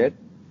hurt or injured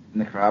in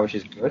the crowd, which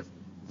is good.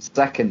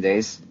 Second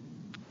is,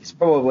 it's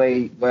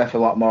probably worth a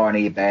lot more on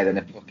eBay than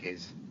a puck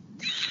is.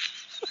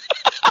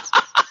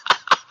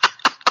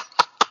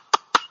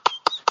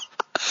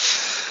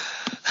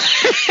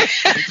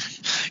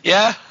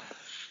 Yeah.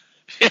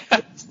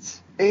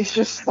 It's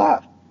just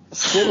that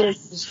still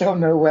just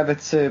don't know whether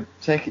to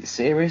take it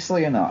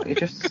seriously or not. It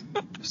just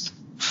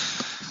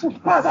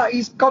like that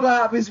he's gone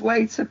out of his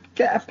way to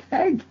get a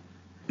peg.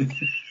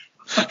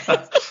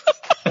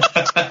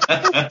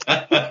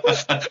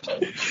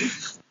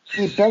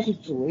 He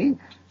begged to leave.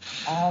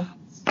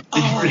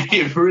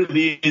 It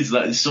really is.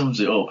 That sums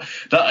it up.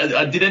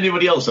 Did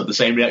anybody else have the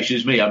same reaction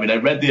as me? I mean, I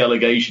read the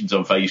allegations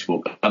on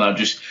Facebook, and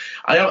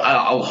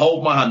I'll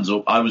hold my hands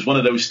up. I was one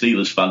of those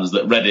Steelers fans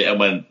that read it and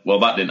went, "Well,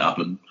 that didn't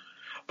happen."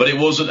 But it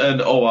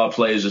wasn't our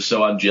players are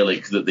so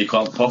angelic that they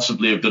can't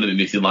possibly have done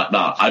anything like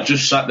that. I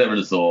just sat there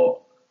and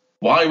thought,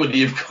 why would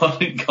he have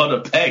got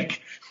a peg?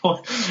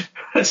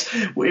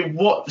 In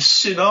what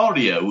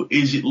scenario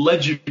is it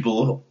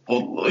legible,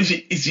 or is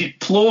it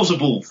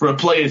plausible for a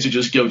player to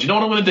just go, do you know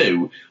what I'm going to do?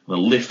 I'm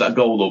going to lift that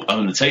goal up, I'm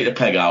going to take the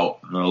peg out,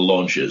 and I'm going to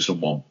launch it at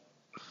someone.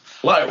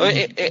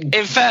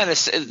 In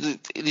fairness,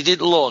 he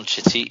didn't launch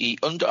it, he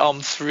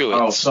underarm threw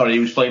it. Oh, sorry, he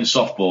was playing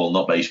softball,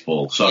 not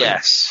baseball. Sorry.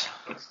 Yes.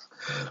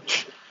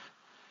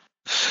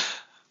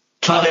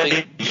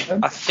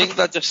 I think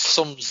that just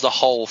sums the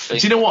whole thing.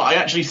 Do you know what? I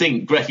actually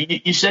think,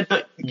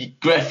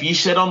 Gref, you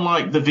said on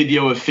like the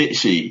video of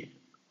Fitzy,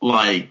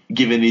 like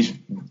giving his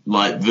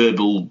like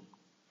verbal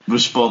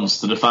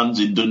response to the fans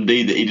in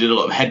Dundee, that he did a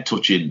lot of head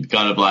touching,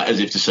 kind of like as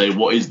if to say,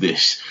 "What is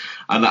this?"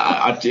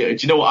 And do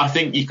you know what? I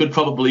think you could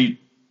probably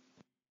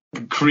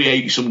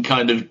create some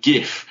kind of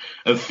GIF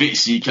of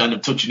Fitzy kind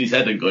of touching his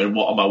head and going,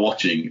 "What am I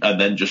watching?" and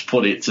then just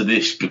put it to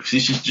this, because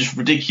this is just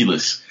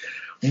ridiculous.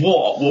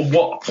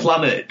 What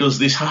planet does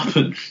this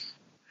happen?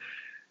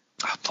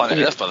 Planet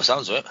Earth, by the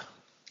sounds of it.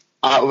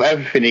 Out of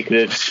everything, he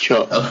could have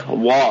chucked a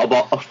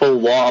full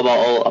water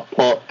bottle, a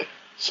puck,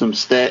 some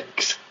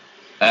sticks.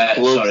 Water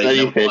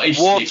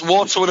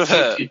would have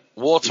hurt.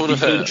 Water would have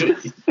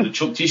hurt.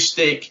 Chucked his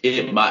stick,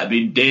 it might have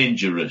been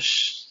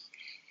dangerous.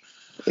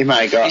 He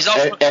might have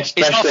got,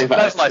 especially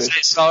if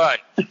it's all right.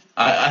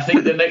 I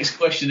think the next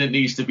question that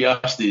needs to be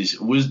asked is,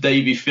 was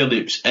Davy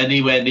Phillips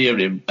anywhere near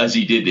him as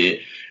he did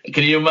it?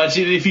 Can you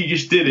imagine if he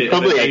just did it?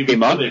 Probably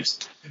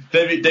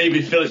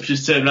David Phillips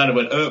just turned around and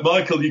went,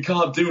 "Michael, you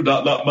can't do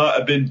that. That might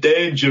have been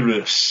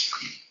dangerous."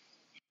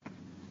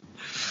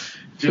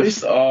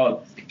 Just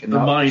the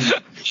mind.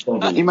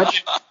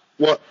 Imagine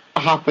what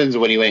happens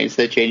when he went into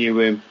the changing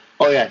room.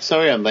 "Oh yeah,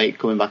 sorry I'm late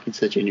coming back into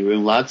the changing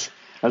room, lads.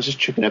 I was just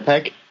chucking a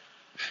peg."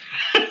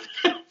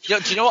 Do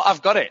you know what?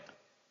 I've got it.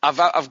 I've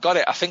got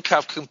it. I think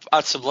I can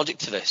add some logic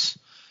to this.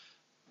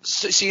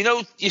 So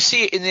you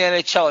see it in the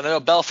NHL. I know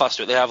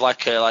Belfast, they have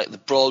like the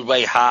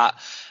Broadway hat.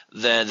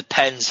 The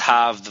Pens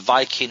have the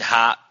Viking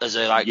hat as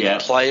a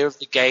player of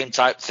the game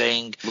type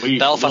thing.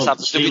 Belfast have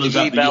the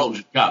WWE belt.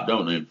 Cap,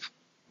 don't they?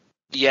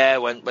 Yeah,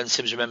 when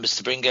Sims remembers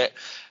to bring it.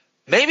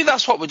 Maybe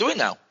that's what we're doing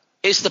now.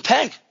 It's the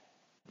peg.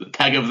 The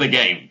peg of the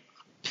game.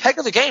 Peg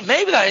of the game.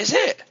 Maybe that is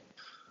it.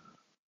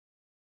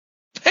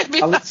 Maybe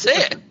that's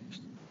it.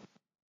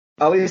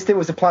 At least it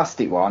was a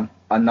plastic one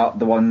and not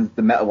the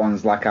metal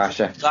ones like our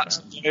chef. That's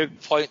a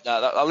good point.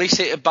 At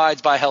least it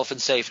abides by health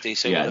and safety.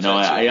 So yeah, no,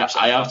 I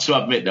have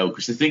to admit though,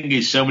 because the thing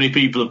is, so many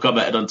people have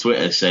commented on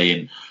Twitter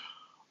saying,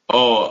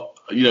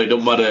 it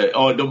don't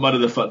matter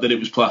the fact that it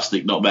was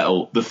plastic, not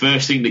metal. The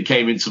first thing that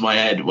came into my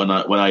head when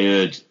I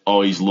heard,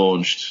 he's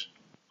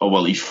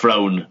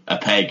thrown a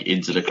peg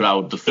into the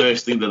crowd, the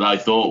first thing that I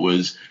thought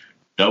was,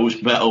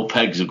 those metal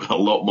pegs have got a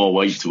lot more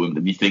weight to them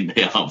than you think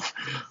they have.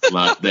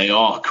 Like, they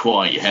are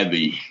quite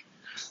heavy.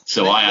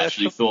 So I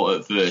actually thought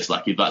at first,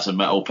 like, if that's a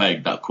metal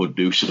peg, that could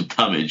do some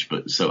damage.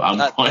 But so I'm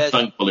quite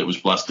thankful it was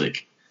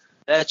plastic.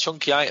 They're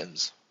chunky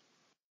items.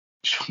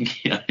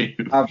 Chunky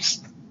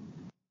items.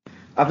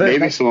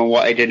 Maybe someone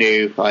wanted to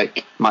do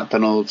like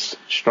McDonald's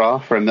straw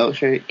for a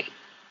milkshake.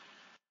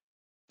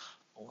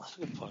 Oh, that's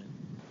a good point.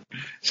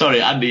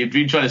 Sorry, Andy, you've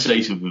been trying to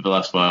say something for the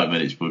last 5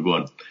 minutes, but go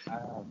on.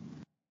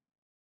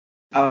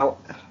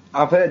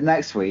 I've heard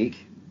next week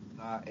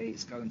that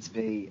it's going to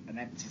be an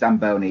empty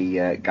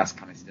Zamboni gas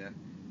canister.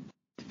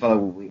 The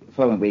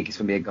following week it's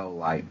going to be a goal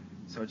light.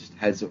 So just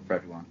heads up for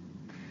everyone.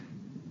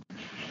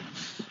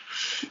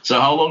 So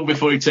how long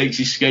before he takes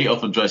his skate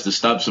off and tries to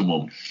stab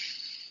someone?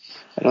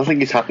 I don't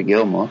think it's Happy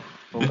Gilmore.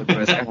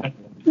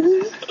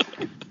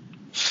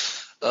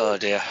 Oh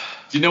dear.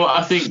 Do you know what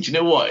I think? Do you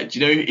know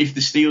if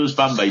the Steelers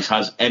fan base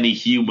has any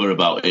humour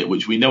about it,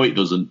 which we know it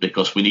doesn't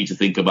because we need to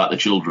think about the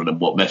children and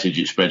what message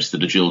it spreads to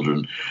the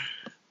children.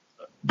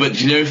 But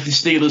do you know if the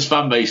Steelers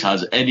fan base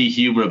has any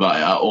humour about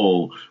it at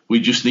all?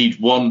 We just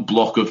need one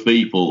block of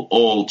people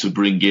all to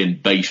bring in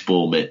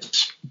baseball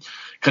mitts.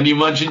 Can you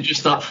imagine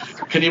just that?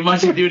 Can you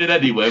imagine doing it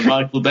anywhere?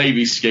 Michael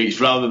Davis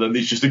skates rather than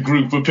there's just a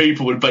group of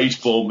people with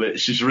baseball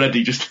mitts just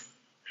ready.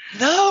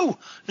 No,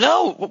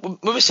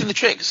 we're missing the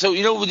trick. So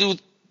we do,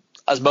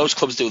 as most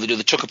clubs do, they do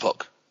the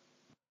chuck-a-puck.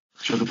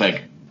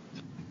 Chuck-a-peg.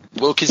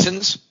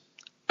 Wilkinson's,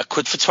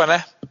 £1 for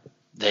 20.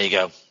 There you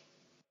go.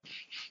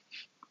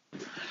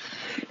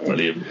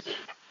 Brilliant.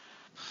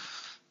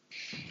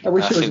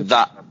 I think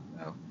that.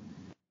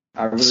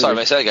 Sorry,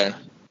 mate, say again.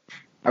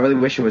 I really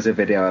wish there was a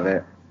video of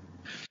it.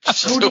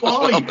 So do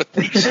I.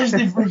 It says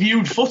they've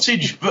reviewed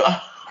footage,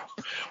 but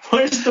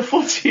where's the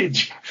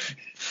footage?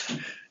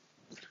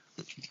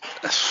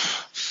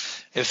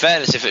 In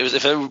fairness,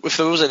 if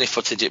there was any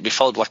footage, it'd be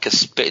followed like a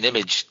spitting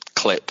image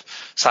clip.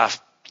 So how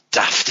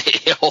daft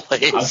it all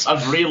is.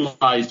 I've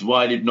realised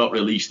why they've not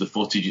released the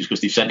footage. It's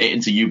because they sent it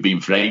into You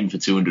Being Framed for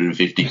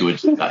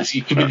 £250.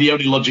 It could be the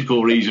only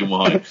logical reason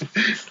why.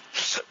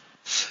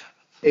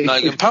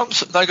 Nottingham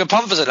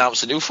Panthers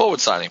announced a new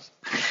forward signing.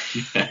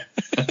 Yeah.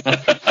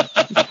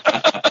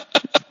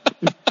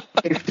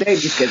 If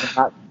Davis gets a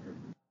hat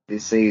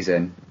this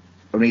season,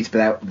 we need to be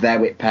there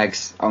with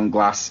pegs on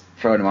glass,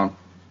 throwing them on.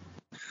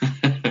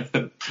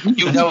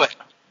 You know it.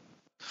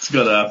 It's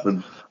got to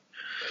happen.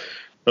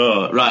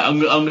 Oh, right, I'm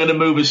going to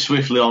move us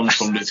swiftly on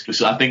from this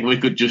because I think we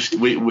could just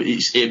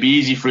it'd be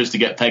easy for us to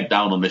get pegged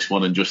down on this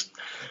one and just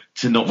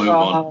to not move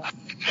on.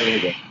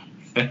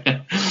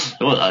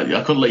 Well,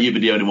 I couldn't let you be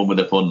the only one with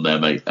a pun there,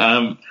 mate.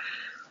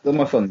 Still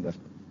my fun, though.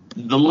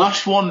 The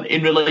last one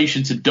in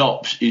relation to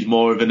DOPS is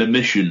more of an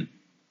omission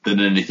than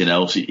anything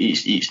else.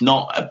 It's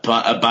not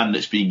a ban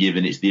that's been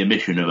given, it's the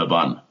omission of a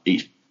ban.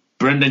 It's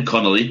Brendan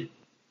Connolly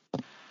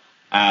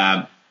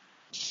sat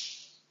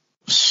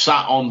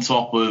on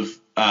top of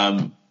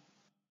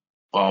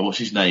what's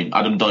his name?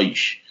 Adam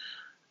Deutsch,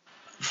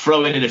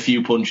 throwing in a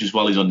few punches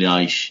while he's on the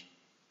ice.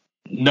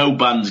 No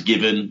bans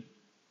given.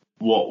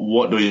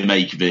 What do we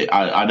make of it?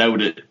 I know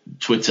that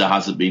Twitter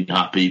hasn't been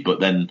happy, but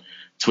then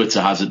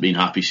Twitter hasn't been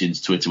happy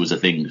since Twitter was a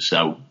thing.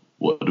 So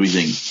what do we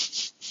think?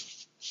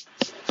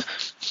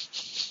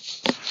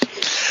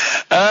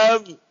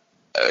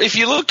 If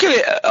you look at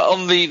it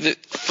on the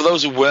for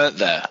those who weren't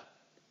there,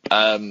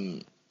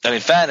 and in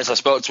fairness, I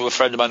spoke to a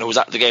friend of mine who was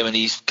at the game, and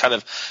he's kind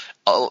of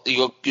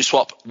you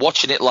swap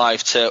watching it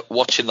live to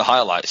watching the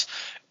highlights.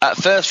 At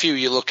first view,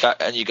 you look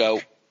at and you go,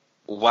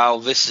 wow,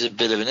 this is a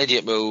bit of an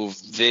idiot move.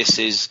 This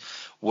is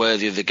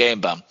worthy of the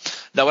game ban.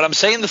 Now, when I'm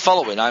saying the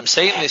following, I'm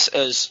saying this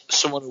as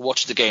someone who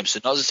watches the game, so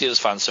not as a Steelers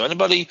fan. So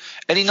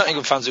any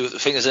Nottingham fans who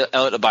think there's an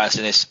element of bias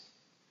in this,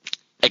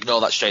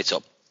 ignore that straight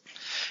up.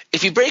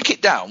 If you break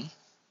it down,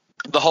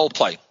 the whole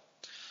play,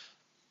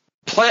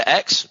 player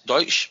X,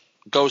 Deutsch,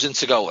 goes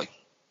into goalie.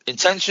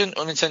 Intention,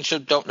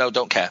 unintentional, don't know,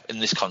 don't care in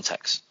this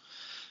context.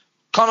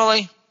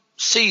 Connolly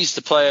sees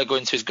the player go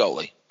into his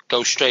goalie,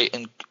 goes straight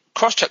and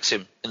cross-checks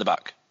him in the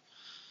back.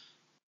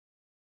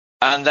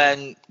 And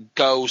then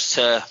goes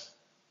to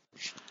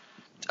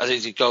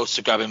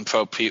grab him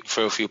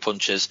for a few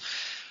punches.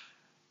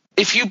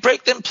 If you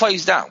break them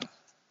plays down,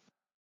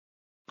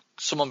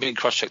 someone being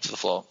cross-checked to the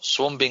floor,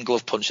 someone being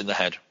glove punched in the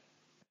head,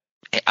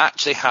 it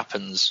actually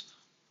happens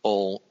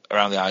all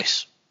around the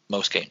ice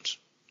most games.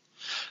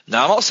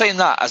 Now, I'm not saying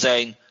that as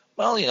a,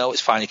 well, it's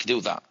fine, you can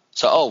do that.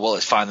 So,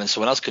 it's fine, then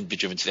someone else could be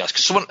driven to the ice.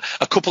 Because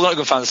a couple of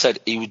Nottingham fans said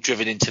he was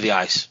driven into the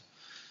ice.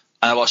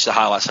 And I watched the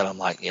highlights and I'm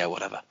like, yeah,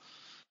 whatever.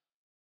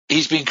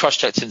 He's been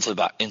cross-checked into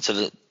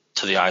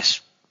the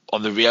ice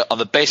on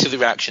the basis of the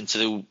reaction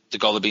to the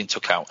goalie being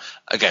took out.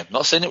 Again,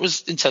 not saying it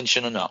was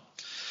intention or not.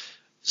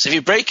 So if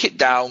you break it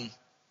down,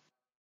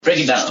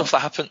 stuff that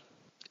happened.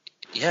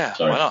 Yeah,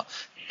 Sorry. Why not?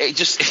 It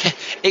just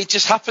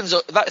happens.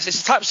 It's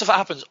the type of stuff that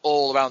happens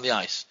all around the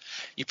ice.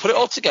 You put it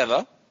all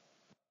together.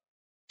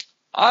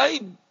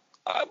 I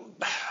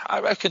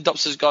reckon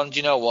Dobbs has gone. Do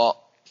you know what?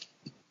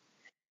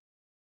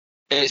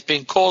 It's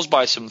been caused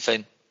by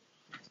something.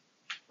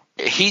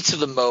 Heat of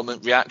the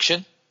moment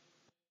reaction.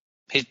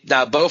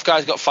 Now both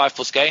guys got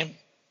 5+ game.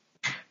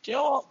 Do you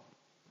know what?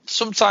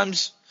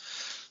 Sometimes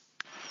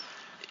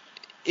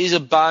is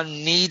a ban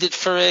needed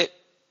for it?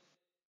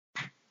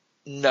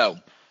 No.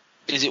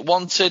 Is it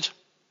wanted?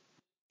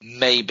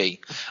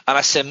 Maybe. And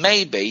I say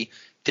maybe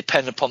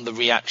depending upon the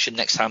reaction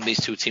next time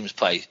these two teams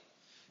play.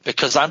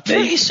 Because I'm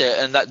pretty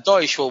certain that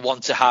Deutsch will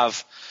want to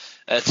have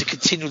to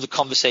continue the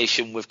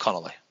conversation with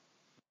Connolly.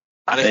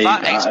 And if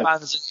that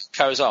expands and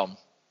carries on,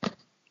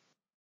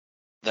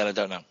 then I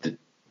don't know.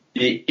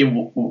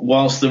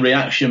 Whilst the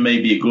reaction may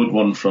be a good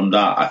one from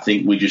that, I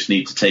think we just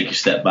need to take a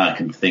step back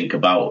and think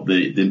about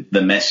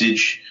the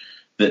message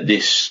that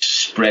this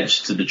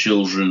spreads to the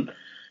children,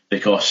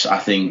 because I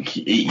think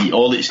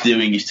all it's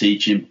doing is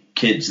teaching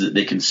kids that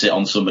they can sit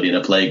on somebody in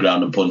a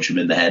playground and punch them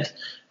in the head.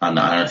 And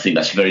I think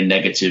that's a very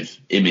negative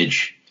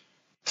image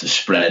to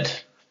spread.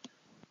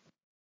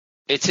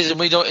 It is, and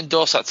we don't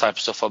endorse that type of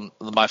stuff on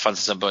the My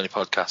Fantasy Zamboni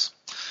podcast.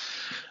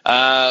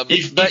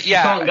 If you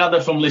can't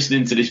gather from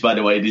listening to this, by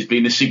the way, there's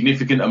been a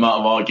significant amount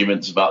of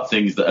arguments about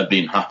things that have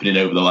been happening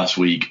over the last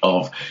week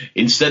of,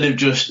 instead of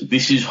just,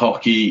 this is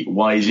hockey,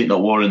 why is it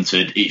not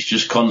warranted? It's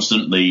just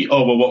constantly,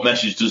 oh, well, what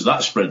message does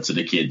that spread to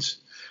the kids?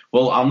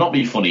 Well, I'll not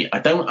be funny. I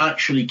don't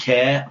actually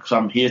care because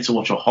I'm here to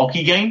watch a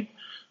hockey game.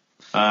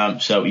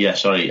 So, yeah,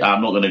 sorry,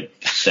 I'm not going to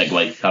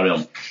segue. Carry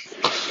on.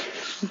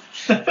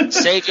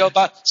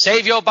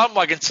 Save your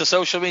bandwagon to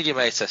social media,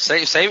 mate.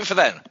 Save it for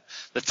then.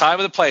 The time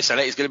and the place, and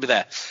it is going to be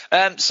there.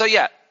 So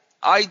yeah,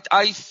 I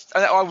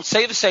would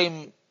say the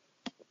same.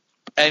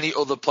 Any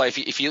other play,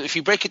 if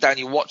you break it down,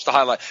 you watch the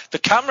highlight. The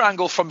camera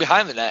angle from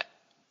behind the net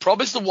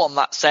probably is the one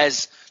that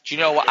says, do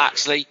you know what?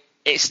 Actually,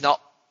 it's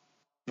not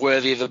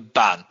worthy of a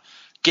ban,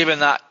 given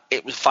that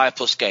it was a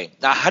 5+ game.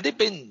 Now, had it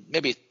been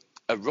maybe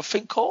a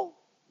roughing call,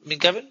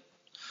 Kevin,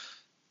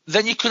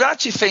 then you could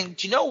actually think,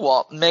 do you know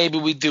what? Maybe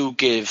we do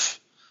give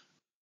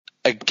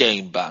a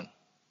game ban.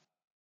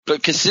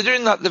 But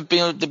considering that they've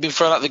been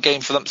thrown out of the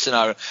game for that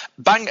scenario,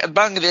 bang at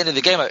the end of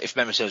the game, if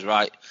memory serves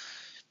right,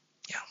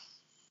 yeah.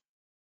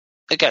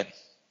 Again,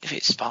 if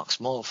it sparks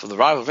more for the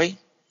rivalry,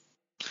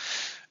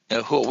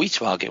 who are we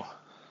to argue?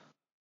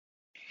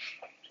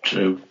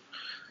 True.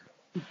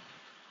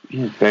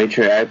 Yeah, very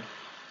true.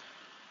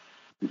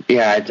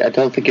 I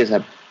don't think it's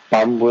a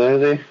ban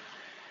worthy.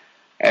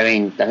 I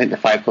mean, I think the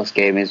 5+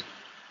 game is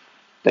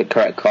the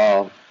correct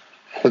call,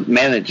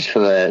 mainly just for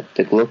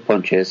the glove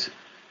punches.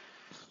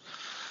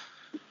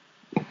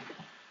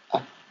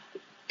 I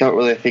don't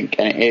really think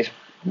it's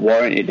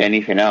warranted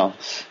anything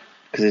else,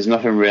 because there's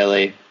nothing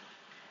really.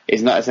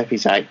 It's not as if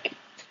he's like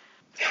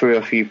threw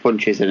a few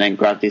punches and then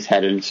grabbed his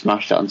head and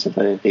smashed it onto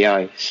the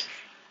ice.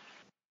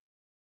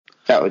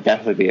 That would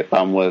definitely be a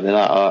ban worthy,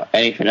 that or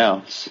anything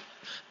else.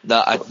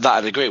 That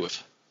I'd agree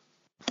with.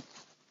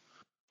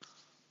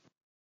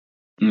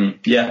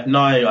 Yeah, no,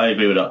 I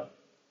agree with that.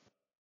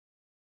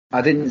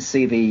 I didn't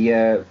see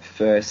the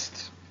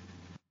first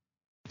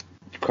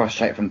cross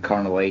check from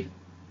Connolly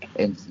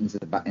into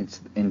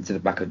the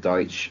back of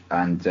Deutsch,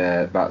 and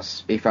if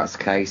that's the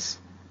case,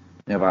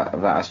 that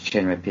has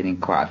changed my opinion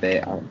quite a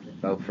bit.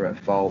 Both are at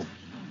fault.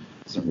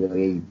 Wasn't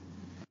really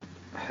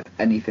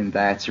anything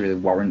there to really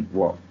warrant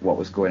what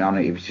was going on.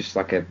 It was just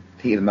like a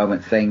heat of the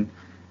moment thing.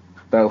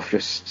 Both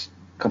just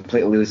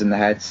completely losing their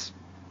heads.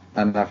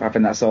 And I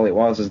think that's all it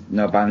was. There's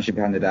no ban should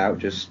be handed out.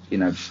 Just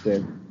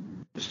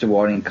a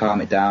warning,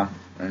 calm it down,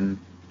 and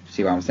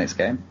see what happens next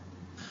game.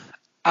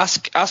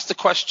 Ask the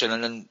question,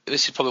 and then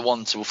this is probably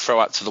one to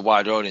throw out to the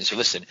wider audience who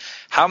listen.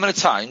 How many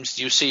times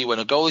do you see when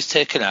a goal is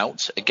taken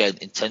out, again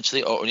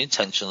intentionally or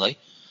unintentionally,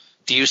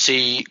 do you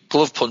see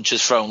glove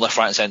punches thrown left,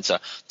 right, and centre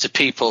to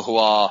people who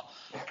are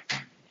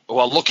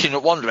looking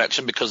at one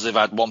direction because they've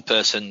had one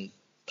person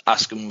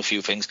ask them a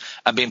few things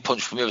and being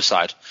punched from the other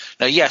side?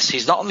 Now, yes,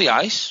 he's not on the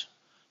ice.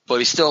 But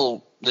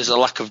there's a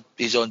lack of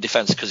his own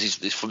defence because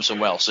he's from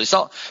somewhere else. So it's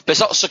not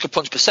a sucker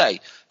punch per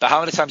se. But how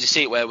many times you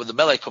see it where when the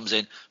melee comes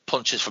in,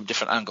 punches from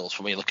different angles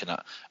from where you're looking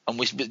at, and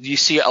you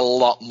see it a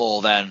lot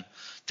more than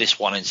this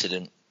one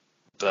incident.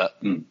 But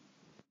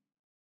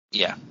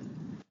yeah.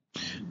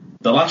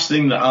 The last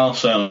thing that I'll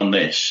say on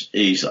this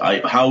is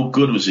how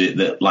good was it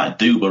that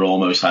Duba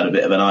almost had a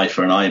bit of an eye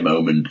for an eye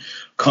moment.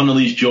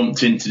 Connolly's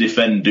jumped in to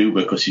defend Duba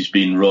because he's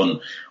been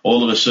run.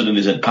 All of a sudden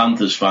there's a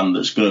Panthers fan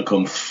that's going to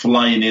come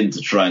flying in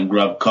to try and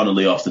grab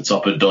Connolly off the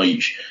top of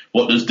Deutsch.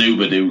 What does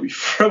Duba do? He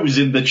throws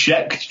in the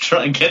check to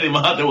try and get him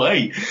out of the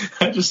way.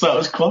 I just thought it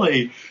was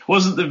quality. It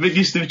wasn't the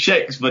biggest of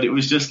checks, but it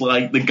was just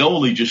like the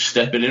goalie just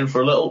stepping in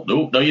for a little,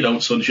 no you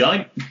don't,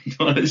 sunshine.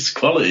 It's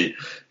quality.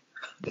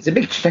 It's a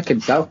big check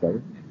himself,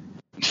 though.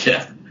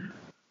 Yeah.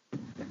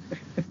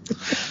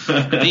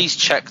 These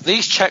checks,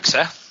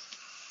 eh?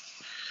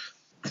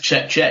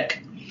 Check.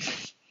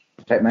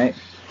 Checkmate.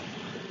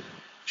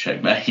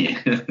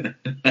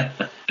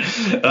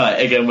 Right,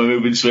 again, we're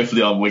moving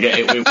swiftly on. We're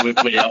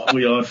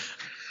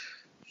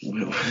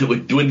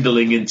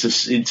dwindling into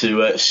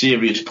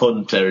serious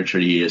pun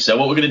territory here. So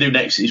what we're going to do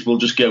next is we'll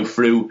just go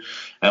through.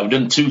 We've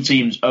done 2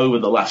 teams over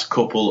the last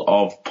couple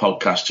of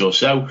podcasts or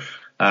so.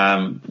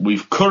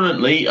 We've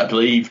currently, I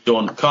believe,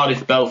 done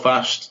Cardiff,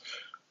 Belfast,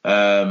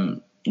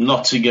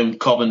 Nottingham,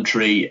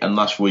 Coventry, and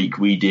last week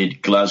we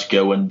did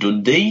Glasgow and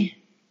Dundee.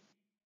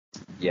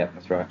 Yeah,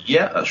 that's right.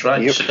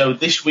 Yep. So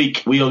this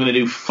week we are going to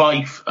do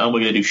Fife and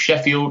we're going to do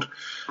Sheffield.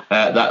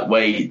 That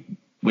way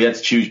we had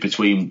to choose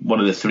between one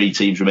of the 3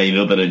 teams remaining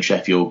other than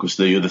Sheffield because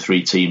the other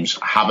 3 teams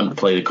haven't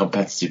played a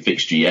competitive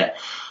fixture yet.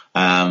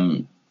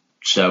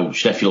 So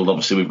Sheffield,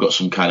 obviously, we've got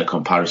some kind of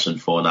comparison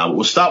for now. But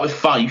we'll start with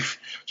Fife.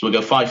 So we'll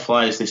go 5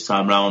 Flyers this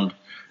time round.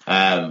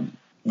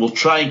 We'll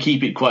try and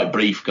keep it quite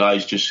brief,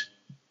 guys. Just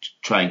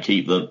try and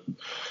keep the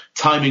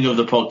timing of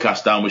the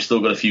podcast down. We've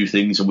still got a few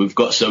things, and we've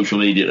got social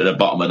media at the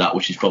bottom of that,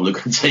 which is probably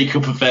going to take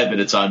up a fair bit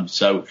of time.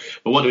 So,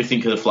 but what do we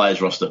think of the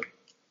Flyers roster?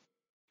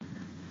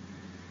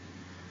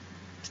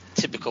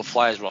 Typical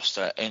Flyers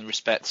roster in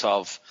respect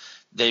of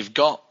they've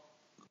got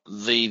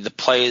the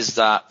players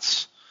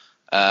that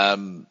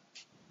they've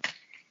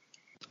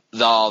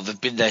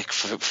been there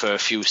for a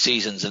few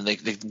seasons, and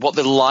what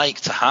they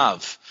like to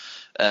have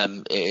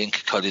in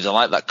Kirkcaldy, they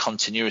like that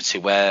continuity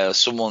where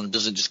someone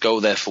doesn't just go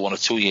there for 1 or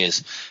 2 years,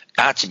 it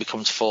actually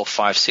becomes 4,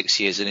 5, 6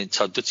 years, and in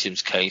Todd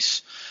Duttium's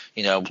case,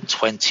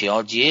 20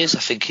 odd years I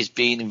think he's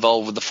been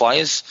involved with the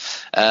Flyers.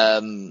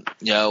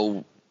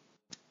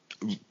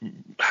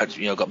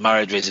 Got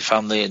married, raised a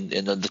family, and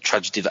the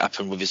tragedy that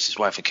happened with his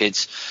wife and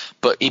kids,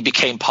 but he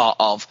became part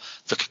of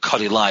the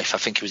Kirkcaldy life. I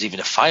think he was even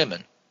a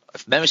fireman.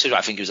 If memory serves right,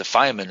 I think he was a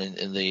fireman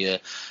in the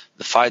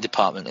fire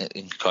department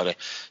in Kirkcaldy.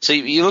 So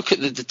you look at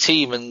the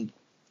team, and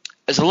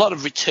there's a lot of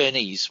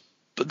returnees,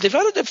 but they've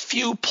added a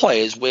few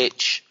players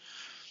which,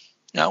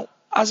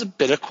 has a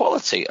bit of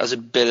quality, has a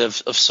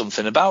bit of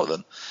something about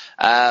them.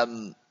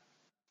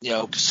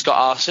 Scott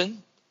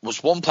Arson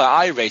was one player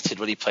I rated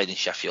when he played in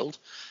Sheffield.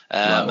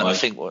 And I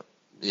think,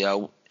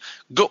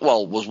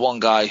 Gutwell was one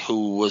guy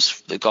who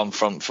was gone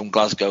from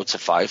Glasgow to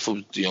Fife,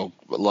 who, a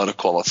lot of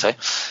quality.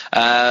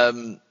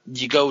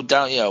 You go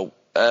down,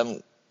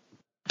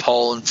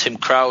 Paul and Tim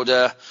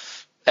Crowder.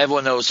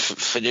 Everyone knows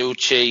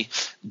Finucci.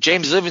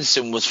 James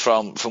Livingston was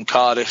from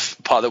Cardiff,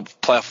 part of the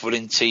playoff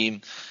winning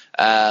team.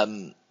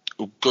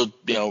 Good,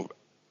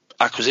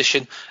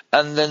 acquisition.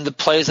 And then the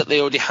players that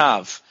they already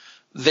have,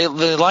 they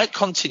like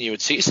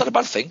continuity. It's not a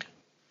bad thing.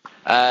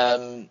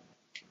 And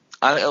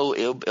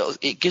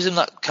it gives them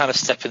that kind of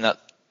step in that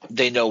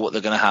they know what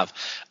they're going to have.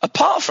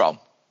 Apart from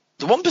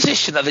the one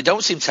position that they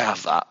don't seem to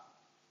have, that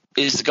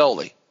is the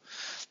goalie.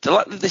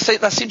 They say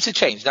that seems to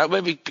change now,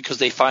 maybe because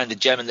they find a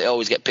gem and they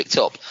always get picked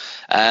up.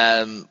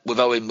 With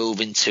Owen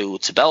moving to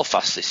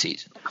Belfast this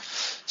season,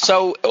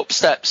 so up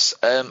steps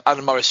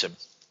Adam Morrison,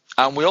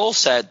 and we all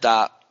said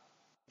that,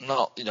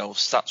 not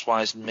stats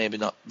wise maybe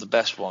not the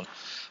best one,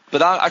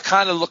 but I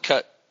kind of look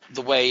at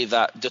the way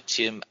that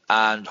Duttium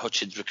and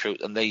Hutchins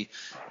recruit, and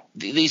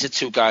these are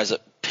two guys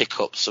that pick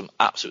up some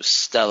absolute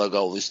stellar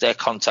goalies. Their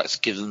contacts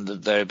give them the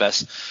very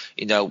best.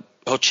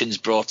 Hutchins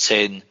brought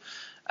in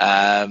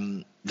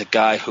the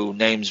guy who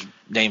name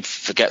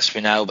forgets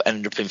me now, but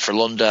ended up in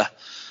Frölunda.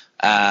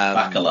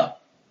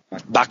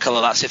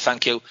 Bakala, that's it,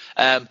 thank you.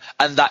 And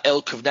that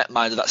ilk of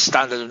netminder, that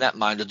standard of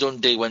netminder,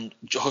 Dundee, when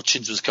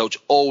Hutchins was coach,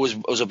 always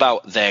was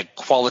about their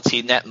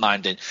quality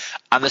netminding.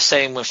 And the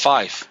same with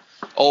Fife,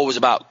 always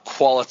about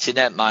quality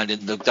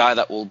netminding, the guy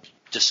that will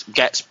just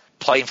gets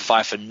playing for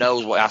Fife and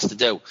knows what he has to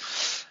do.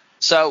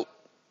 So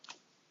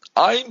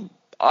I'm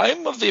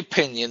of the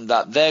opinion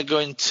that they're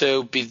going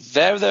to be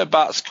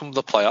thereabouts come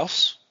the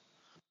playoffs.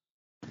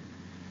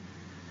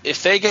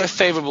 If they get a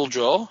favourable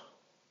draw,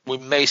 we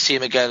may see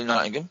him again in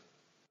Nottingham.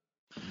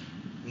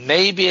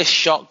 Maybe a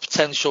shock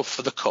potential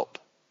for the cup,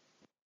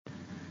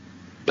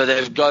 but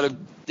they've got to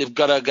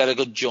get a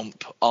good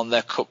jump on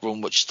their cup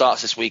run, which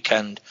starts this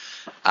weekend.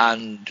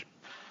 And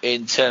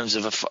in terms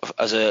of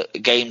as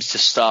games to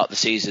start the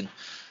season,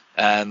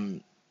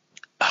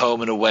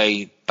 home and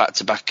away, back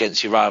to back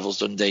against your rivals,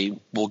 Dundee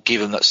will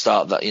give them that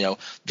start, that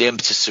the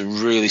impetus to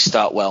really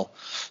start well.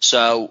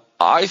 So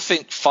I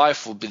think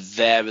Fife will be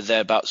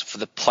thereabouts for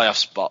the playoff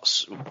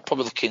spots.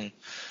 Probably looking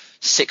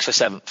 6th or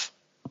 7th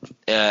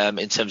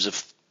in terms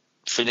of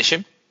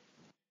finishing.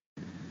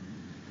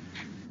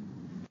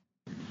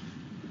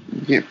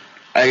 Yeah,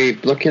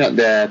 looking at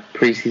their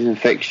pre-season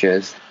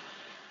fixtures,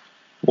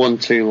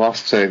 1-2,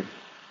 lost 2.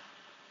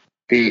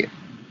 Beat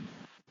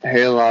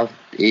Hale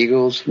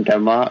Eagles from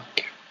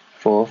Denmark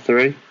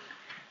 4-3,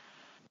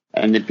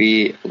 and they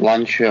beat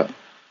Landshut. I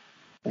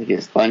think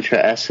it's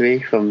Landshut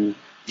SV from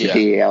the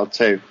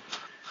DEL2.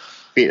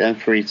 Beat them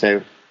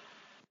 3-2.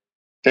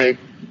 So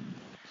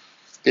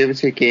the other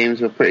 2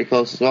 games were pretty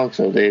close as well.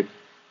 So they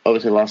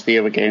obviously lost the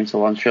other game to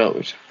Landshut,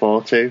 which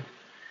was 4-2,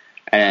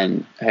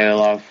 and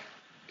Hale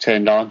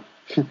turned on.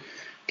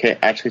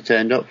 Actually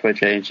turned up for a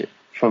change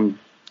from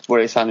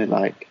what it sounded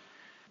like,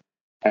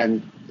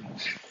 and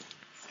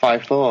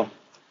 5-4.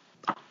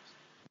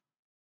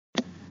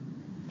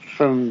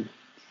 From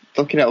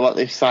looking at what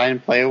they've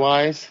signed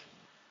player-wise,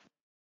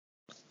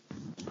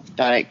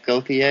 Danik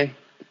Gauthier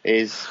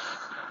is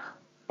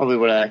probably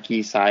one of their key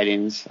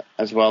signings,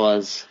 as well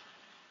as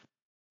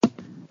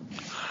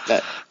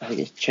that, I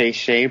think it's Chase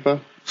Shaber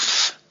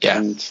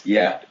and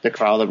the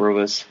Crowther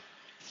brothers.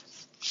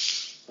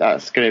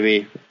 That's going to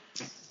be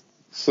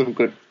some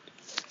good.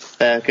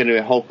 They're going to be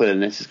hoping,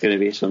 and this is going to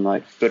be some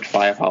good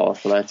firepower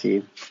for their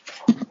team.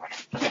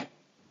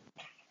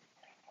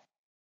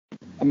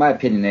 And my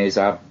opinion is,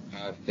 I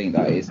think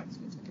that it's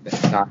going to take a bit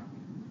of time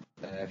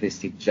for this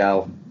team to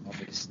gel.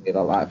 Obviously,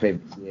 like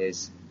previous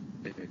years,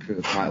 they've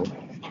recruited quite a lot.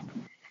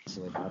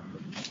 So they've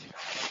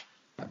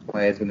had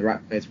players when the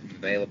right players become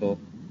available,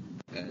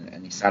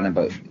 and you sign them.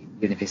 But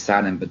even if you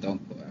sign them, but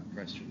don't put a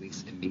press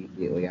release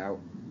immediately out,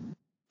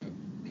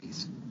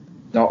 it's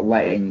not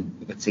letting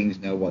other teams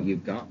know what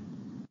you've got.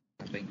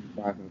 I think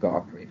Fife have got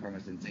a pretty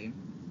promising team.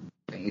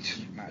 I think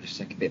it might just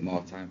take a bit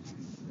more time to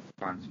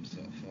find some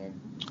sort of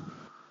form.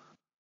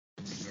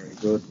 It's very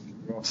good.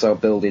 We're also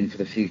building for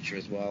the future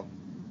as well,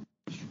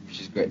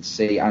 which is great to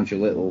see Andrew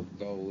Little,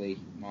 goalie,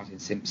 Martin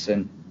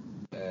Simpson,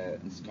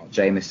 and Scott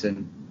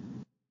Jameson,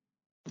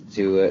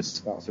 two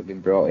Scots who've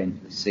been brought in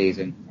this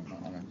season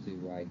on a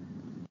two-way.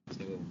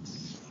 So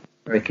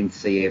very keen to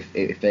see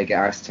if they get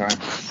ice time.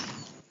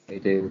 They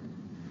do.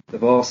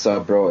 They've also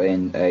brought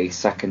in a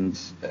second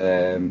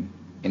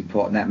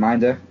import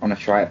netminder on a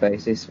try-out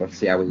basis. We'll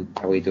see how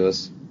he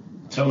does.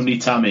 Tony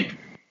Tammy,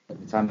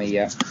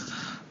 yeah.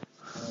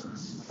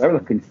 They're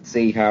looking to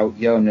see how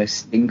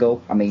Jonas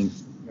Ingel,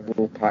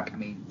 Wolfpack,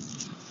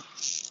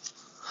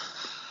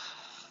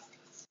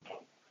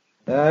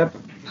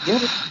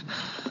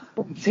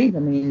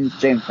 team.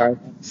 James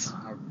Harris,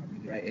 I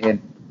really rate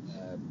him.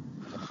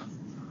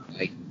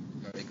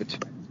 Very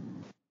good,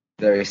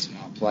 very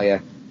smart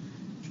player.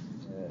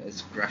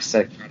 As Grass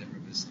said, credit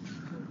Rivers.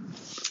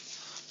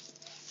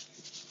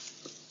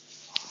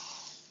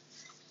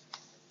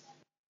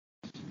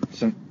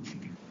 So,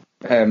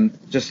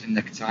 just in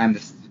the time,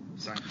 this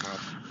sign card.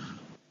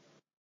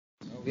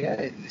 Oh yeah,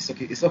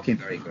 it's looking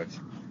very good.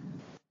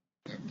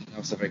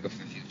 Also very good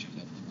for the future.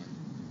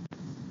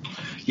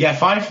 Yeah,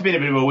 Fife have been a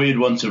bit of a weird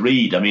one to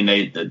read. I mean,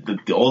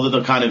 all of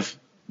the kind of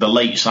the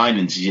late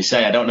signings, as you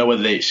say, I don't know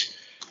whether it's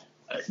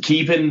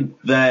keeping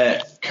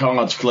their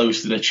cards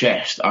close to the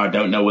chest. I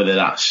don't know whether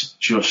that's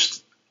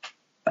just,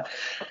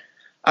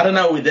 I don't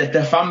know,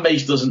 their fan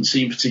base doesn't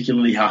seem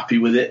particularly happy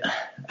with it.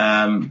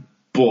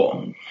 But,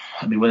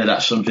 I mean, whether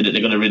that's something that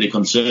they're going to really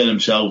concern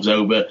themselves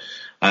over.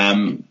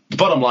 The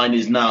bottom line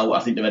is now,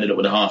 I think they've ended up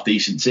with a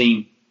half-decent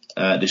team.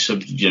 There's some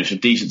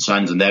decent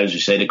signs in there. As you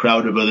say, the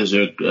Crowder brothers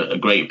are a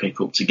great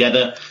pick-up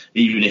together.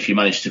 Even if you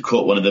manage to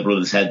cut one of the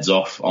brothers' heads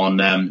off on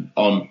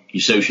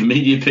your social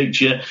media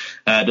picture,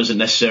 doesn't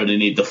necessarily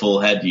need the full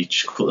head. You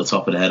just cut the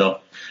top of the head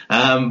off.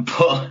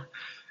 But,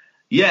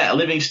 yeah,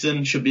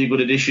 Livingston should be a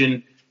good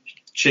addition.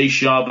 Chase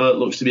Sharper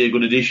looks to be a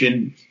good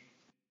addition.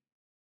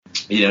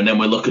 And then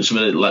we look at some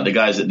of the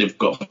guys that they've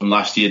got from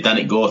last year.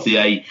 Danik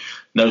Gauthier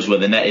knows where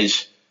the net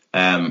is.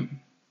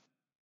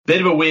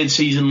 Bit of a weird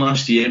season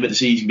last year, but the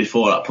season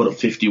before that put up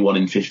 51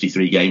 in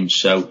 53 games.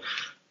 So,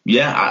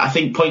 yeah, I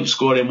think point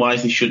scoring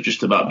wise, they should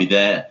just about be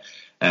there.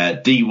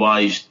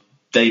 D-wise,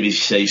 Davies,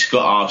 you say,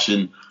 Scott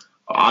Arson,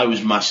 I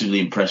was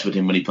massively impressed with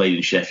him when he played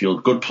in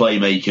Sheffield. Good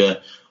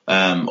playmaker,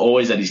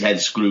 always had his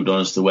head screwed on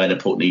as to where the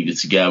puck needed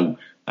to go.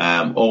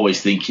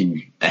 Always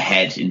thinking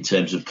ahead in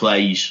terms of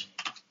plays.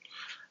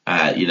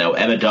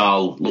 Emma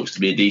Dahl looks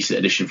to be a decent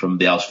addition from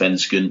the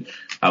Allsvenskan.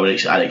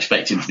 I'd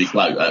expect him to be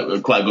quite a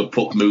good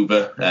puck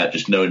mover,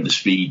 just knowing the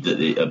speed of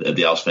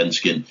the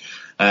Allsvenskan.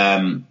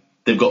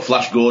 They've got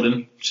Flash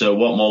Gordon, so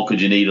what more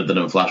could you need other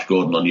than Flash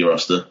Gordon on your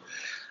roster?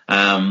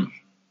 I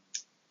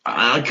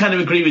kind of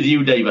agree with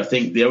you, Dave. I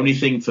think the only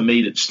thing for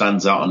me that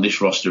stands out on this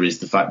roster is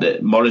the fact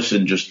that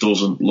Morrison just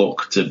doesn't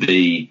look to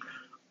be,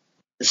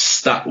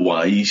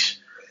 stat-wise,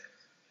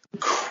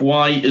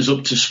 quite as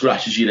up to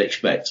scratch as you'd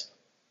expect.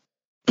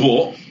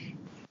 But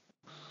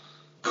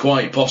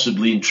quite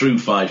possibly in true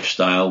Fife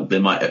style, they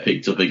might have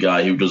picked up a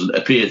guy who doesn't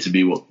appear to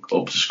be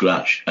up to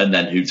scratch and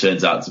then who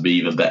turns out to be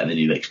even better than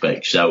you'd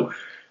expect. So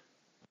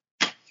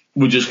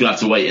we're just going to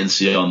have to wait and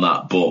see on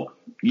that. But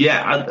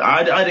yeah,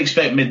 I'd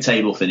expect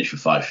mid-table finish for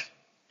Fife.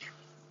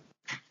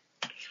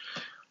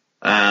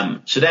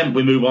 So then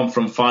we move on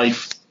from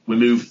Fife. We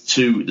move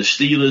to the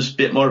Steelers.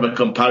 Bit more of a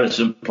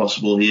comparison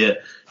possible here.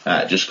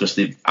 Just because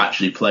they've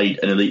actually played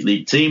an elite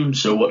league team.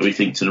 So what do we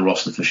think to the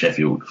roster for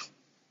Sheffield?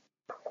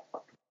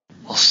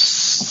 Well,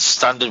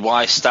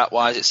 standard-wise,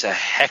 stat-wise, it's a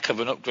heck of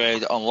an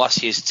upgrade on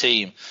last year's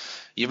team.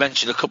 You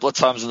mentioned a couple of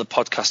times in the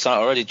podcast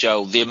already,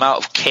 Joe, the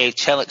amount of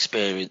KHL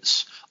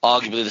experience,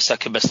 arguably the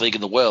second best league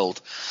in the world.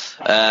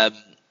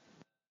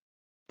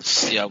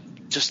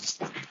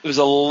 Just there's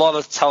a lot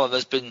of talent.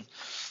 There's been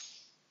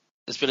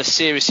a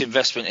serious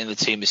investment in the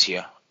team this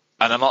year.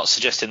 And I'm not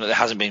suggesting that there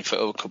hasn't been for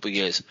a couple of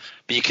years,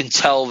 but you can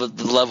tell that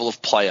the level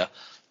of player,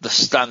 the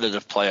standard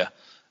of player,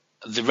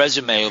 the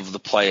resume of the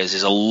players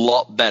is a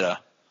lot better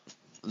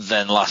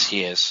than last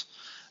year's.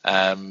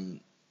 You're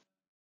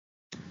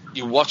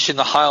watching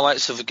the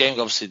highlights of the game.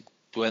 Obviously,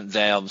 we went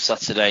there on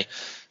Saturday,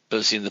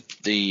 but seeing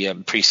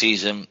the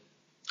pre-season.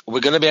 We're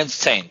going to be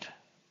entertained.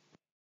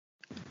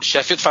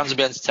 Sheffield fans will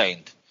be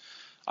entertained.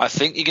 I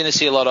think you're going to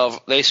see a lot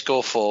of they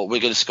score 4, we're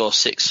going to score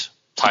 6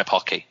 type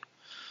hockey.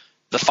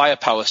 The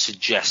firepower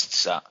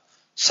suggests that.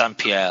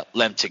 Saint-Pierre,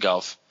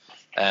 Lemtigov,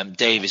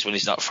 Davies when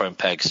he's not throwing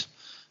pegs.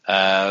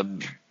 You're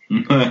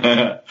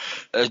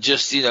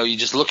just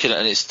looking at it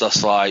and it's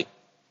just like,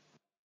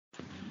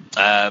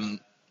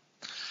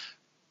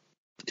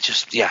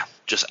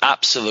 just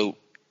absolute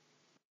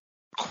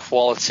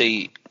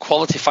quality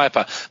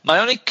firepower. My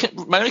only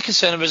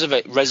concern and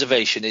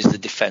reservation is the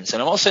defence.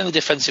 And I'm not saying the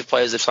defensive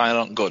players they've signed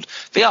aren't good.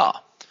 They are.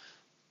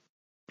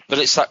 But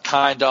it's that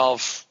kind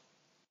of,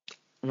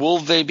 will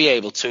they be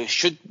able to?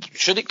 Should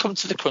it come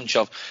to the crunch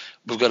of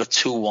we've got a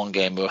 2-1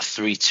 game or a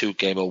 3-2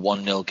 game or a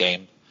 1-0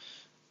 game?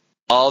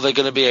 Are they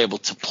going to be able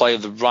to play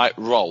the right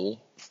role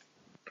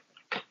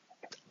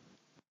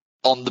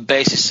on the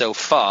basis so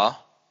far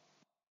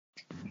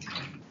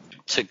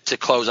to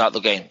close out the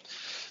game?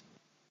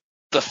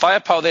 the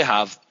firepower they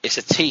have, it's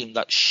a team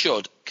that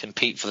should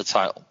compete for the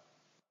title.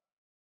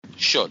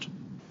 Should.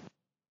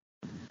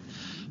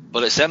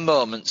 But at some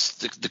moments,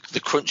 the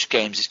crunch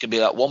games, it's going to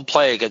be like one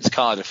player against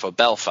Cardiff or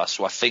Belfast,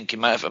 who I think, in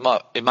my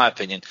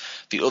opinion,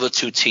 the other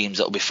two teams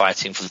that will be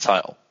fighting for the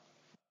title.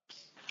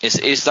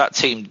 Is that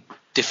team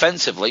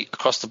defensively,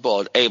 across the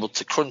board, able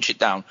to crunch it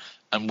down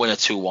and win a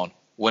 2-1,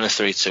 win a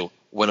 3-2,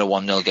 win a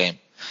 1-0 game?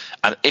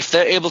 And if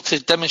they're able to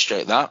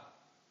demonstrate that,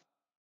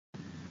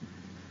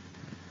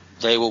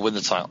 they will win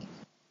the title.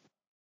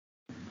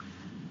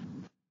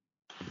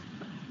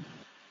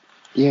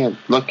 Yeah,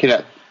 looking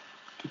at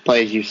the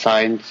players you've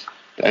signed,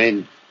 I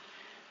mean,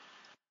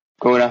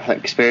 going off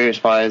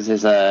experience-wise,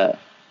 there's a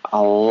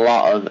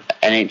lot of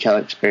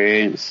NHL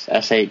experience,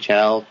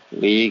 SHL,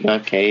 Liga,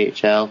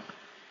 KHL.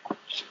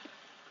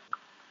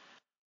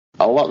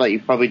 A lot that you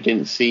probably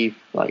didn't see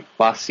like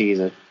last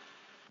season.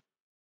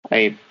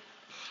 The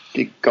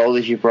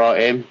goalies you brought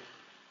in,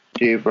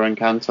 Duba and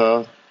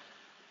Cantor.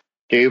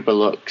 Duba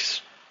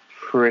looks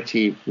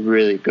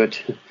really good.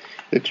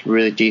 Looks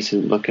really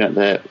decent. Looking at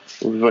I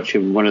was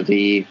watching one of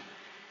the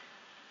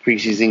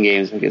preseason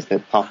games. I think it's the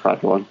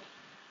Poprad one.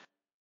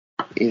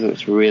 He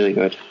looks really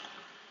good.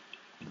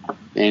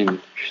 And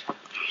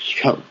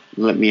you got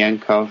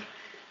Litmienkov.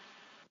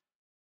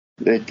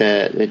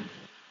 The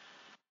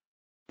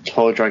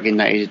toe dragging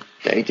that he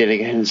did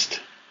against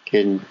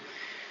the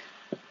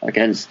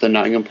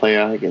Nottingham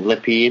player,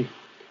 Lippian,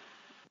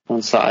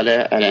 on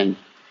Saturday, and then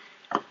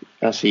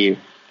also you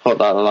put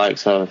that the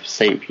likes of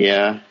St.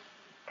 Pierre,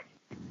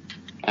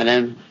 and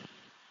then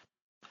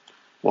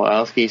what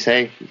else can you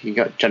say? You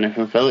got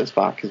Jonathan Phillips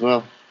back as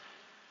well.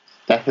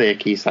 Definitely a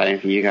key signing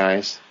for you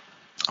guys.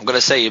 I'm going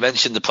to say, you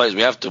mentioned the players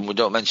we have done. We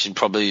don't mention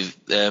probably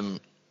the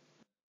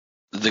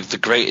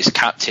greatest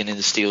captain in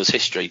the Steelers'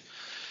 history,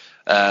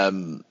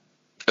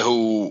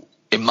 who,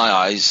 in my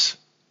eyes,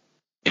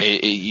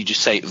 you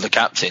just say the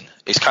captain.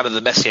 It's kind of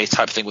the Messier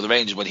type thing with the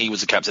Rangers. When he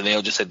was the captain, they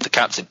all just said the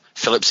captain.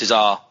 Phillips is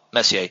our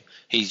Messier.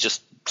 He's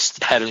just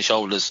head and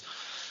shoulders,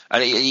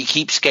 and he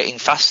keeps getting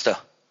faster.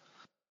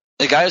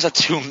 The guy who's had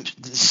 2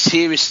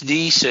 serious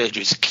knee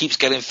surgeries keeps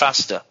getting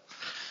faster.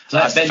 So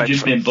that's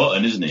Benjamin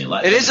Button, isn't he?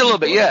 It is a little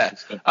bit, yeah.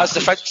 As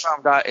the French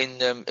found out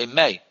in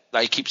May,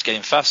 that he keeps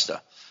getting faster.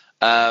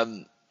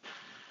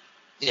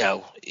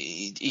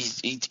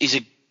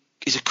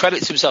 He's a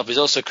credit to himself. He's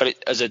also a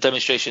credit as a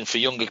demonstration for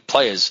younger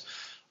players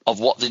of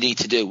what they need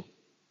to do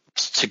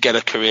to get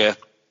a career,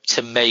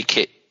 to make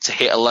it, to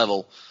hit a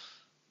level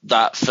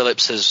that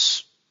Phillips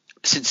has,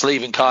 since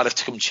leaving Cardiff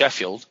to come to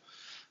Sheffield,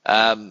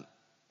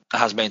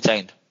 has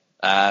maintained.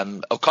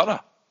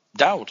 O'Connor,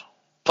 Dowd,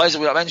 players that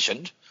we not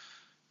mentioned.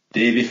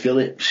 David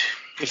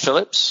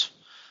Phillips.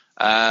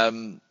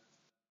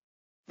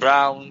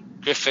 Brown,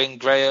 Griffin,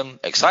 Graham,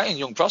 exciting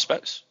young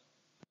prospects.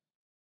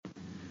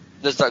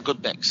 There's that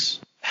good mix,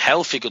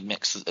 healthy good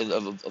mix of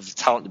the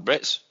talented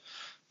Brits,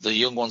 the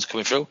young ones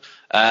coming through.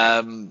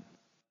 The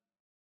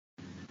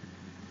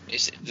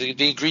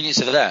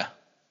ingredients are there.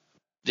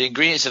 The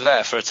ingredients are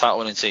there for a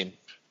title-winning team.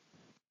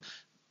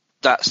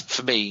 That's,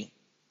 for me,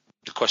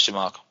 the question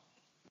mark.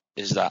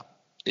 Is that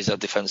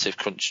defensive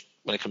crunch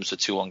when it comes to a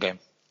 2-1 game?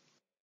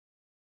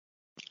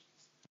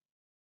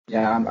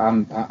 Yeah,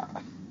 I'm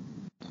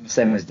the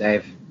same as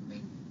Dave. I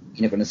mean,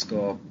 you're not going to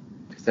score.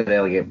 I said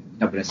earlier, you're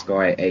not going to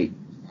score 8,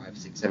 5,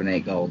 6, 7,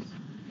 8 goals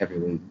every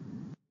week.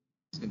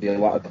 There's going to be a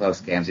lot of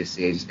close games this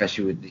season,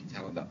 especially with the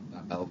talent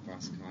that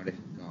Belfast, Cardiff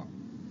have got.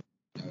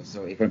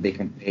 So if you're going to be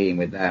competing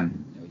with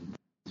them,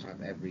 you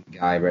have every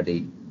guy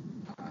ready,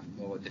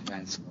 forward,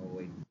 defence,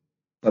 goalie,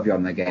 they'll be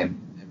on their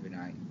game every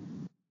night.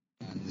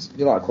 And there's going to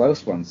be a lot of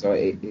close ones. So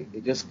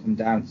it just comes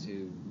down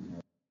to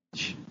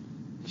which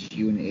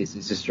unit is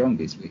the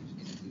strongest, which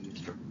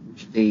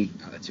league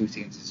out of the two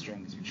teams is the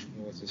strongest, which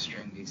forwards are the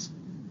strongest,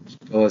 which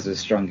goals are the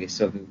strongest.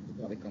 So they've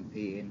got to be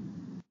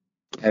competing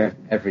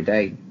every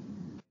day.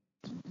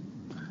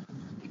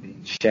 Keep it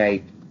in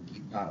shape,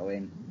 keep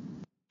battling.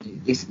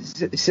 It's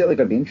certainly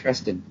going to be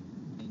interesting.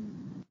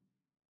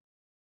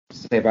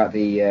 Say about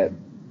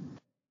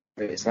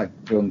it's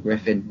like John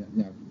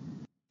Griffin.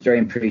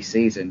 During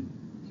pre-season,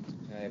 he was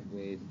paired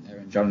with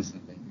Aaron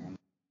Johnson, I think. And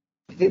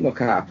he didn't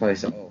look out of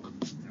place at all.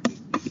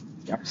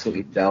 He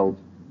absolutely dealt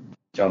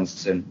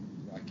Johnson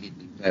like he'd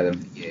been playing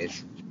them for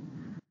years.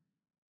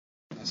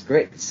 That's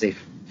great to see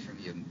from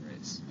young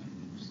Brits.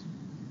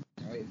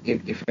 And,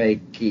 if they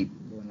keep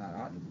going like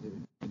that,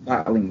 they're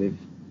battling with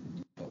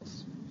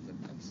us.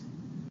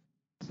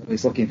 So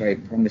it's looking very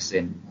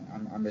promising.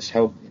 I'm just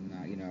hoping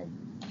that,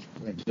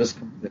 when it does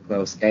come to the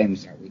close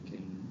games, that we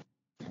can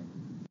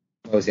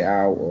close it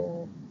out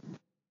or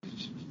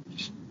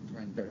just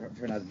try and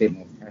add a bit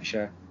more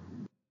pressure.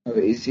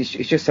 It's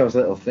just those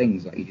little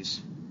things that you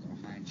just got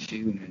to fine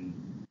tune and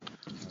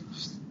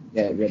just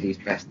get ready as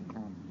best you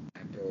can.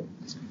 But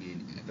it's going to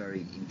be a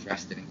very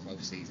interesting and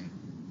close season.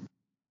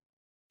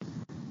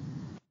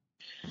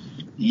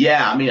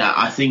 Yeah, I mean,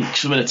 I think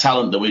some of the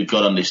talent that we've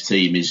got on this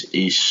team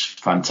is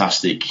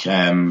fantastic.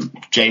 James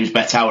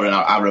Bettauer and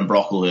Aaron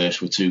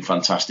Brocklehurst were 2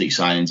 fantastic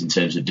signings in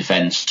terms of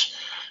defence.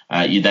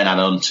 You then add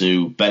on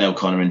to Ben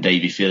O'Connor and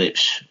Davy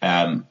Phillips,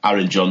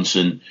 Aaron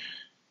Johnson.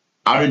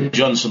 Aaron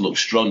Johnson looks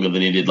stronger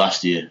than he did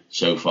last year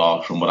so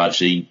far, from what I've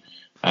seen.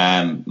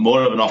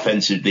 More of an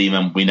offensive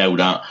demon, we know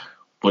that.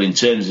 But in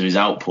terms of his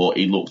output,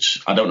 he looked.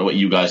 I don't know what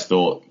you guys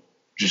thought,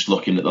 just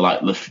looking at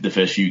the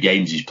first few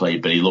games he's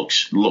played, but he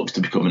looks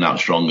to be coming out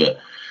stronger.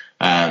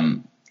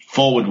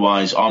 Forward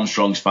wise,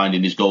 Armstrong's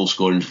finding his goal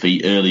scoring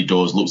feet early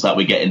doors. Looks like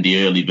we're getting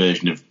the early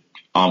version of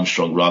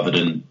Armstrong rather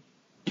than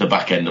the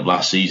back end of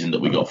last season that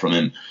we got from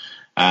him.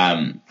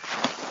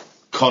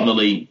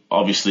 Connolly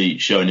obviously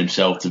showing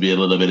himself to be a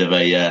little bit of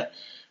a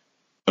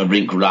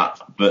rink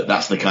rat, but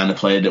that's the kind of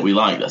player that we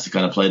like. That's the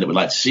kind of player that we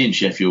like to see in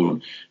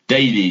Sheffield.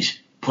 Davies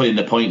putting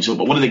the points up,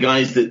 but one of the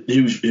guys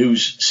whose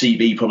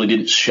CV probably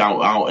didn't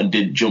shout out and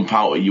didn't jump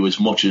out at you as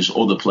much as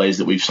other players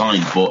that we've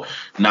signed, but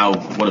now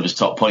one of his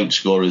top point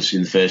scorers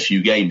in the first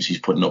few games.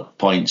 He's putting up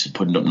points and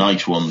putting up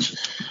nice ones.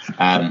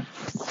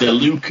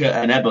 DeLuca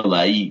and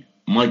Eberle,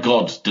 my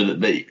God,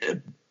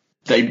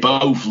 they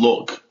both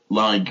look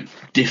like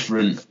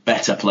different,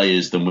 better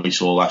players than we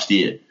saw last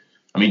year.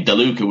 I mean,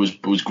 DeLuca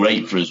was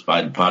great for us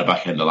by the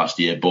back end of last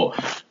year,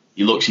 but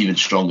he looks even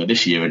stronger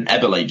this year, and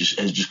Eberle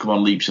has just come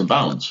on leaps and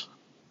bounds.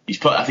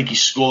 I think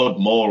he's scored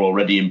more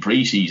already in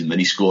pre-season than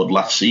he scored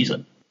last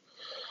season.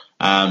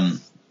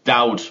 Dowd,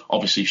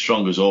 obviously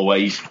strong as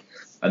always.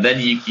 And then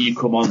you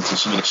come on to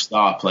some of the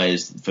star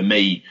players. For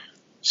me,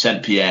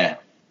 St. Pierre,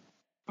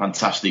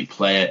 fantastic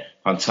player,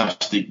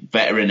 fantastic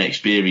veteran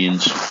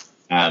experience.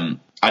 And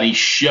he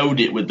showed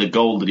it with the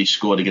goal that he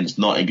scored against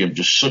Nottingham.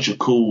 Just such a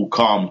cool,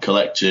 calm,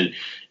 collected,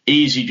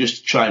 easy just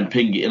to try and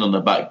ping it in on the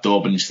back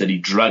door, but instead he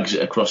drags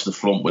it across the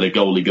front with a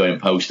goalie going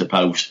post to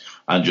post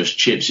and just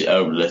chips it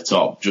over the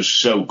top.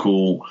 Just so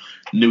cool.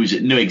 Knew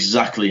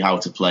exactly how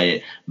to play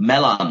it.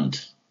 Melland,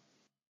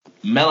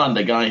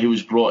 a guy who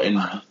was brought in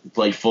to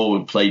play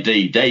forward, play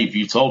D. Dave,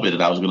 you told me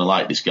that I was going to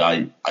like this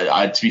guy.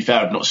 To be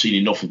fair, I've not seen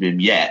enough of him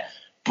yet,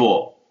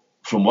 but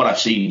from what I've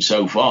seen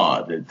so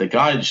far, the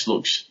guy just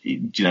looks,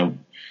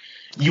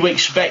 you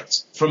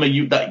expect from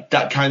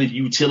that kind of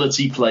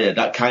utility player,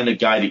 that kind of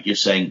guy that you're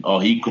saying, oh,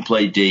 he could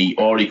play D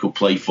or he could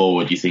play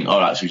forward. You think, all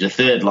right, so he's a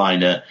third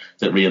liner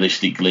that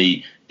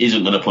realistically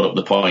isn't going to put up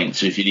the points.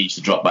 So if he needs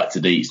to drop back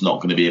to D, it's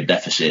not going to be a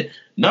deficit.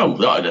 No,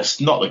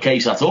 that's not the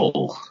case at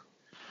all.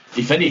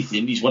 If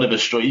anything, he's one of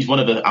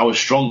our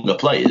stronger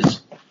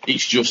players.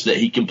 It's just that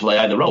he can play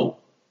either role.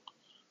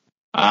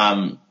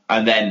 And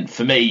then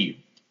for me,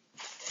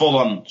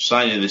 full-on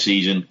signing of the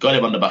season, got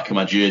him on the back of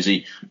my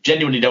jersey.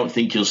 Genuinely don't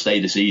think he'll stay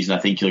the season. I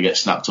think he'll get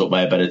snapped up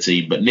by a better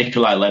team. But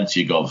Nikolai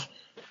Lentyagov,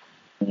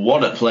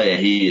 what a player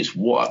he is.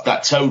 What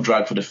that toe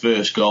drag for the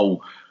first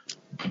goal.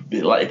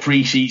 Like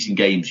pre-season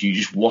games, you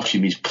just watch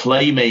him. His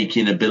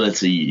playmaking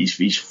ability,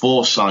 his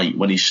foresight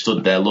when he's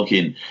stood there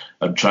looking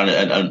and trying to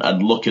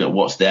and looking at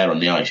what's there on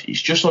the ice.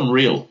 It's just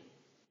unreal.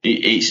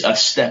 It's a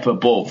step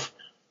above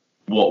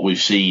what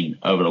we've seen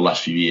over the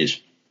last few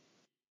years.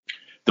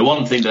 The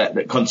one thing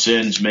that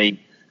concerns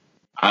me,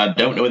 I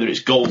don't know whether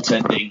it's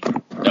goaltending,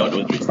 don't know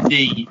whether it's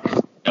D,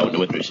 don't know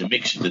whether it's a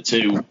mix of the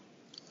two.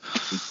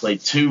 We've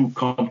played 2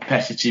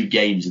 competitive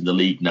games in the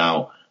league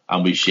now,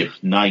 and we've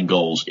shipped 9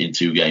 goals in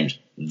 2 games.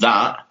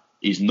 That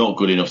is not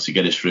good enough to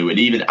get us through. And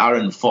even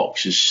Aaron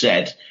Fox has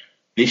said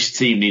this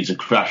team needs a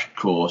crash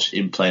course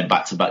in playing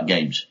back-to-back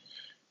games.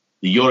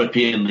 The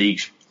European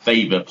leagues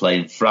favour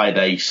playing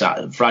Friday,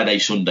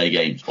 Sunday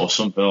games or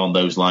something along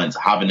those lines,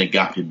 having a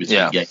gap in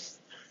between games.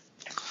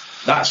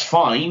 That's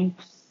fine,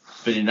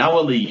 but in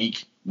our league,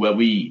 where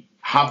we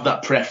have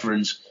that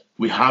preference,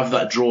 we have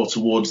that draw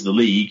towards the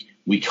league,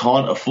 we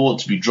can't afford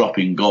to be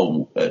dropping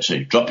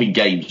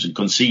games and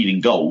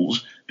conceding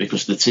goals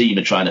because the team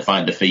are trying to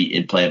find a feat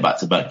in playing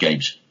back-to-back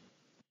games.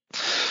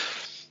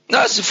 No,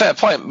 that's a fair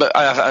point, but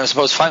I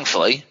suppose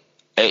thankfully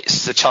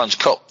it's the Challenge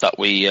Cup that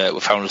we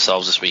found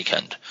ourselves this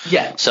weekend.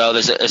 Yeah. So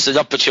it's an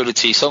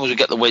opportunity. As long as we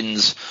get the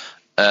wins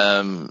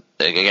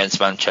against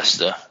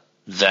Manchester,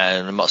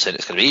 then I'm not saying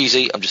it's going to be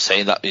easy. I'm just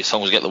saying that as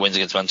long as we get the wins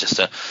against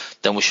Manchester,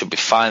 then we should be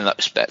fine in that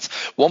respect.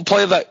 One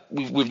player that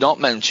we've not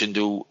mentioned,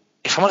 who,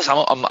 if I'm honest,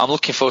 I'm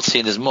looking forward to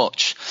seeing as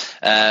much,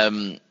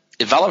 is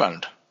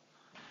Valorant.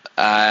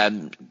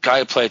 Guy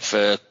who played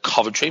for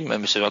Coventry,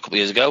 remember, a couple of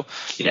years ago.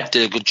 Yeah.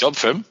 Did a good job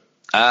for him.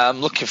 I'm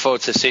looking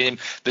forward to seeing him.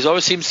 There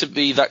always seems to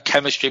be that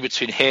chemistry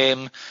between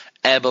him,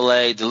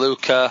 Eberle,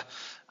 DeLuca,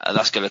 and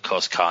that's going to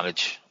cause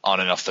carnage on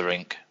and off the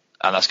rink,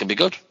 and that's going to be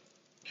good.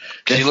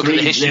 Because you look at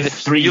the history of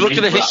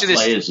the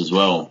players as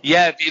well.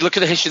 Yeah, you look at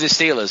the history of the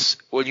Steelers.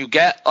 When you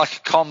get like a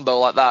combo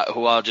like that,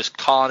 who are just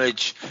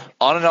carnage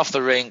on and off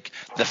the rink,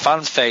 the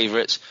fans'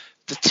 favourites,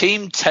 the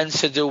team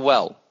tends to do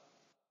well.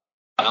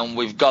 And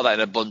we've got that in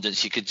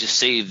abundance. You could just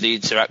see the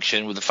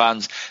interaction with the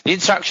fans, the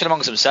interaction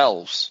amongst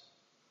themselves,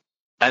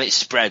 and it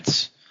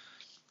spreads.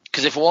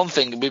 Because if one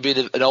thing, we've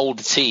been an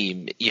older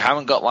team, you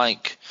haven't got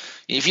like,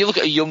 if you look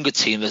at a younger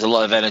team, there's a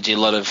lot of energy, a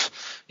lot of,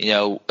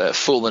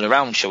 fooling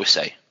around, shall we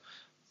say.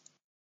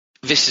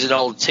 This is an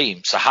old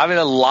team, so having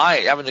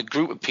a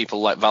group of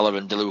people like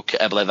Valorant, DeLuca,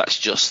 Eberle, that's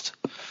just,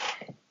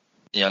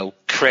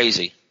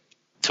 crazy.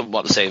 to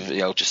what to say,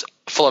 just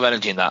full of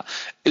energy in that,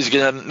 is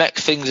going to make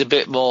things a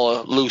bit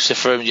more looser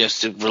for him,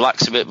 just to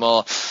relax a bit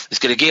more. It's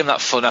going to give him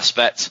that fun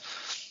aspect.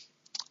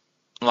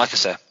 And like I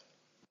said,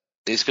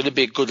 it's going to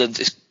be good, and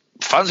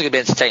fans are going to be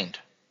entertained,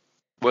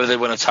 whether they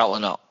win a title or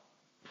not.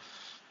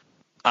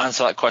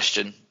 Answer that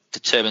question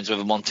determines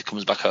whether Monty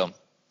comes back home.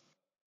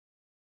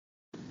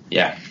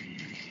 Yeah.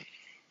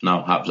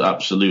 No,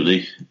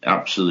 absolutely. So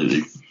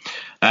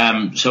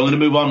I'm going to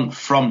move on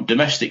from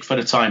domestic for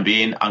the time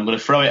being. I'm going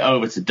to throw it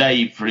over to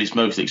Dave for his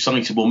most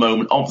excitable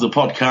moment of the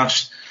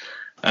podcast.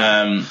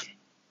 I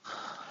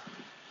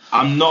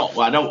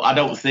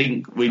don't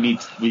think we need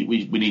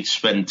to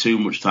spend too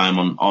much time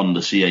on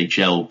the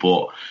CHL,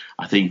 but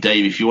I think,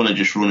 Dave, if you want to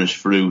just run us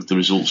through the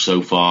results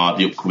so far,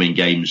 the upcoming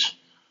games.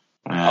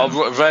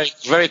 Very,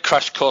 very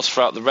crash course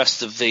throughout the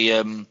rest of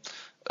the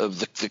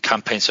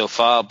campaign so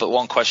far. But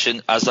one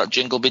question: has that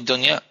jingle been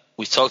done yet?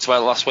 We talked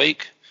about it last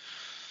week.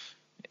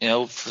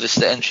 For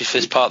the entry for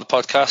this part of the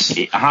podcast.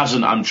 It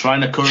hasn't. I'm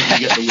trying to currently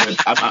get the word.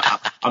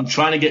 I'm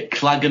trying to get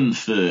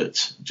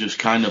Klagenfurt just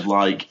kind of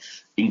like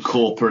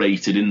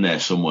incorporated in there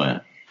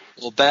somewhere.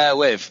 Well, bear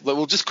with.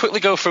 We'll just quickly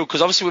go through,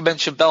 because obviously we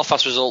mentioned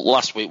Belfast result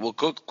last week. We'll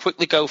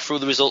quickly go through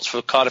the results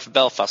for Cardiff and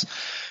Belfast.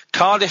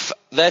 Cardiff,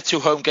 their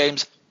 2 home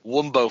games,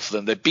 won both of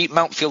them. They beat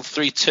Mountfield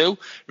 3-2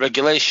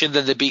 regulation,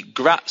 then they beat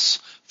Graz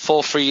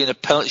 4-3 in a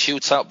penalty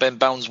shootout. Ben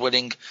Bounds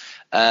winning.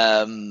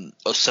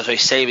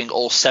 Saving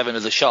all 7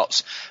 of the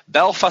shots.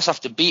 Belfast,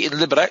 after beating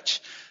Liberec,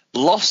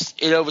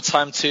 lost in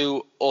overtime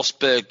to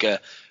Augsburger.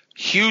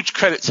 Huge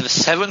credit to the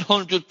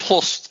 700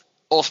 plus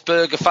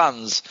Augsburger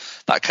fans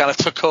that kind of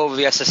took over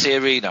the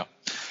SSE Arena.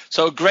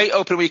 So a great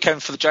opening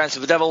weekend for the Giants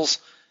of the Devils.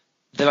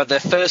 They've had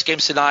their first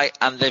games tonight,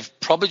 and they've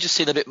probably just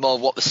seen a bit more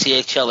of what the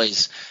CHL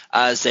is,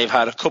 as they've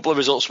had a couple of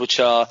results which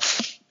have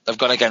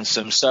gone against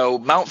them. So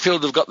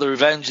Mountfield have got the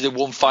revenge. They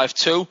won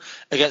 5-2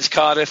 against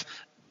Cardiff.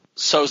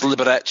 So is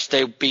Liberec.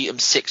 They beat them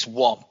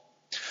 6-1.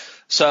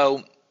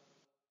 So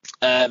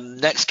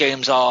next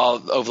games are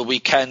over the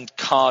weekend.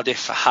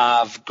 Cardiff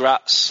have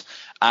Graz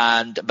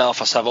and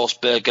Belfast have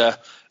Augsburger.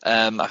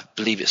 I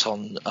believe it's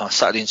on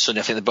Saturday and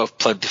Sunday. I think they both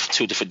played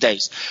 2 different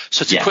days.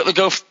 So to quickly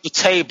go through the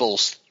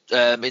tables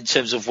in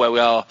terms of where we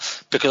are,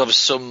 because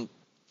obviously some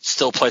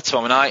still play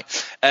tomorrow night.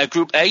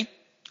 Group A,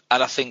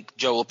 and I think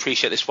Joe will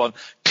appreciate this one.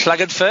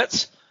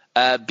 Klagenfurt,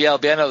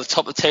 BLBN are at the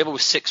top of the table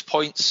with 6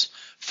 points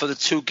for the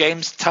 2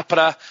 games.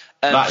 Tapera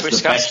and That's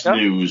Frisk the best Asker.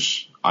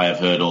 News I have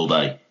heard all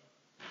day.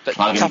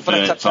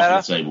 Tapera, top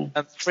of the table.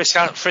 And Frisk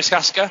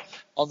Asker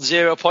on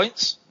 0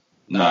 points.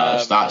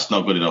 No, that's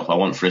not good enough. I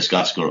want Frisk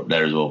Asker up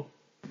there as well.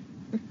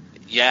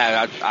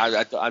 Yeah,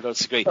 I don't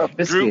disagree.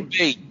 Group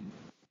B.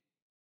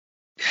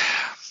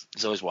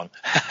 There's always one.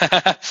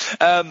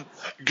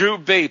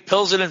 Group B,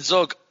 Pilsen and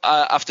Zug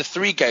after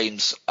 3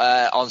 games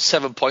on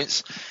 7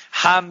 points.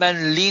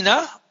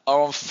 Hämeenlinna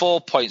are on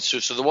 4 points,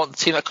 so they want the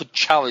team that could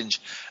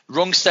challenge.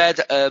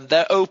 Rungstad,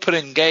 their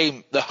opening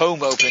game, the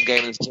home opening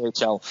game in the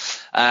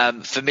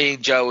CHL. For me,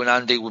 Joe and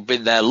Andy, we've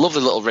been there.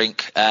 Lovely little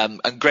rink,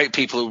 and great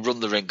people who run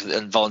the rink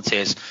and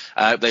volunteers.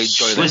 They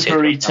enjoy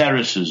Slippery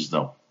terraces,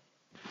 though.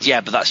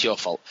 Yeah, but that's your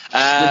fault.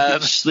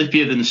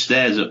 Slippier than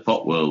stairs at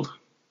Pot World.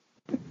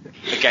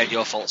 Again,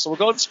 your fault. So we'll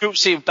go to Group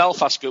C,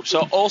 Belfast Group.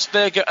 So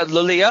Augsburger and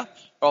Lillia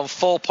are on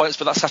 4 points,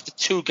 but that's after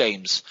 2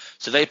 games.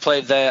 So they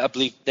play there, I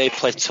believe they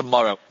play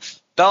tomorrow.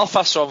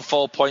 Belfast are on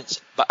 4 points,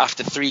 but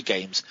after 3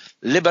 games.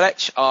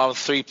 Liberec are on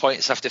 3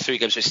 points after 3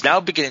 games. So it's now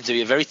beginning to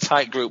be a very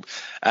tight group.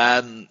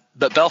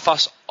 But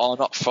Belfast are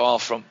not far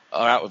from,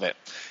 are out of it.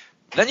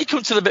 Then you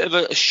come to the bit of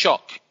a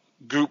shock.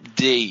 Group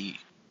D.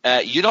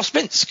 Unos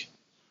Minsk,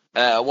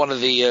 one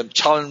of the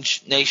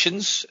Challenge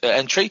Nations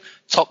entry,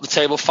 top the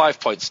table, 5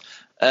 points.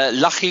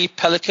 Lachi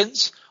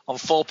Pelicans on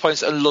 4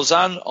 points, and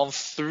Lausanne on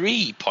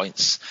 3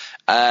 points.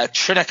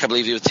 Trinek, I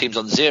believe, the team's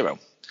on 0.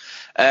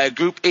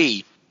 Group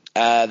E.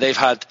 They've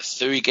had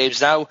 3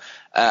 games now.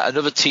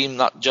 Another team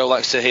that Joe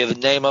likes to hear the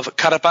name of,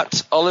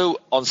 Karabat Olu,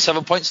 on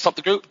 7 points, top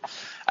the group.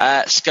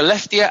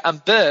 Skellefteå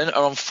and Bern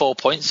are on 4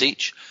 points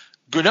each.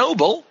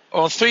 Grenoble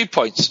are on 3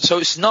 points. So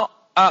it's not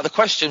out of the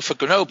question for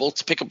Grenoble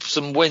to pick up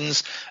some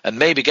wins and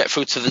maybe get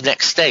through to the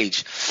next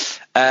stage.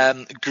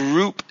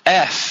 Group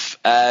F,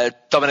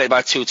 dominated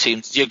by 2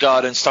 teams,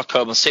 Djurgården,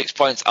 Stockholm on 6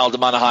 points, Alder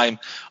Mannheim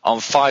on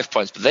 5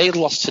 points. But they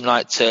lost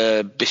tonight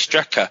to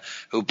Bistreka,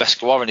 who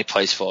Beskorowany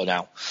plays for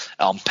now,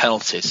 on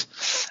penalties.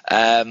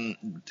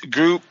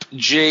 Group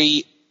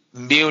G,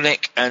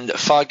 Munich and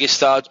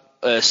Fagerstad,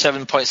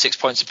 7.6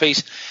 points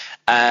apiece.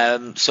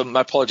 So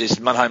my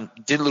apologies, Mannheim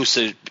didn't lose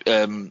to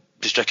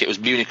Bistreka, it was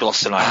Munich who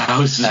lost tonight. I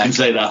was just going to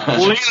say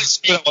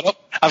that.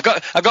 I've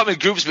got my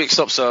groups mixed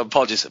up, so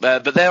apologies.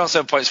 But they're on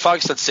 7 points.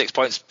 Fagerstad 6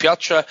 points.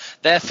 Piotr,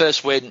 their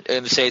first win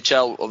in the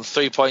CHL, on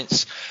 3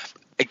 points.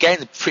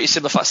 Again, pretty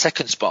similar for that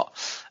second spot.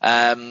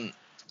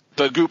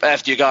 But Group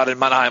F, Djurgården and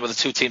Mannheim are the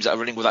 2 teams that are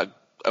running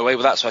away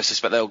with that, so I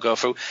suspect they'll go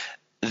through.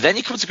 Then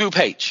you come to Group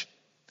H.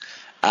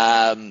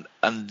 And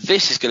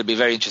this is going to be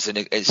very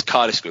interesting. It's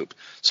Cardiff's group.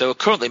 So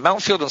currently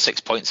Mountfield on 6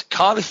 points,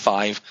 Cardiff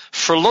 5,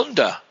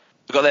 Frölunda,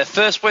 They got their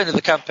first win of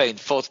the campaign,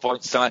 40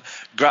 points tonight.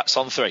 Graz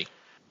on 3.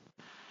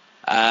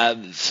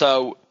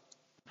 So,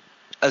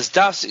 as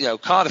Darcy,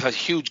 Cardiff had a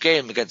huge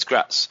game against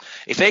Graz.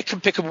 If they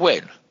can pick up a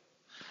win,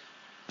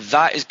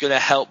 that is going to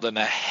help them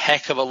a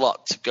heck of a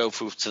lot to go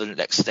through to the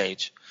next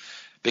stage.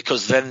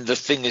 Because then the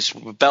thing is,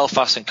 with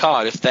Belfast and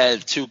Cardiff, they're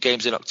 2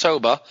 games in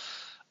October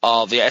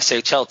are the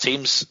SHL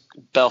teams.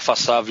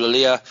 Belfast have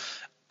Lilia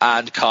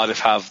and Cardiff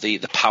have the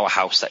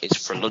powerhouse that is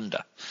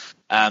Frölunda.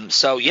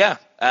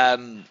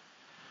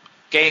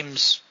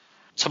 Games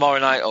tomorrow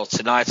night, or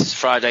tonight, it's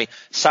Friday,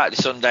 Saturday,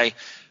 Sunday.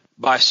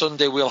 By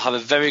Sunday, we'll have a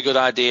very good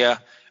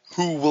idea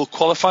who will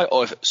qualify,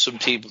 or if some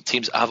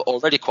teams have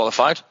already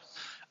qualified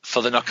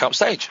for the knockout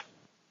stage.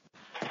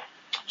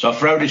 So I'll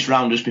throw this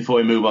round just before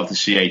we move on to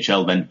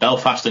CHL then.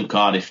 Belfast and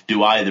Cardiff,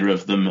 do either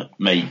of them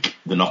make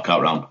the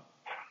knockout round?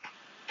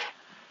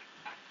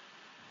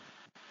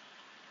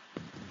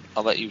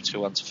 I'll let you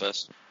 2 answer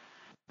first.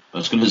 I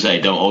was going to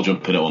say, don't all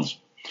jump in at once.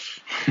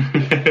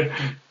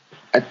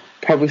 I'd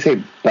probably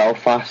say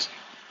Belfast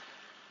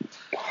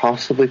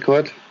possibly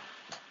could.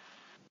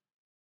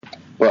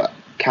 But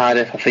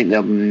Cardiff, I think they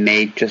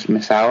may just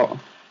miss out.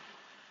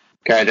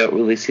 I don't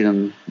really see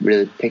them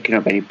really picking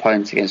up any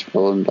points against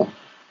Frölunda.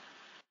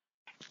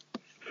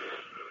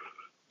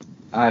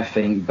 I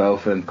think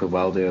both of them could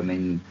well do. I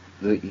mean,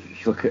 if you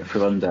look at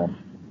Frölunda,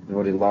 they've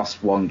already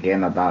lost 1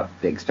 game that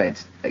they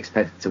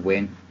expected to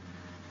win.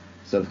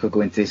 So they could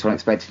go into this one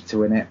expecting to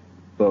win it,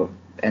 but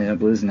ended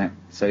up losing it.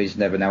 So you just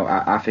never know.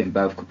 I think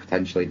both could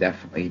potentially,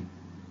 definitely,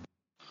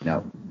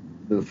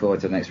 move forward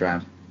to the next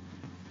round.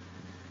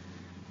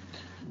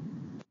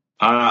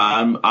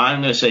 I'm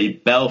going to say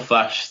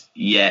Belfast,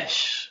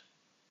 yes.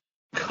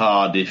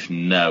 Cardiff,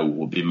 no,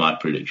 would be my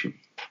prediction.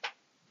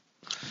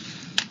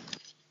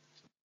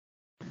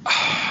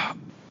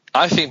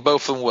 I think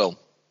both of them will.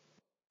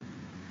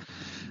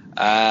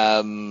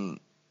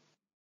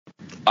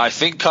 I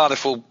think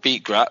Cardiff will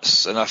beat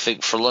Graz, and I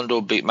think Frölunda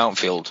will beat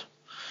Mountfield,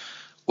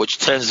 which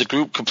turns the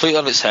group completely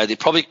on its head. It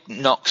probably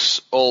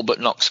knocks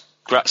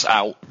Graz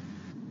out,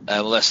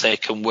 unless they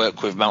can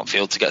work with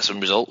Mountfield to get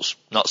some results.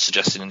 Not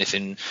suggesting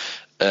anything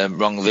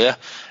wrong there.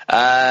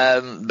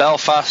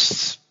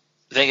 Belfast,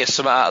 if they get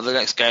something out of the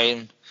next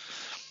game,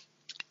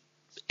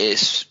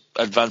 it's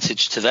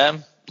advantage to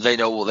them. They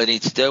know what they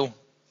need to do.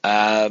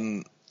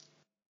 But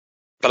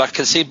I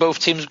can see both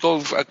teams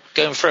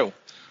going through,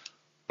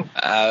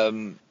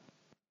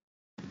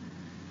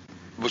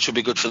 which would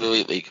be good for the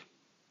Elite League.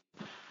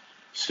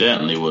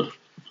 Certainly would.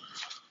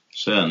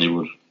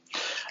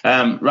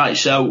 Right,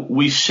 so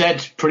we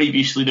said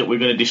previously that we're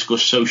going to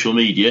discuss social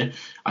media.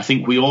 I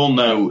think we all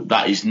know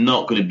that is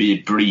not going to be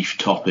a brief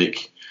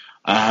topic.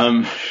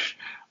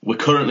 We're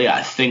currently,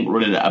 I think,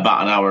 running at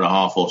about an hour and a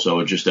half or so,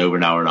 or just over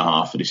an hour and a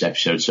half for this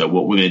episode. So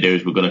what we're going to do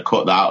is we're going to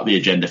cut that out of the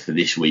agenda for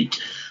this week.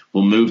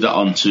 We'll move that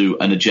on to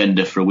an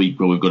agenda for a week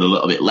where we've got a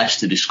little bit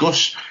less to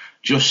discuss,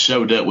 just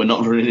so that we're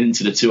not running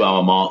into the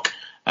 2-hour mark.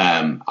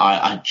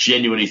 I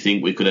genuinely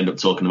think we could end up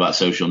talking about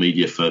social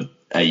media for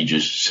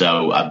ages,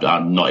 so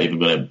I'm not even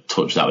going to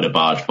touch that with a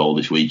barge pole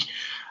this week.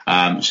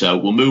 So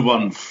we'll move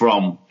on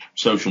from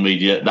social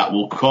media. That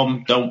will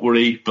come, don't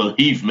worry,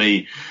 believe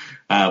me.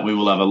 We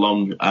will have a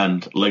long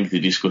and lengthy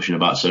discussion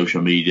about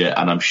social media,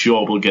 and I'm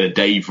sure we'll get a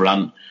Dave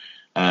rant.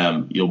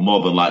 You'll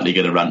more than likely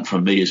get a rant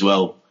from me as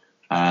well.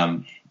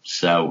 And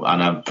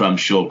I'm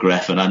sure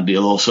Greff and Andy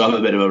will also have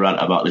a bit of a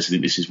rant about this. I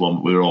think this is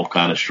one we're all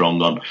kind of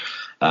strong on.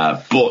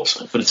 But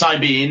for the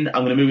time being,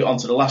 I'm going to move it on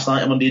to the last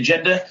item on the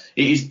agenda.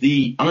 It is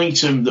the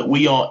item that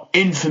we are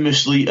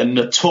infamously and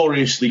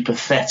notoriously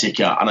pathetic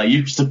at. And I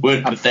use the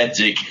word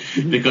pathetic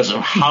because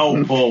of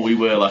how poor we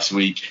were last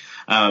week.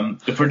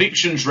 The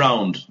predictions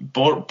round,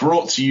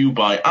 brought to you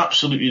by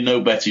absolutely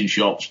no betting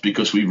shops,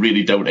 because we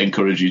really don't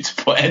encourage you to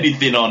put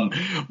anything on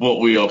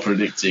what we are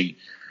predicting.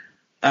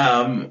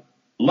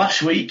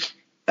 Last week,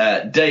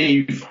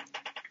 Dave,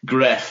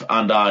 Greff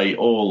and I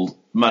all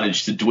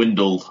managed to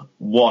dwindle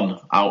 1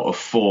 out of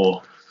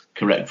 4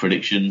 correct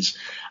predictions.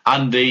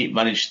 Andy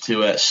managed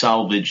to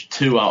salvage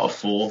 2 out of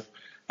 4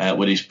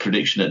 with his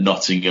prediction that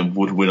Nottingham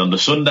would win on the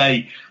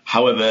Sunday.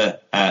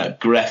 However,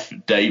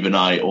 Greff, Dave and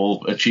I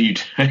all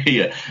achieved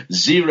a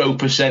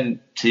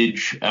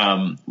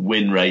 0%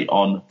 win rate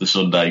on the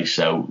Sunday,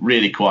 so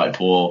really quite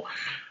poor.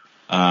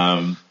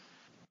 But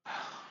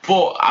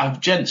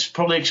gents,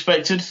 probably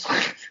expected.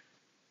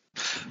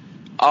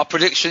 Our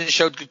predictions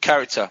showed good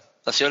character.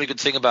 That's the only good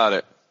thing about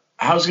it.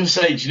 I was going to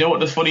say, do you know what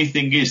the funny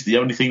thing is? The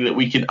only thing that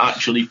we can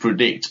actually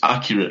predict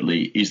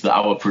accurately is that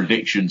our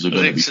predictions are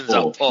going to be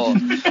poor.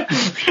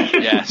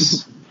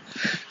 Yes.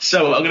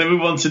 So I'm going to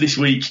move on to this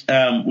week.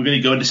 We're going to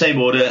go in the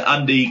same order.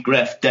 Andy,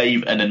 Greff,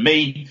 Dave and then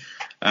me.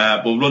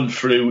 We'll run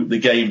through the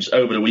games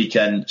over the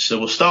weekend. So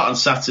we'll start on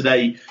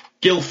Saturday.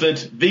 Guildford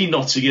v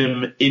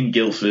Nottingham in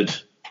Guildford.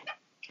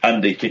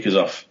 Andy, kick us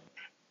off.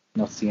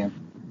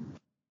 Nottingham.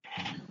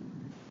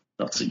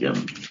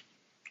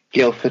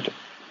 Guildford.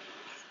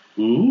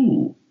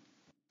 Ooh.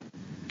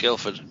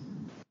 Guildford.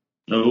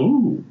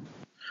 Ooh.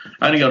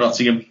 I'm going to go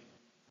Nottingham.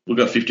 We'll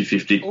go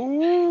 50-50.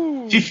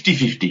 Ooh.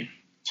 50-50.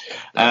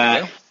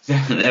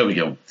 There we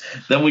go.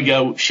 Then we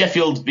go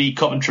Sheffield v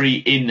Coventry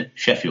in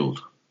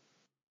Sheffield.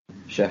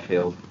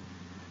 Sheffield.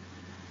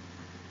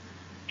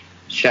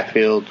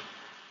 Sheffield.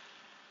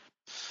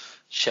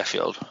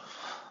 Sheffield.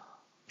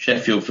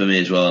 Sheffield for me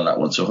as well on that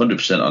one, so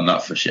 100% on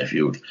that for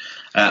Sheffield.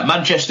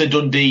 Manchester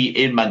Dundee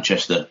in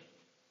Manchester.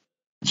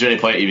 Is there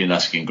any point even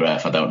asking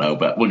Graf? I don't know,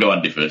 but we'll go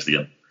Andy first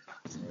again.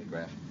 Sorry,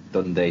 Graf.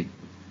 Dundee.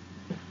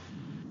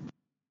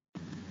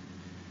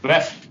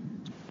 Graf?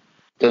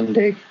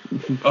 Dundee.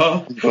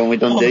 Oh, Going with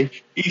Dundee.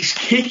 He's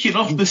kicking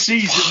off the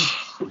season.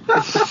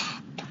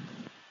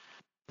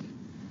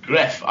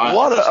 Gref,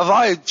 What have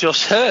I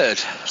just heard?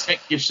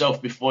 Check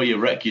yourself before you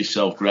wreck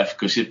yourself, Gref,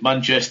 because if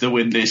Manchester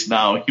win this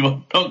now,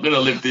 you're not going to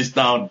live this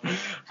down.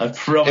 I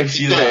promise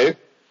you that.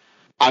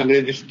 I'm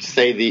going to just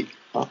say the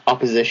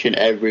opposition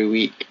every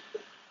week.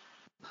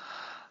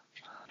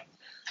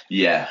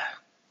 Yeah.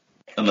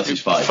 Unless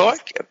it's 5.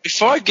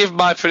 Before I give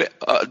my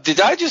did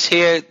I just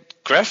hear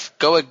Gref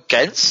go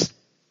against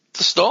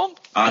the Storm?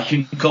 I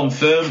can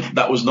confirm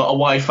that was not a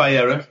Wi-Fi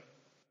error.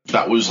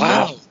 That was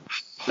not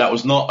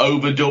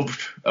overdubbed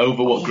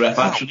over what Gref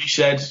actually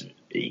said.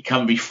 It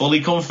can be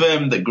fully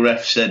confirmed that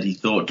Gref said he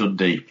thought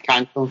Dundee.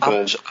 Can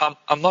confirm.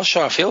 I'm not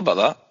sure I feel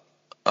about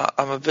that. I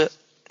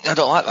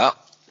don't like that.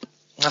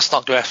 That's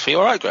not Gref. Are you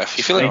alright, Gref?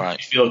 You feeling alright?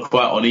 I feel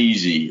quite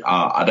uneasy.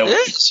 I don't.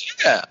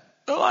 Yeah, I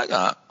don't like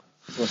that.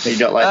 You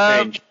don't like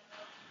change.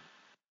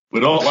 We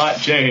don't like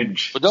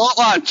change. We don't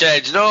like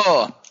change,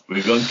 no.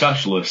 We've gone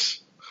cashless.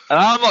 And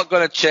I'm not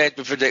going to change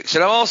my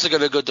prediction. I'm also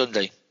going to go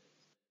Dundee.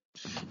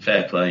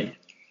 Fair play.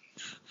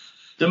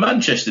 Do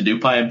Manchester do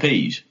pie and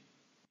peas?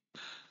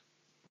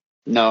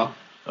 No.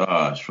 Oh,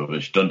 that's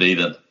rubbish. Dundee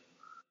then.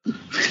 We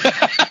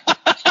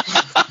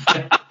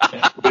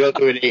don't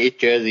do an 80s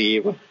jersey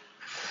either.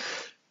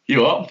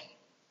 You what?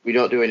 We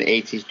don't do an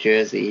 80s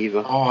jersey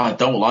either. Oh, I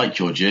don't like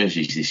your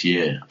jerseys this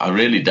year. I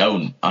really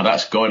don't. And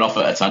that's going off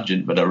at a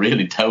tangent, but I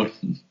really don't.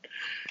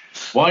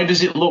 Why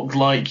does it look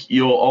like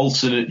your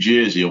alternate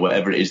jersey or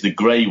whatever it is, the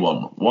grey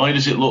one? Why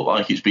does it look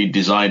like it's been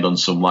designed on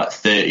some like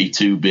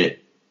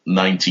 32-bit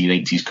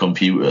 1980s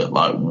computer?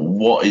 Like,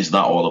 what is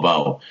that all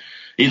about?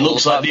 It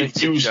looks like they've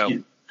used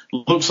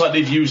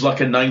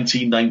like a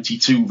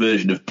 1992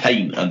 version of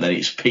Paint, and then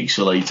it's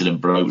pixelated and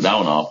broke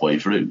down halfway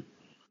through.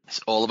 It's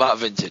all about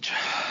vintage.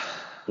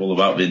 All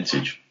about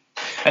vintage.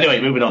 Anyway,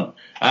 moving on.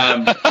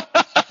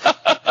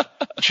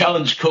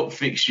 Challenge Cup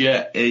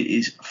fixture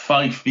is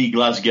Fife v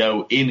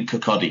Glasgow in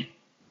Kirkcaldy.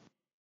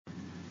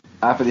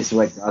 I think this is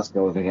where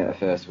Glasgow are going to get the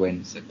first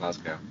win, so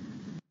Glasgow.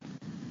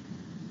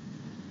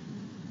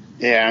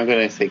 Yeah, I'm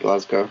going to say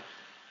Glasgow.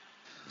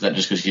 Is that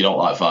just because you don't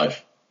like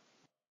Fife?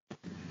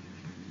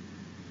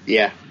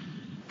 Yeah.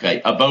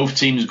 Okay, are both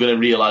teams going to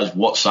realise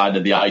what side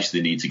of the ice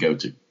they need to go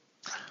to?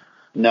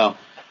 No.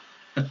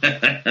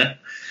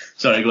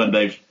 Sorry, go on,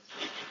 Dave.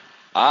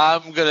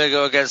 I'm going to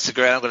go against the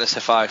grain. I'm going to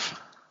say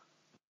 5.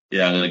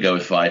 Yeah, I'm going to go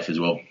with Fife as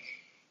well.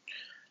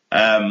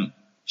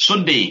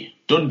 Sunday,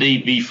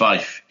 Dundee v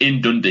Fife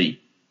in Dundee.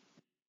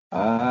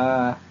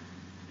 Take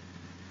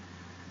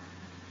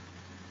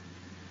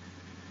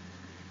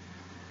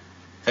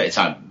your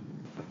time.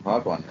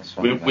 Hard one. This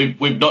one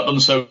We've not done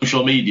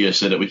social media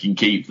so that we can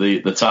keep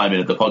the timing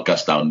of the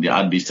podcast down.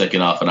 Andy's taking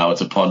half an hour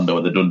to ponder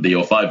whether Dundee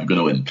or Fife are going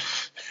to win.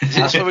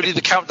 That's where we do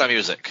the countdown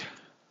music.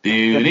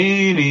 No.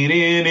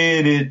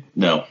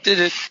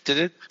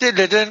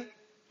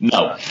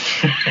 No.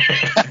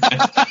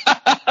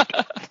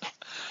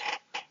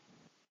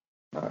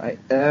 Alright.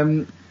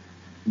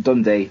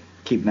 Dundee,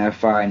 keep their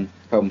fine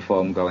home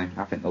form going.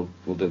 I think we'll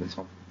do this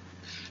one.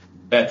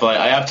 Fair play.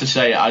 I have to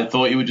say, I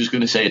thought you were just going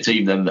to say a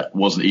team then that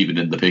wasn't even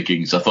in the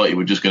pickings. I thought you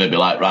were just going to be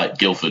like, right,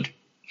 Guildford.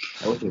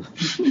 I would do.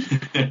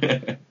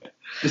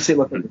 Just see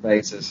look at the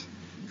faces.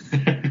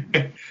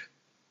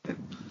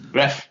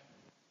 Ref.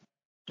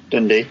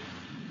 Dundee.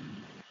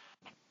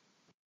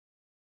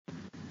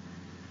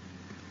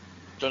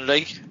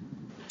 Dundee.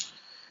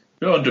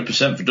 You're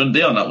 100% for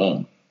Dundee on that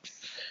one.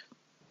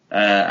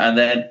 And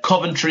then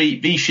Coventry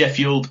v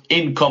Sheffield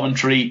in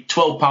Coventry,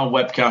 £12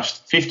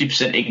 webcast,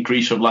 50%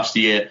 increase from last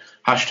year.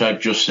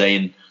 Hashtag just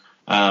saying.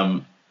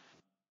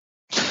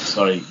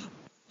 Sorry.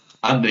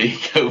 Andy,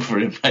 go for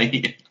it,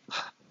 mate.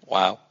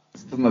 Wow.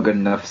 Still not good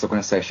enough, so I'm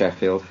going to say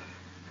Sheffield.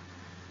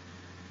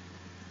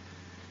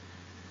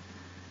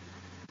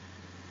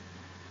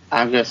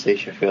 I'm going to say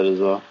Sheffield as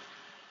well.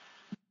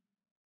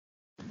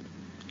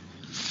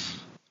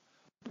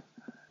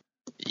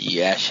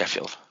 Yeah,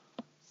 Sheffield.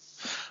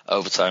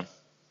 Overtime.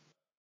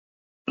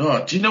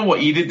 Oh, do you know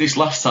what? You did this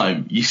last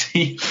time. You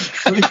see,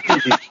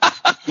 literally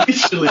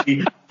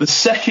the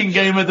second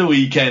game of the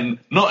weekend,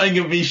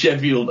 Nottingham v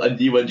Sheffield, and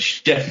you went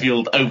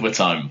Sheffield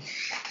overtime.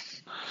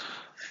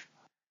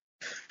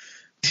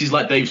 This is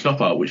like Dave's cop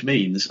out, which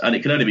means, and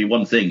it can only be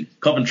one thing: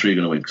 Coventry are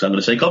going to win, because I'm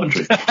going to say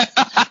Coventry.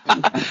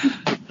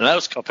 That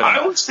was copy. I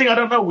always think, I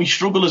don't know, we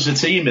struggle as a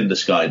team in the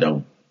Sky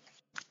Dome.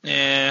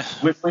 Yeah.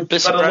 We've had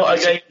a lot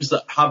of games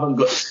that haven't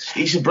got.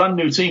 It's a brand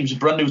new team. It's a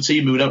brand new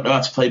team who don't know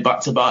how to play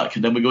back to back,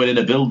 and then we're going in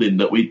a building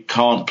that we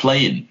can't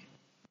play in.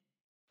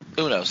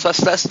 Who knows?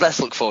 Let's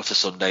look forward to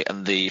Sunday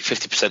and the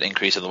 50%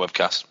 increase in the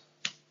webcast.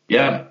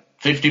 Yeah,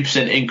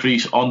 50%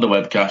 increase on the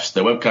webcast.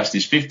 The webcast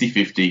is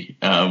 50-50.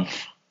 I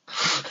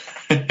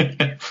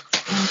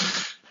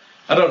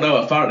don't know.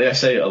 Apparently, I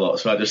say it a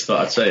lot, so I just thought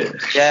I'd say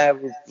it. Yeah,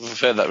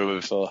 we've heard that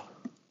rumor before.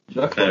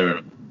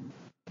 Okay.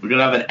 We're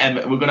gonna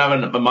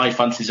have a My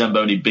Fantasy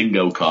Zamboni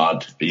bingo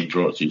card being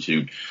brought to you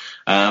soon.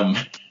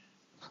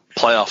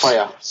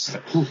 Playoffs.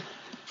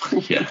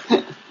 Yeah.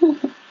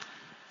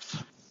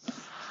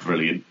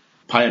 Brilliant.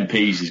 Pie and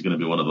peas is going to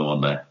be one of them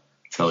on there.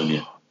 I'm telling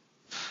you.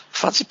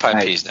 Fancy pie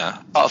and peas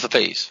now. Part of the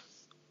peas.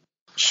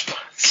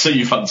 So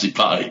you fancy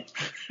pie?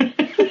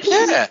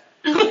 Yeah.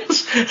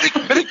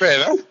 Pretty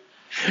brave, huh?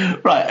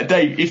 Right,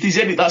 Dave. If there's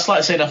any, that's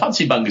like saying I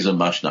fancy bangers and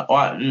mash now.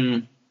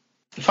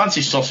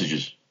 Fancy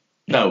sausages.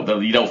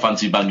 No, you don't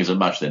fancy bangers and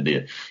mash then, do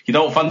you? You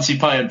don't fancy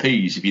pie and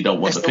peas if you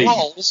don't want the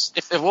peas.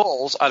 If they're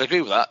walls, I'd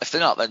agree with that. If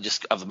they're not, then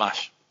just have the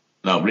mash.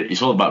 No,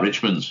 it's all about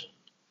Richmond's.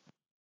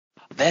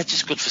 They're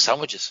just good for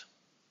sandwiches.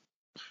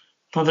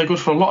 No, they're good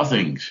for a lot of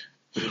things.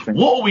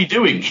 What are we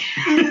doing?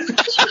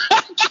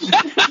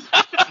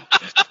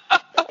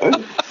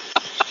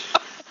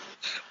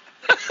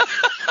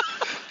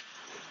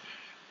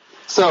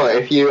 So,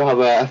 if you have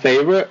a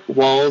favourite,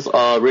 Walls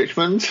or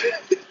Richmond?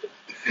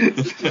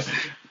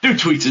 Do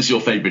tweet us your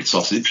favourite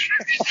sausage.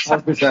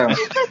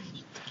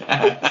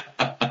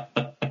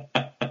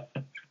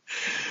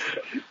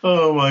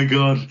 Oh my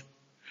god.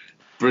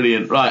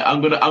 Brilliant. Right,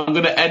 I'm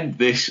gonna end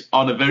this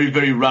on a very,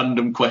 very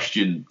random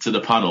question to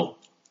the panel.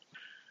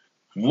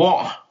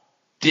 What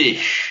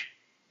dish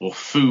or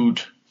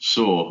food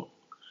sort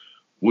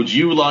would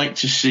you like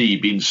to see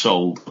being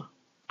sold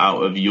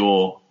out of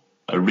your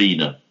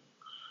arena?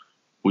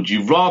 Would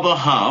you rather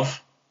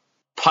have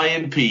pie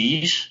and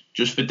peas,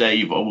 just for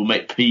Dave, or we'll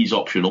make peas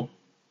optional?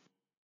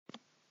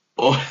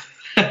 Or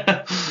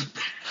Dave,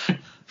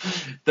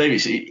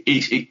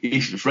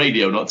 it's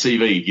radio, not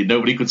TV.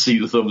 Nobody could see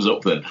the thumbs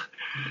up then.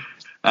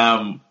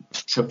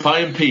 So pie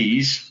and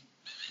peas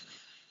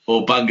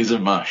or bangers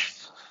and mash?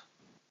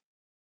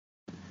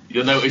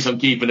 You'll notice I'm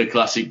keeping a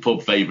classic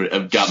pub favourite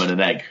of gammon and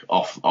egg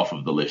off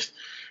of the list.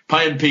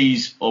 Pie and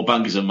peas or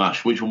bangers and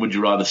mash? Which one would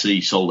you rather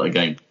see sold at a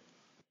game?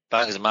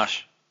 Bangers and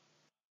mash.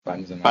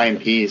 Bangers and mash. Pie and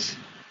peas.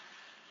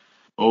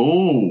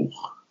 Oh.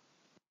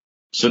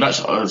 So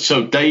that's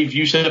so Dave,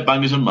 you said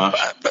bangers and mash.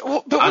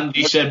 But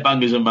Andy said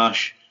bangers and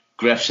mash.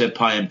 Gref said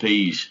pie and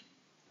peas.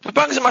 But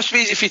bangers and mash would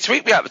be easy for you to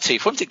eat me out of the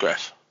teeth, wouldn't it,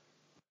 Gref?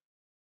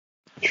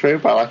 True,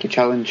 but I like a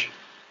challenge.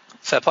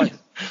 Fair play.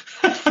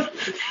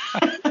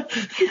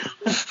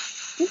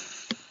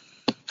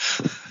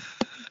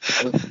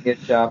 Good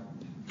job.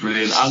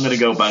 Brilliant. I'm going to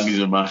go bangers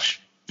and mash.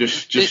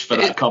 Just for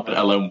that comment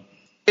alone.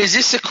 Is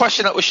this a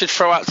question that we should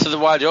throw out to the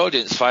wider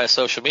audience via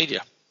social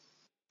media?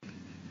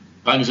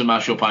 Bangers and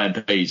mash or pie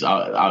and peas.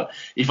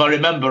 If I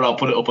remember, I'll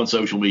put it up on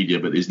social media,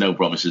 but there's no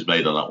promises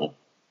made on that one.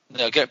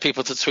 Get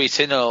people to tweet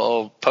in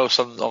or post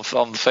on the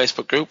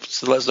Facebook group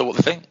to let us know what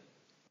they think.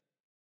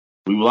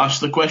 We will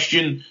ask the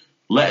question.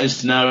 Let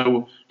us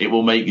know. It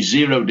will make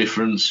zero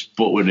difference,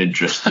 but we're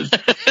interested.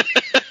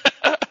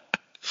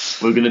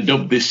 We're going to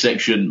dub this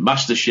section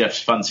Master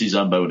Chef's Fancy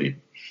Zamboni.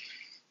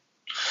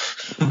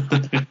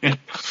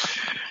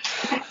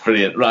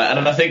 Brilliant. Right,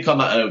 and I think on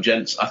that note,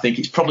 gents, I think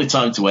it's probably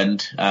time to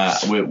end.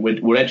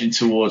 We're edging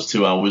towards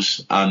 2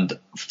 hours, and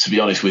to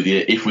be honest with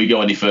you, if we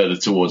go any further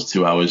towards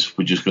 2 hours,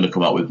 we're just going to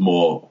come out with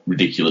more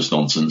ridiculous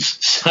nonsense.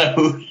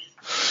 So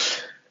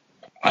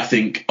I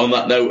think on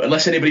that note,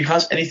 unless anybody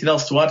has anything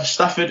else to add,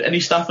 any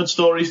Stafford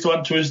stories to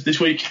add to us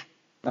this week?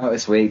 Not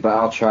this week, but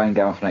I'll try and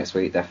get on for next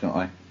week,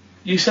 definitely.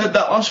 You said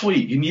that last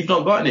week, and you've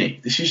not got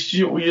any. This is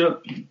you're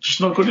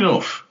just not good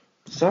enough.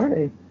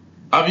 Sorry.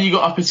 Have you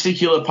got a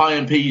particular pie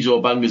and peas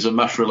or bangers and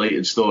mash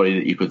related story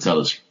that you could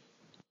tell us?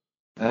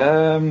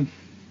 How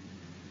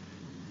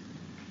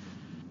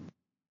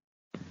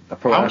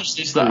does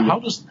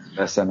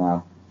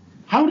SML.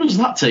 How does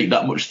that take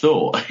that much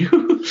thought?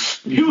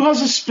 Who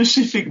has a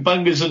specific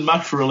bangers and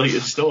mash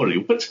related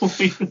story?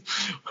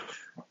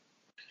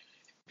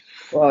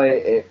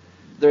 Well,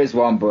 there is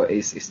one, but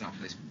it's not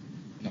for this.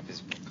 Not for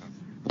this podcast.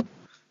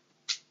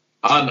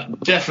 And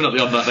definitely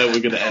on that note,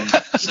 we're going to end.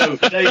 So,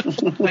 Dave,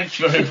 thank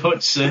you very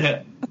much.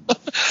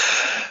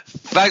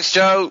 Thanks,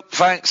 Joe.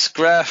 Thanks,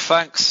 Gref.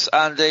 Thanks,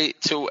 Andy.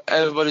 To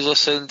everybody who's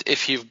listened,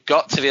 if you've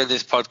got to the end of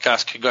this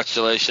podcast,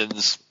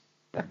 congratulations.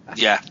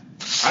 Yeah.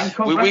 And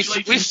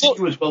congratulations to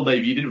you as well,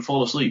 Dave. You didn't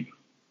fall asleep.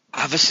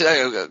 I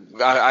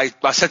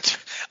said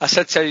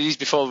to you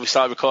before we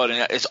started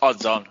recording, it's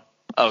odds on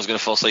I was going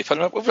to fall asleep.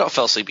 We've not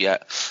fell asleep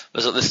yet.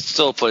 There's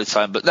still plenty of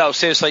time. But no,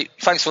 seriously,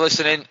 thanks for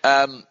listening.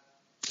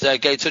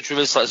 Get in touch with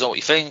us, let us know what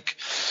you think.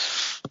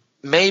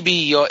 Maybe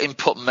your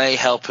input may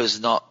help us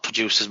not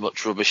produce as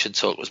much rubbish and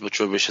talk as much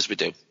rubbish as we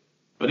do.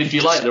 But if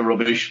you like the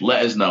rubbish,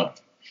 let us know.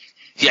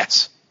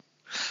 Yes.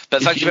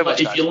 But thank you very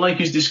much. If you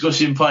like us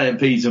discussing pie and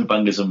peas and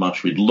bangers and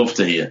mash, we'd love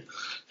to hear.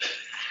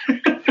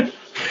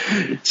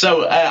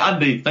 So,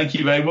 Andy, thank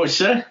you very much,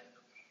 sir.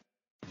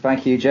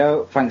 Thank you,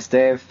 Joe. Thanks,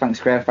 Dave. Thanks,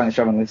 Greg. Thanks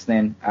for everyone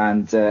listening.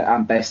 And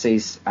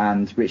Bessie's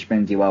and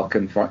Richmond, you're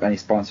welcome for any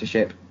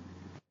sponsorship.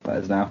 Let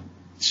us know.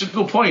 It's a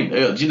good point.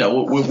 We're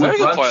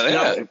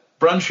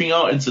branching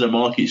out into the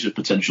markets of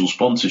potential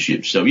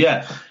sponsorships. So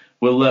yeah,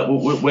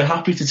 we're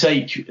happy to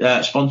take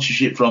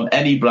sponsorship from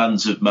any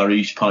brands of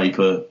Maurice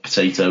Piper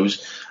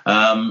potatoes.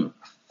 Do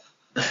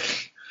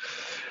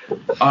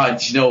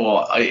you know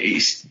what?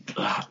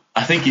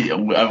 I think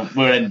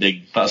we're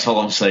ending. That's all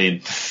I'm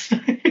saying.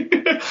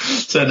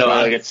 So no,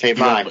 I get to say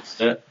bye.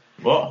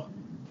 What?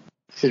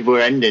 He said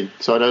we're ending,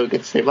 so I don't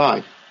get to say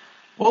bye.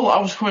 Well, I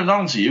was coming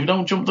round to you.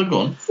 Don't jump the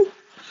gun.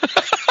 Do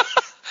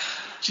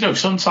you know,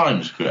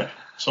 sometimes, Greg,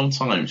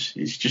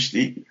 it's just...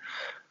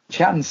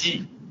 Chance.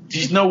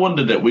 It's no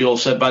wonder that we all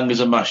said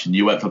bangers and mash and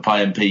you went for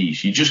pie and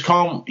peas. You just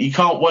can't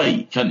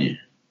wait, can you?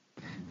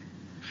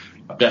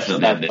 I've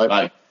definitely ended it.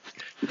 Right.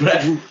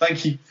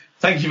 Gref,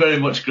 thank you very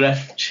much,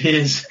 Gref.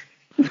 Cheers.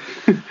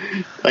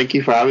 Thank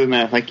you for having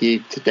me. Thank you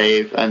to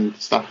Dave and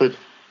Stafford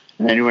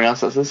and anyone else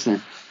that's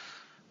listening.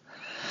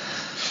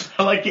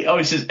 I like it how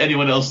it says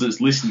anyone else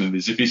that's listening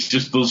as if it's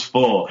just us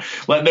four.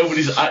 Like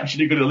nobody's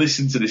actually going to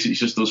listen to this, it's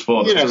just us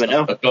four. You never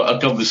know. I've got a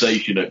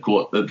conversation at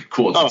quarter to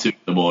 2 in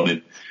the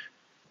morning.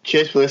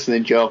 Cheers for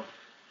listening, Joe.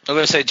 I'm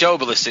going to say Joe will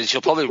be listening.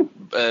 She'll probably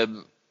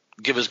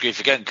give us grief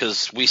again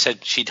because we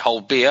said she'd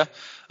hold beer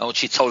and when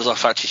she told us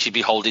off actually she'd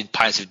be holding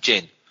pints of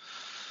gin.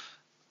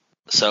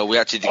 So we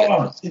actually did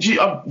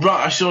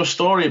I saw a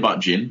story about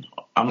gin.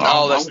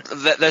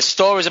 There's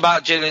stories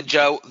about gin and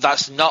Joe.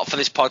 That's not for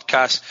this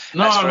podcast.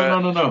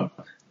 No.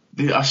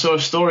 I saw a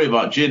story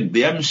about gin.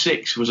 The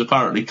M6 was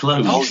apparently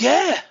closed. Oh,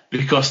 yeah.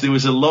 Because there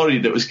was a lorry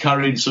that was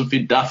carrying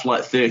something daft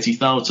like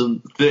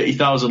 30,000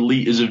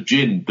 litres of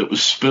gin that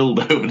was spilled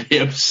over the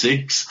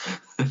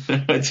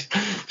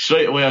M6.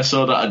 Straight away I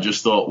saw that and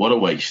just thought, what a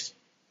waste.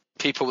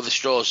 People with the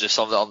straws just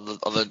on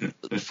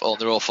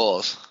their all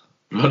fours.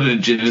 Rather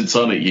than gin and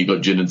tonic, you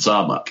got gin and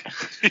tarmac.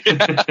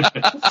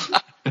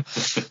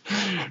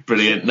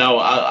 Brilliant. No,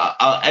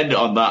 I'll end it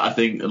on that, I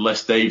think,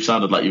 unless Dave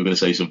sounded like you were going to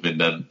say something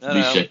then.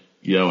 No.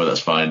 Well, that's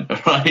fine. All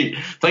right.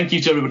 Thank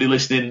you to everybody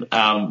listening.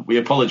 We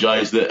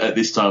apologise that at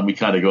this time we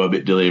kind of go a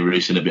bit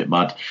delirious and a bit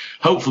mad.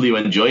 Hopefully you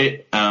enjoy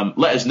it.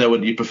 Let us know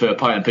whether you prefer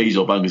pie and peas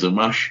or bangers and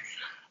mash.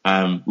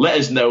 Let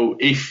us know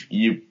if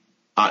you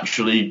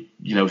actually,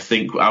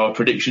 think our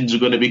predictions are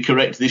going to be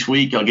correct this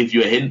week. I'll give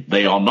you a hint.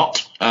 They are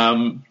not.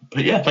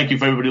 But yeah, thank you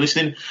for everybody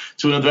listening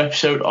to another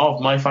episode of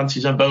My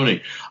Fancy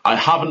Zamboni. I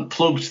haven't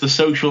plugged the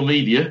social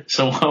media,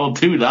 so I'll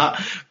do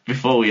that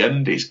before we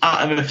end. It's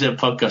at MFZ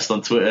Podcast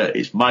on Twitter.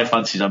 It's My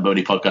Fancy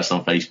Zamboni Podcast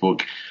on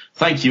Facebook.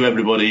 Thank you,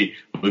 everybody.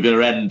 We're going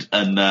to end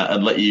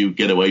and let you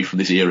get away from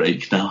this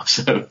earache now.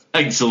 So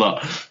thanks a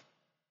lot.